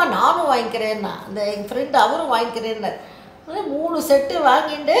எங்கள் அம்மா நானும் வாங்கிக்கிறேன்னா, அந்த எங்கள் ஃப்ரெண்டு அவரும் வாங்கிக்கிறேன்னு 3 செட்டு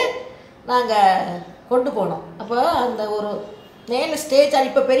வாங்கிட்டு நாங்கள் கொண்டு போனோம். அப்போ அந்த ஒரு மேலே ஸ்டேஜ்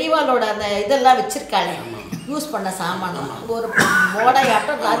இப்போ பெரியவாளோட அந்த இதெல்லாம் வச்சுருக்காளே யூஸ் பண்ண சாமானம், ஒரு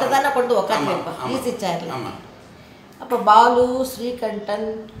மோடையாட்டம் அதை தானே கொண்டு உட்காந்து வைப்பேன் ஈஸி சேரில். அப்போ பாலு, ஸ்ரீகண்டன்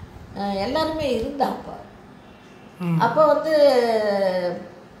எல்லாருமே இருந்தாப்போ. அப்போ வந்து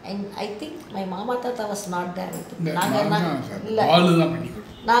ஐ திங்க் மை மாமா தாத்தா வாஸ் நாட் தேர். இல்லை,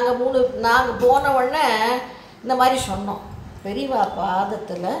 நாங்கள் போன உடனே இந்த மாதிரி சொன்னோம், பெரியவா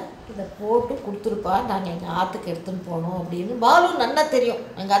பாதத்தில் இதை போட்டு கொடுத்துருப்பா, நாங்கள் எங்கள் ஆற்றுக்கு எடுத்துன்னு போனோம் அப்படின்னு. பாலு நல்லா தெரியும்,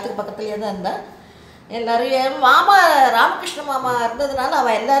 எங்கள் ஆற்றுக்கு பக்கத்துலேயே தான் இருந்தால். எல்லோரும் என் மாமா ராமகிருஷ்ண மாமா இருந்ததுனால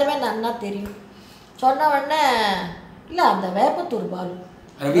அவள் எல்லாருமே நன்னா தெரியும். சொன்ன உடனே இல்லை அந்த வேப்பத்தூர் பாலு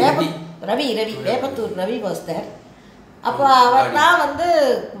ரவி வேப்பத்தூர் ரவி வாஸ் தேர். அப்போ அவர் தான் வந்து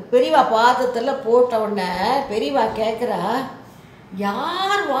பெரியவா பாதத்தில் போட்ட உடனே பெரியவா கேட்குறா,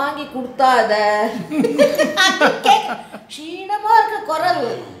 யார் வாங்கி கொடுத்தா அதை? க்ஷீணமாக இருக்க குரல்,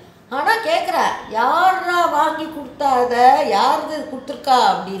 ஆனால் கேட்குறா யாரா வாங்கி கொடுத்தா அதை, யாரு கொடுத்துருக்கா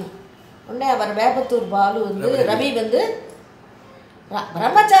அப்படின்னு. உடனே அவர் வேப்பத்தூர் பாலு வந்து ரவி வந்து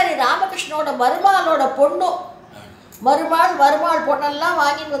பிரம்மச்சாரி ராமகிருஷ்ணனோட மருமாளோட பொண்ணும் மருமாள் பொண்ணெல்லாம்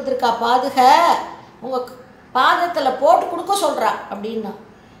வாங்கிட்டு வந்திருக்கா பாதுக, உங்கள் பாதத்தில் போட்டு கொடுக்க சொல்கிறா அப்படின்னா.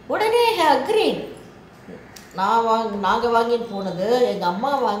 உடனே அக்ரீட். நாங்கள் வாங்கின்னு போனது, எங்கள்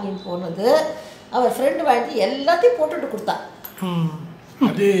அம்மா வாங்கின்னு போனது, அவர் ஃப்ரெண்டு வாங்கி எல்லாத்தையும் போட்டுட்டு கொடுத்தா.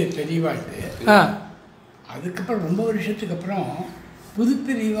 அது தெளிவா இது. அதுக்கப்புறம் ரொம்ப வருஷத்துக்கு அப்புறம்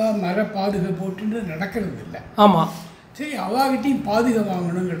புதுப்பிரிவா மர பாதுகை போட்டுன்னு நடக்கிறது இல்லை. ஆமாம். சரி, அவாகிட்டையும் பாதுகை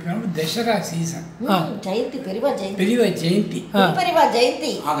வாங்கணுங்கிறதுனால தசரா சீசன், ஜெயந்தி பெரியவா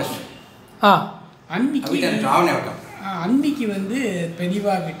ஜெயந்தி அன்னைக்கு வந்து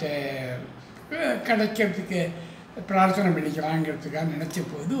பெரியவா கிட்ட கிடைக்கிறதுக்கு பிரார்த்தனை பண்ணிக்கலாங்கிறதுக்காக நினச்ச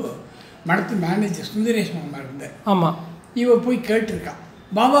போது மடத்து மேனேஜர் சுந்தரேஷ் மாமா இருந்தார். ஆமாம். இவ போய் கேட்டிருக்கான்,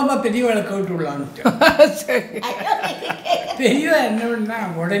 பாபாபா பெரியவாளை கேட்டு விடலான்ட்டு. பெரியவா என்ன பண்ணா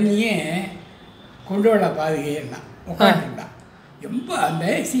உடனேயே கொண்டு விட பாதுகைன்னா உட்காந்துருந்தான். ரொம்ப அந்த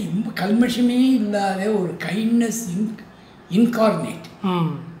ரொம்ப கல்மஷமே இல்லாத ஒரு கைண்ட்னஸ் இன்கார்னேட்.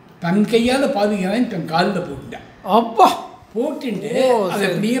 தன் கையால் பாதுகாதான் தன் காலில் போட்டுட்டான். அப்பா போட்டுட்டு அதை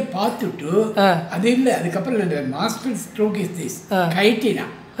அப்படியே பார்த்துட்டு அது இல்லை. அதுக்கப்புறம் இந்த மாஸ்டர் ஸ்ட்ரோக் இஸ் திஸ் கைட்டினா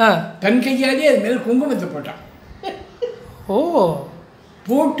தன் கையாலே அது மேலே குங்குமத்தை போட்டான். ஓ,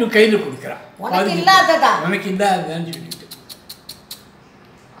 போட்டு கையில் கொடுக்குறான். உனக்கு இல்லாததான்னு சொல்லிட்டு.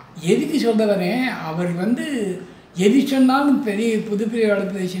 எதுக்கு சொல்ல வரேன், அவர் வந்து எது சொன்னாலும் புதுப்பிரிய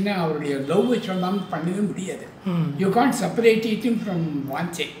வளர்த்துச்சுன்னா அவருடைய லவ்வை சொன்னாலும் பண்ணவே முடியாது. You can't separate it from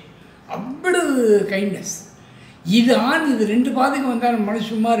வான்சே. அவ்வளவு கைண்ட்னஸ். இது இது 2 பாதுகை வந்தால் நம்ம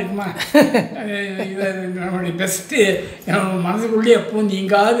மனசு சும்மா இருக்குமா? இது நம்மளுடைய பெஸ்ட்டு மனசுக்குள்ளே எப்போ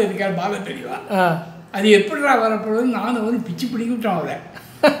நீங்காவது இருக்கார் பால தெளிவா. அது எப்படிடா வரப்போகுதுன்னு நானும் வந்து பிச்சு பிடிக்கிட்டோம் அவரை.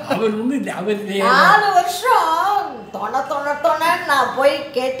 அவர் வந்து அவர் 4 வருஷம் தொண நான் போய்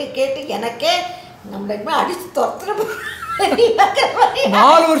கேட்டு எனக்கே நம்மளுக்கு அடிச்சு துரத்துட்டு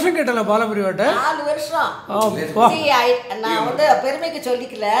 4 வருஷம் கேட்டல பாலபிரிவாட்ட. 4 வருஷம். நான் வந்து பெருமைக்கு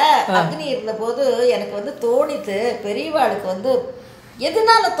சொல்லிக்கல. அக்னி இருந்த போது எனக்கு வந்து தோணித்து பெரியவாளுக்கு வந்து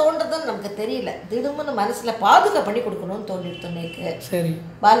எதனால தோன்றதுன்னு நமக்கு தெரியல. திடுமுன்னு மனசுல பாதுகா பண்ணி கொடுக்கணும்னு தோண்டிட்டு சரி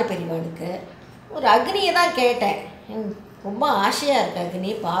பால பெரியவாளுக்கு ஒரு அக்னியை தான் கேட்டேன். ரொம்ப ஆசையாக இருக்கு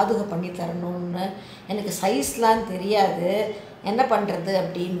அக்னி பாதுகா பண்ணி தரணும்னு. எனக்கு சைஸ்லாம் தெரியாது, என்ன பண்ணுறது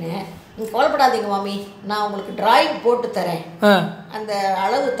அப்படின்னு. நீங்கள் கவலைப்படாதீங்க மாமி, நான் உங்களுக்கு டிராயிங் போட்டு தரேன், அந்த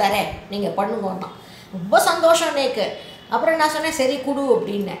அளவு தரேன், நீங்கள் பண்ணுங்கன்னா. ரொம்ப சந்தோஷம் எனக்கு. அப்புறம் நான் சொன்னேன் சரி கொடு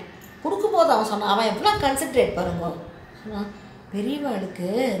அப்படின்னேன். கொடுக்கும்போது அவன் சொன்னான், அவன் எவ்வளோ கன்சன்ட்ரேட் பாருங்க. பெரியவாளுக்கு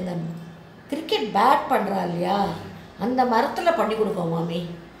இந்த கிரிக்கெட் பேட் பண்ணுறா இல்லையா, அந்த மரத்தில் பண்ணி கொடுப்போம் மாமி,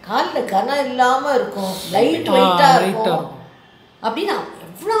 காலில் கனம் இல்லாமல் இருக்கும், லைட் வெயிட்டாக இருக்கும் அப்படின்னா.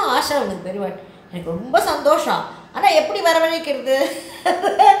 எவ்வளோ ஆசை அவனுக்கு பெரியவாள். எனக்கு ரொம்ப சந்தோஷம். ஆனால் எப்படி வரவழைக்கிறது?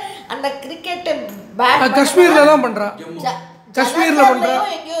 அந்த கிரிக்கெட்டு பேட் காஷ்மீரில் தான் பண்ணுறான். காஷ்மீரில்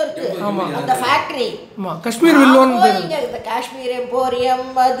பண்ணுறான் எங்கேயோ இருக்குது. ஆமாம், அந்த ஃபேக்ட்ரி காஷ்மீர் வில்லோன்னு இங்கே இந்த காஷ்மீர் எம்போரியம்.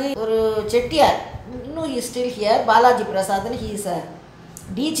 அது ஒரு செட்டியார், இன்னும் he still here, Balaji பிரசாத்னு, he is a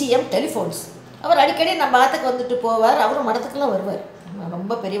DGM telephones. அவர் அடிக்கடி நம்ம மடத்துக்கு வந்துட்டு போவார். அவரும் மடத்துக்கெல்லாம் வருவார்.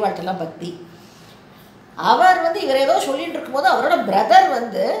 ரொம்ப பெரியவாழ்ட்டெல்லாம் பக்தி. அவர் வந்து இவர் ஏதோ சொல்லிட்டு இருக்கும்போது அவரோட பிரதர்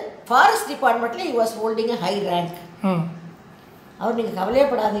வந்து ஃபாரஸ்ட் டிபார்ட்மெண்ட்டில் he was holding a high rank. அவர் நீங்கள்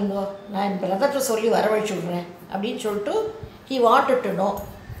கவலையப்படாதீங்கோ, நான் என் பிரதர்கிட்ட சொல்லி வரவழைச்சு விட்றேன் அப்படின்னு சொல்லிட்டு ஹி வாண்டட் டு நோ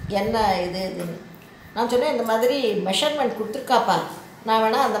என்ன இதுன்னு. நான் சொன்னேன் இந்த மாதிரி மெஷர்மெண்ட் கொடுத்துருக்காப்பா, நான்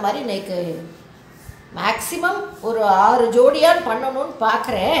வேணால் அந்த மாதிரி எனக்கு மேக்ஸிமம் ஒரு 6 ஜோடியான்னு பண்ணணும்னு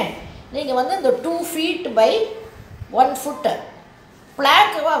பார்க்குறேன். நீங்கள் வந்து இந்த 2 feet by 1 foot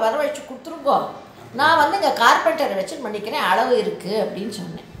பிளாக்குவாக வர வச்சு கொடுத்துருங்கோ, நான் வந்து இங்கே கார்பெண்டரை வச்சு பண்ணிக்கிறேன், அளவு இருக்குது அப்படின்னு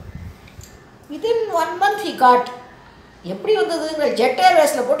சொன்னேன். Within 1 month he got. எப்படி வந்ததுங்கிற ஜெட்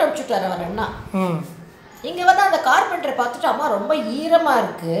ஏர்வேஸில் போட்டு அனுப்பிச்சுட்டார் அவர் அண்ணா. இங்கே வந்து அந்த கார்பெண்டரை பார்த்துட்டு அம்மா ரொம்ப ஈரமாக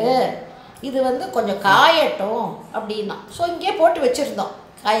இருக்குது, இது வந்து கொஞ்சம் காயட்டும் அப்படின்னா. ஸோ இங்கேயே போட்டு வச்சுருந்தோம்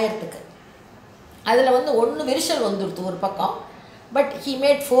காயறதுக்கு. அதில் வந்து 1 விரிசல் வந்துடுது ஒரு பக்கம். பட் ஹி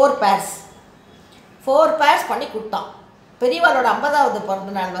மேட் 4 pairs பண்ணி கொடுத்தான். பெரியவாளோட 50வது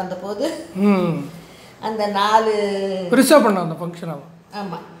பிறந்த நாள் வந்தபோது அந்த 4 பெருசாக பண்ண அந்த ஃபங்க்ஷன்.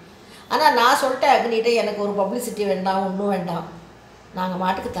 ஆமாம். ஆனால் நான் சொல்லிட்டேன் அக்னிகிட்ட, எனக்கு ஒரு பப்ளிசிட்டி வேண்டாம், ஒன்றும் வேண்டாம், நாங்கள்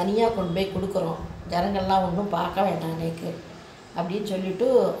மாட்டுக்கு தனியாக கொண்டு போய் கொடுக்குறோம், ஜனங்கள்லாம் ஒன்றும் பார்க்க வேண்டாம் எனக்கு அப்படின்னு சொல்லிவிட்டு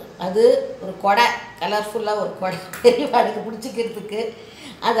அது ஒரு கொடை, கலர்ஃபுல்லாக ஒரு கொடை பெரியவாளுக்கு பிடிச்சிக்கிறதுக்கு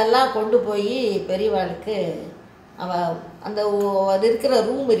அதெல்லாம் கொண்டு போய் பெரியவாளுக்கு அந்த அது இருக்கிற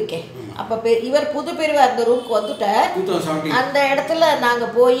ரூம் இருக்கே, அப்போ இவர் புது பெரியவா அந்த ரூமுக்கு வந்துட்டார். அந்த இடத்துல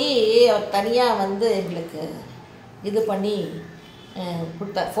நாங்கள் போய் அவர் தனியாக வந்து எங்களுக்கு இது பண்ணி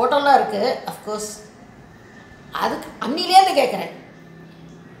கொடுத்தார். ஃபோட்டோலாம் இருக்குது அஃப்கோர்ஸ். அதுக்கு அன்னிலேருந்து கேட்குறேன்,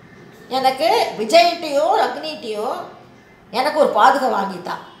 எனக்கு விஜய்கிட்டையும் அக்னிகிட்டையும் எனக்கு ஒரு பாதுகை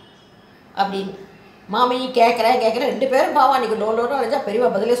வாங்கித்தான் அப்படின்னு மாமி கேட்குறேன் 2 பேரும் பாவம் அன்றைக்கி லோலோன்னு அழைச்சா பெரியவா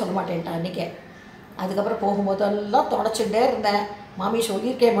பதிலே சொல்ல மாட்டேன்ட்டான் அன்றைக்கே. அதுக்கப்புறம் போகும்போதெல்லாம் தொடச்சிட்டே இருந்தேன், மாமி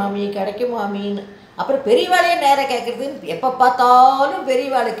சொல்லியிருக்கேன் மாமி கிடைக்கும் மாமின்னு. அப்புறம் பெரியவாளையே நேராக கேட்குறதுன்னு எப்போ பார்த்தாலும்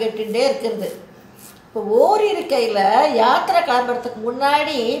பெரியவாளை கேட்டுகிட்டே இருக்கிறது. இப்போ ஓரி இருக்கையில் யாத்திரை கிளம்புறதுக்கு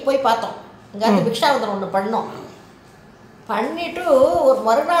முன்னாடி போய் பார்த்தோம், இங்கே பிக்ஷாவந்தனம் ஒன்று பண்ணோம். பண்ணிவிட்டு ஒரு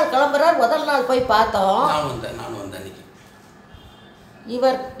மறுநாள் கிளம்புறார், முதல் நாள் போய் பார்த்தோம்.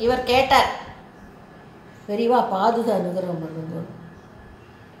 இவர் கேட்டார், பெரியவா பாதுகா அனுகிரகம் பண்ணுங்க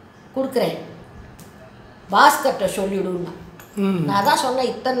கொடுக்குறேன், பாஸ்கர்கிட்ட சொல்லிவிடுன்னா. நான் தான் சொன்னேன்,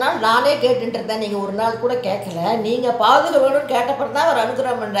 இத்தனை நாள் நானே கேட்டுட்டு இருந்தேன், நீங்கள் ஒரு நாள் கூட கேட்கல, நீங்கள் பாதுகா வேணும்னு கேட்டப்பறம் தான் அவர்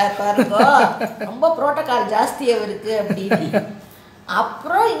அனுகிரகம் பண்ணுறார் பாருங்க, ரொம்ப புரோட்டோக்கால் ஜாஸ்தியாக இருக்குது அப்படின்னு.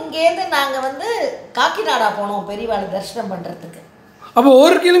 அப்புறம் இங்கேருந்து நாங்கள் வந்து காக்கிநாடா போனோம் பெரியவாளை தரிசனம் பண்ணுறதுக்கு. அப்போ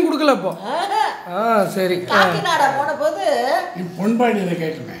ஒரு கீழும் கொடுக்கல அப்போ? சரி. காக்கிநாடா போன போது பொன்பாடியில்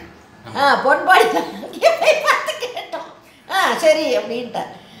கேட்டுருக்கேன். பொன்பாடியில் போய் பார்த்து கேட்டோம். சரி அப்படின்ட்டேன்.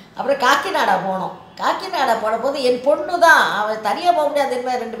 அப்புறம் காக்கிநாடா போனோம். காக்கிநாடா போன போது என் பொண்ணு தான், அவள் தனியாக போக முடியாது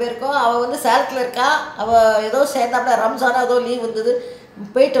இனிமேல் 2 பேருக்கும். அவள் வந்து சேலத்தில் இருக்கா, அவள் ஏதோ சேர்ந்தாப்புல ரம்ஜானா ஏதோ லீவ் வந்தது,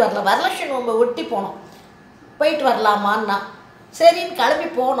 போயிட்டு வரலாம், வரலட்சுமி நம்ம ஒட்டி போனோம், போயிட்டு வரலாமான்னா சரின்னு கிளம்பி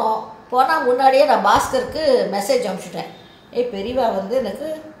போனோம். போனால் முன்னாடியே நான் பாஸ்கருக்கு மெசேஜ் அனுப்பிச்சிட்டேன், பெரியவா வந்து எனக்கு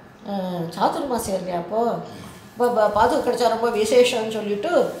சாதுர்மாசம் இல்லையா அப்போது இப்போ பாதுகா கிடச்சா ரொம்ப விசேஷம்னு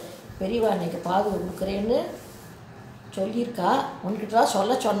சொல்லிவிட்டு பெரியவா இன்றைக்கி பாதுகா கொடுக்குறேன்னு சொல்லியிருக்கா, உன்கிட்ட தான்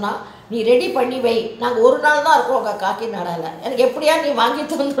சொல்ல சொன்னால் நீ ரெடி பண்ணி வை, நாங்கள் ஒரு நாள் தான் இருக்கோம் உங்கள் காக்கிநாடாவில், எனக்கு எப்படியா நீ வாங்கி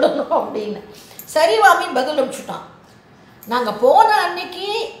தந்துடணும் அப்படின்னு. சரி வாமின்னு பதில் அனுப்பிச்சுட்டான். நாங்கள் போன அன்னைக்கு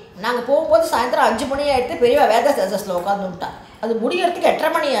நாங்கள் போகும்போது சாயந்தரம் 5 மணி ஆகிடுத்து, பெரியவா வேத சேசஸில் உட்காந்துட்டான். அது முடிகிறதுக்கு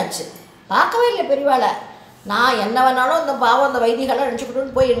 8:30 மணி ஆச்சு, பார்க்கவே இல்லை பெரியவாளை. நான் என்ன வேணாலும் இந்த பாவம் அந்த வைத்தியெல்லாம்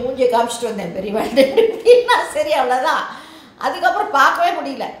நினச்சிக்கிட்டுன்னு போய் என் மூஞ்சியை காமிச்சிட்டு வந்தேன் பெரியவாள்னா. சரி அவ்வளோதான். அதுக்கப்புறம் பார்க்கவே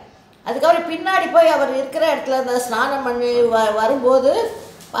முடியல. அதுக்கப்புறம் பின்னாடி போய் அவர் இருக்கிற இடத்துல அந்த ஸ்நானம் பண்ணி வரும்போது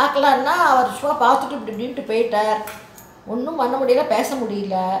பார்க்கலான்னா அவர் சும்மா பார்த்துட்டு இப்படின்ட்டு போயிட்டார். ஒன்றும் பண்ண முடியல, பேச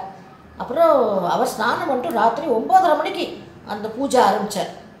முடியல. அப்புறம் அவர் ஸ்நானம் பண்ணிட்டு ராத்திரி 9:30 மணிக்கு அந்த பூஜை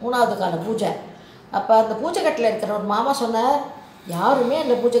ஆரம்பித்தார், 3வது கால பூஜை. அப்போ அந்த பூஜை கட்டில் இருக்கிற ஒரு மாமா சொன்னார், யாருமே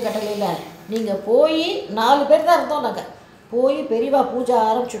அந்த பூஜை கட்டலையில் நீங்கள் போய் 4 பேர் தான் இருந்தோம், நாங்கள் போய் பெரியவா பூஜை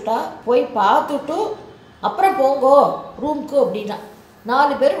ஆரம்பிச்சுட்டா போய் பார்த்துட்டு அப்புறம் போங்கோ ரூமுக்கு அப்படின்னா.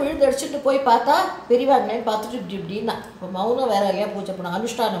 4 பேர் விழுந்தடிச்சுட்டு போய் பார்த்தா பெரியவாங்களேன்னு பார்த்துட்டு இப்படின்னா. இப்போ மௌனம் வேறு இல்லையா, பூஜை பண்ண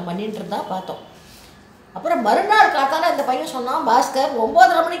அனுஷ்டானம் பண்ணிட்டு இருந்தா பார்த்தோம். அப்புறம் மறுநாள் காத்தால அந்த பையன் சொன்னான், பாஸ்கர்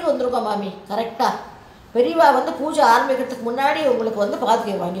 9:30 மணிக்கு வந்துருக்கோம் மாமி, கரெக்டாக பெரியவா வந்து பூஜை ஆரம்பிக்கிறதுக்கு முன்னாடி உங்களுக்கு வந்து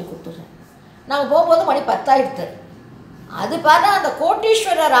பாதுகை வாங்கி கொடுத்துட்றேன். நாங்கள் போகும்போது மணி 10 ஆகிடுது. அது பார்த்தா அந்த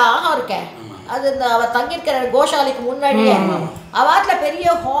கோட்டீஸ்வரர் ஆகம் இருக்கேன், அது இந்த அவள் தங்கியிருக்கிற கோஷாலைக்கு முன்னாடியே அவாத்தில் பெரிய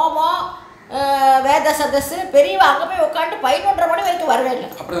ஹோமம் வேத சதஸ், பெரியவா அங்கே போய் உட்காந்து 11:30 மணி வரைக்கும் வரவே இல்லை.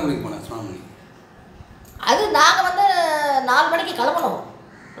 அது நாங்கள் வந்து 4 மணிக்கு கிளம்பணும்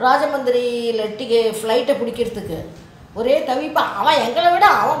ராஜமந்திரியில் ஃப்ளைட்டை பிடிக்கிறதுக்கு. ஒரே தவிப்பா, அவன் எங்களை விட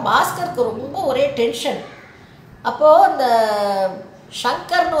அவன் பாஸ்கருக்கு ரொம்ப ஒரே டென்ஷன். அப்போது இந்த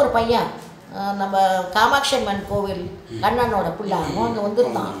சங்கர்னு ஒரு பையன், நம்ம காமாட்சி அம்மன் கோவில் கண்ணனோட பிள்ளை, அவன் அங்கே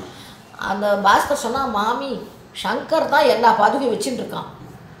வந்துருந்தான். அந்த பாஸ்கர் சொன்னால், மாமி சங்கர் தான் எல்லா பாதுகையும் வச்சுட்டு இருக்கான்,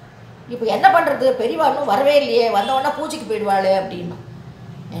 இப்போ என்ன பண்ணுறது, பெரியவா இன்னும் வரவே இல்லையே, வந்தவொடனே பூஜைக்கு போயிடுவாளே அப்படின்னா.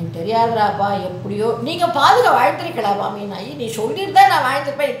 எனக்கு தெரியாதுராப்பா, எப்படியோ நீங்கள் பாதுகா வாழ்த்துருக்கலாம் மாமி. நான் நீ சொல்லியிருந்தா நான்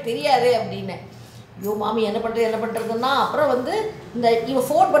வாழ்ந்துருப்பேன், எனக்கு தெரியாது அப்படின்னு. ஐயோ மாமி என்ன பண்ணுறதுன்னா அப்புறம் வந்து இந்த இவன்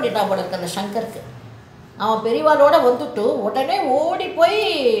ஃபோன் பண்ணிட்டான் போல இருக்கு அந்த சங்கருக்கு. அவன் பெரியவாளோட வந்துட்டு உடனே ஓடி போய்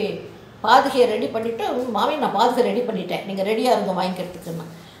பாதுகையை ரெடி பண்ணிவிட்டு, மாமி நான் பாதுகை ரெடி பண்ணிட்டேன், நீங்கள் ரெடியாக இருங்க வாங்கிக்கிறதுக்குன்னா.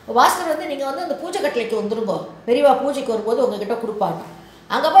 பாஸ்கர் வந்து நீங்கள் வந்து அந்த பூஜை கட்டளைக்கு வந்துருங்கோ, பெரியவா பூஜைக்கு வரும்போது உங்ககிட்ட கொடுப்பாங்க.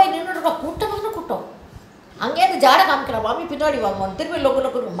 அங்கே போய் நின்றுட்டு கூட்டமான கூட்டம், அங்கேருந்து ஜாடை காமிக்கிற மாமி பின்னாடி வாங்குவோம். திரும்பி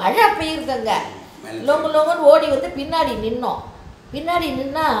லொங்கு மழை பெய்யுதுங்க, லொங்குன்னு ஓடி வந்து பின்னாடி நின்னோம். பின்னாடி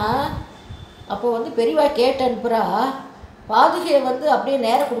நின்னா அப்போ வந்து பெரியவா கேட்டு அனுப்புகிறா, பாதுகையை வந்து அப்படியே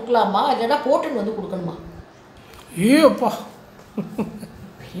நேரம் கொடுக்கலாமா இல்லைன்னா போட்டுன்னு வந்து கொடுக்கணுமா? ஏப்பா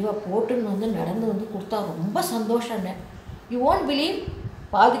பெரியவா போட்டுன்னு வந்து நடந்து வந்து கொடுத்தா ரொம்ப சந்தோஷம்னு. யூ ஓன்ட் பிலீவ்,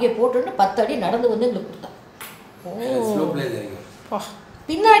 பாதுகை போட்டுன்னு 10 அடி நடந்து வந்து எங்களுக்கு கொடுத்தா.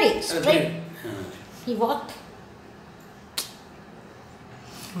 பின்னாடி ஸ்ட்ரைட் he walked.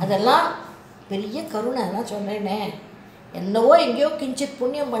 அதெல்லாம் பெரிய கருணை. அதெல்லாம் சொல்கிறேனே, என்னவோ எங்கேயோ கிஞ்சித்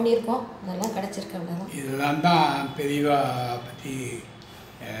புண்ணியம் பண்ணியிருக்கோம், அதெல்லாம் கிடச்சிருக்கு. அவ்வளோதான். இதெல்லாம் தான் பெரியவா பற்றி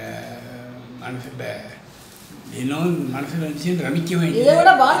மனசில் இன்னும் மனசில் வச்சு ரமிக்க வேண்டிய. இதை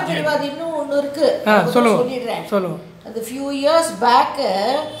விட பால பெரியவாதி இன்னும் ஒன்று இருக்குது, சொல்லிடுறேன். அது ஃபியூ இயர்ஸ் பேக்கு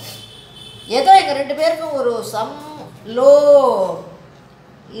ஏதோ எங்கள் 2 பேருக்கும் ஒரு சம் லோ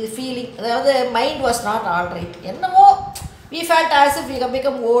ஃபீலிங், அதாவது mind was not all right. என்னமோ we felt as if we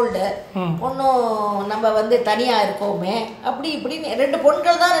become old, ஒன்றும் நம்ம வந்து தனியாக இருக்கோமே அப்படி இப்படின்னு. 2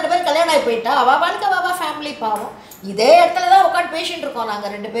 பொண்கள் தான், 2 பேரும் கல்யாணம் ஆகி போயிட்டா. அவள் வாழ்க்கை அவள் ஃபேமிலி பாவம். இதே இடத்துல தான் உட்காந்து பேசிகிட்டு இருக்கோம்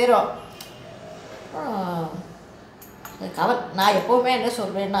நாங்கள் 2 பேரும். நான் எப்போவுமே என்ன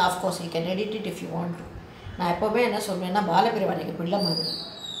சொல்வேன்னா, of course you can edit it if you want to. நான் எப்போவுமே என்ன சொல்வேன்னா, பாலபிரிவானிக்கு பிள்ளை மாதிரி.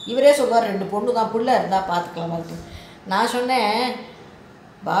 இவரே சொல்வார் 2 பொண்ணு தான், பிள்ளை இருந்தால் பார்த்துக்கலாம் மாதிரி. நான் சொன்னேன்,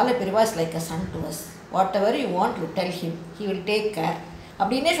 பாலபிரிவா is like a Sun to us. What ever you want to tell him, he will take care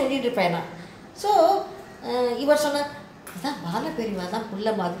அப்படின்னே சொல்லிட்டு இருப்பேன் நான். ஸோ இவர் சொன்னார், அதான் பாலபிரிவா தான்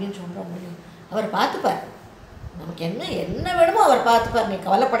பிள்ளை மாதிரின்னு சொல்கிற முடியும், அவர் பார்த்துப்பார், நமக்கு என்ன வேணுமோ அவர் பார்த்துப்பார், நீ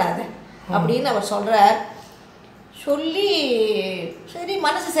கவலைப்படாத அப்படின்னு அவர் சொல்கிறார். சொல்லி சரி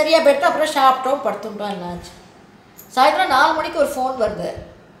மனசு சரியாக போயிட்டு அப்புறம் சாப்பிட்டோம், படுத்துட்டோம். என்னாச்சு, சாயந்தரம் 4 மணிக்கு ஒரு ஃபோன் வருது.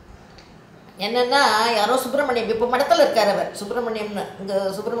 என்னென்னா, யாரோ சுப்பிரமணியம், இப்போ மடத்தில் இருக்கார் அவர், சுப்பிரமணியம்னு, இங்கே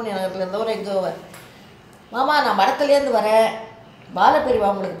சுப்பிரமணிய நகரத்தில் இருந்தவர். எங்கே அவர், மாமா நான் மடத்துலேருந்து வரேன், பாலபெரிவா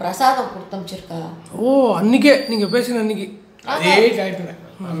உங்களுக்கு பிரசாதம் கொடுத்தமிச்சிருக்கா. ஓ, அன்றைக்கே நீங்கள் பேசின அன்றைக்கி அதே டைத்தில்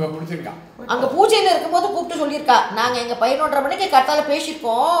அங்கே கொடுத்துருக்கான். அங்கே பூஜையில் இருக்கும்போது கூப்பிட்டு சொல்லியிருக்கா. நாங்கள் எங்கள் 11:30 மணிக்கு கரெக்டாக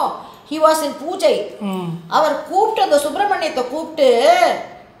பேசியிருக்கோம். ஹி வாஸ் இன் பூஜை. அவர் கூப்பிட்டு, அந்த சுப்பிரமணியத்தை கூப்பிட்டு,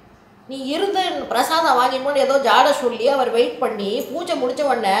 நீ இருந்து பிரசாதம் வாங்கினோன்னு ஏதோ ஜாட சொல்லி அவர் வெயிட் பண்ணி பூஜை முடித்த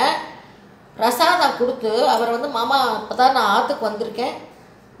உடனே பிரசாதம் கொடுத்து அவர் வந்து, மாமா இப்போ தான் நான் ஆற்றுக்கு வந்திருக்கேன்,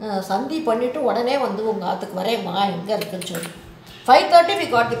 சந்தி பண்ணிவிட்டு உடனே வந்து உங்கள் ஆற்றுக்கு வரேம்மா, எங்கே இருக்குன்னு சொல்லி 5:30 we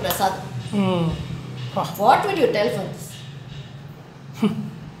got the பிரசாதம். What will you tell for this?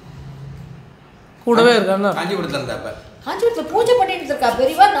 கூடவே இருக்காங்க. காஞ்சிபுரத்தில் இருந்தாப்ப காஞ்சிபுரத்தில் பூஜை பண்ணிட்டு இருக்கா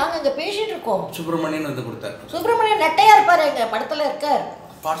பெரியவா. நாங்கள் இங்கே பேசிகிட்டு இருக்கோம். சுப்பிரமணியன் வந்து கொடுத்தாரு. சுப்பிரமணியன் நெட்டையாக இருப்பார், எங்கள் படத்தில் இருக்கார்.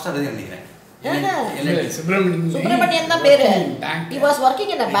 பாட்சாரதி நினைக்கிறேன். சுப்பிரமணியன் தான் பேர். he was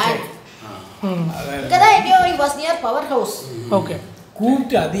working in a bank. இங்கே தான் எங்கேயோ he was near power house. Okay.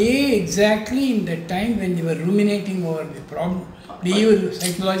 கூப்பிட்டு அதே எக்ஸாக்ட்லி இந்த time when you were ruminating over the problem, ஒரு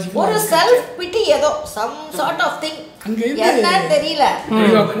சைக்காலஜிக்கல் ஒரு செல்ஃப் பிட்டி, ஏதோ சம் சார்ட் ஆஃப் திங், அங்கே என்னன்னு தெரியல,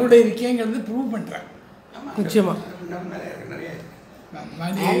 கூட இருக்கேங்கிறது ப்ரூவ் பண்ணுறேன். நிச்சயமா.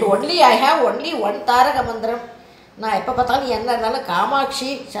 And only I have only one தாரக மந்திரம். நான் எப்போ பார்த்தாலும் என்ன இருந்தாலும் காமாட்சி,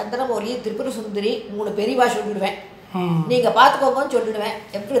 சந்திரமௌலி, திரிபுர சுந்தரி 3 பெரியவா சொல்லிவிடுவேன். நீங்கள் பார்த்துக்கோங்கன்னு சொல்லிவிடுவேன்.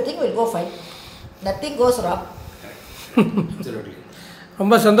 Everything will go fine, nothing cos wrong.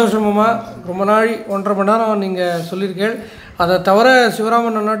 ரொம்ப சந்தோஷமாம்மா. ரொம்ப நாள் 1.5 மணி நேரம் நீங்கள் சொல்லியிருக்கீள். அதை தவிர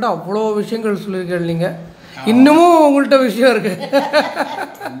சிவராமன் அண்ணாட்ட அவ்வளோ விஷயங்கள் சொல்லியிருக்கீள். நீங்கள் இன்னமும் உங்கள்கிட்ட விஷயம் இருக்கு.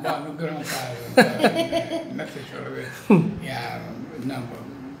 ரொம்ப அனுகிரகம். என்ன சொல்கிறது,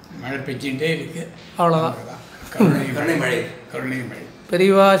 மழை பெய்ஞ்சிட்டே இருக்கு, அவ்வளோதான். கருணை மழை, கருணை மழை.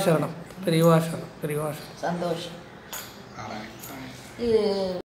 பெரியவா சரணம், பெரியவா சரணம், பெரியவா சரணம். சந்தோஷம்.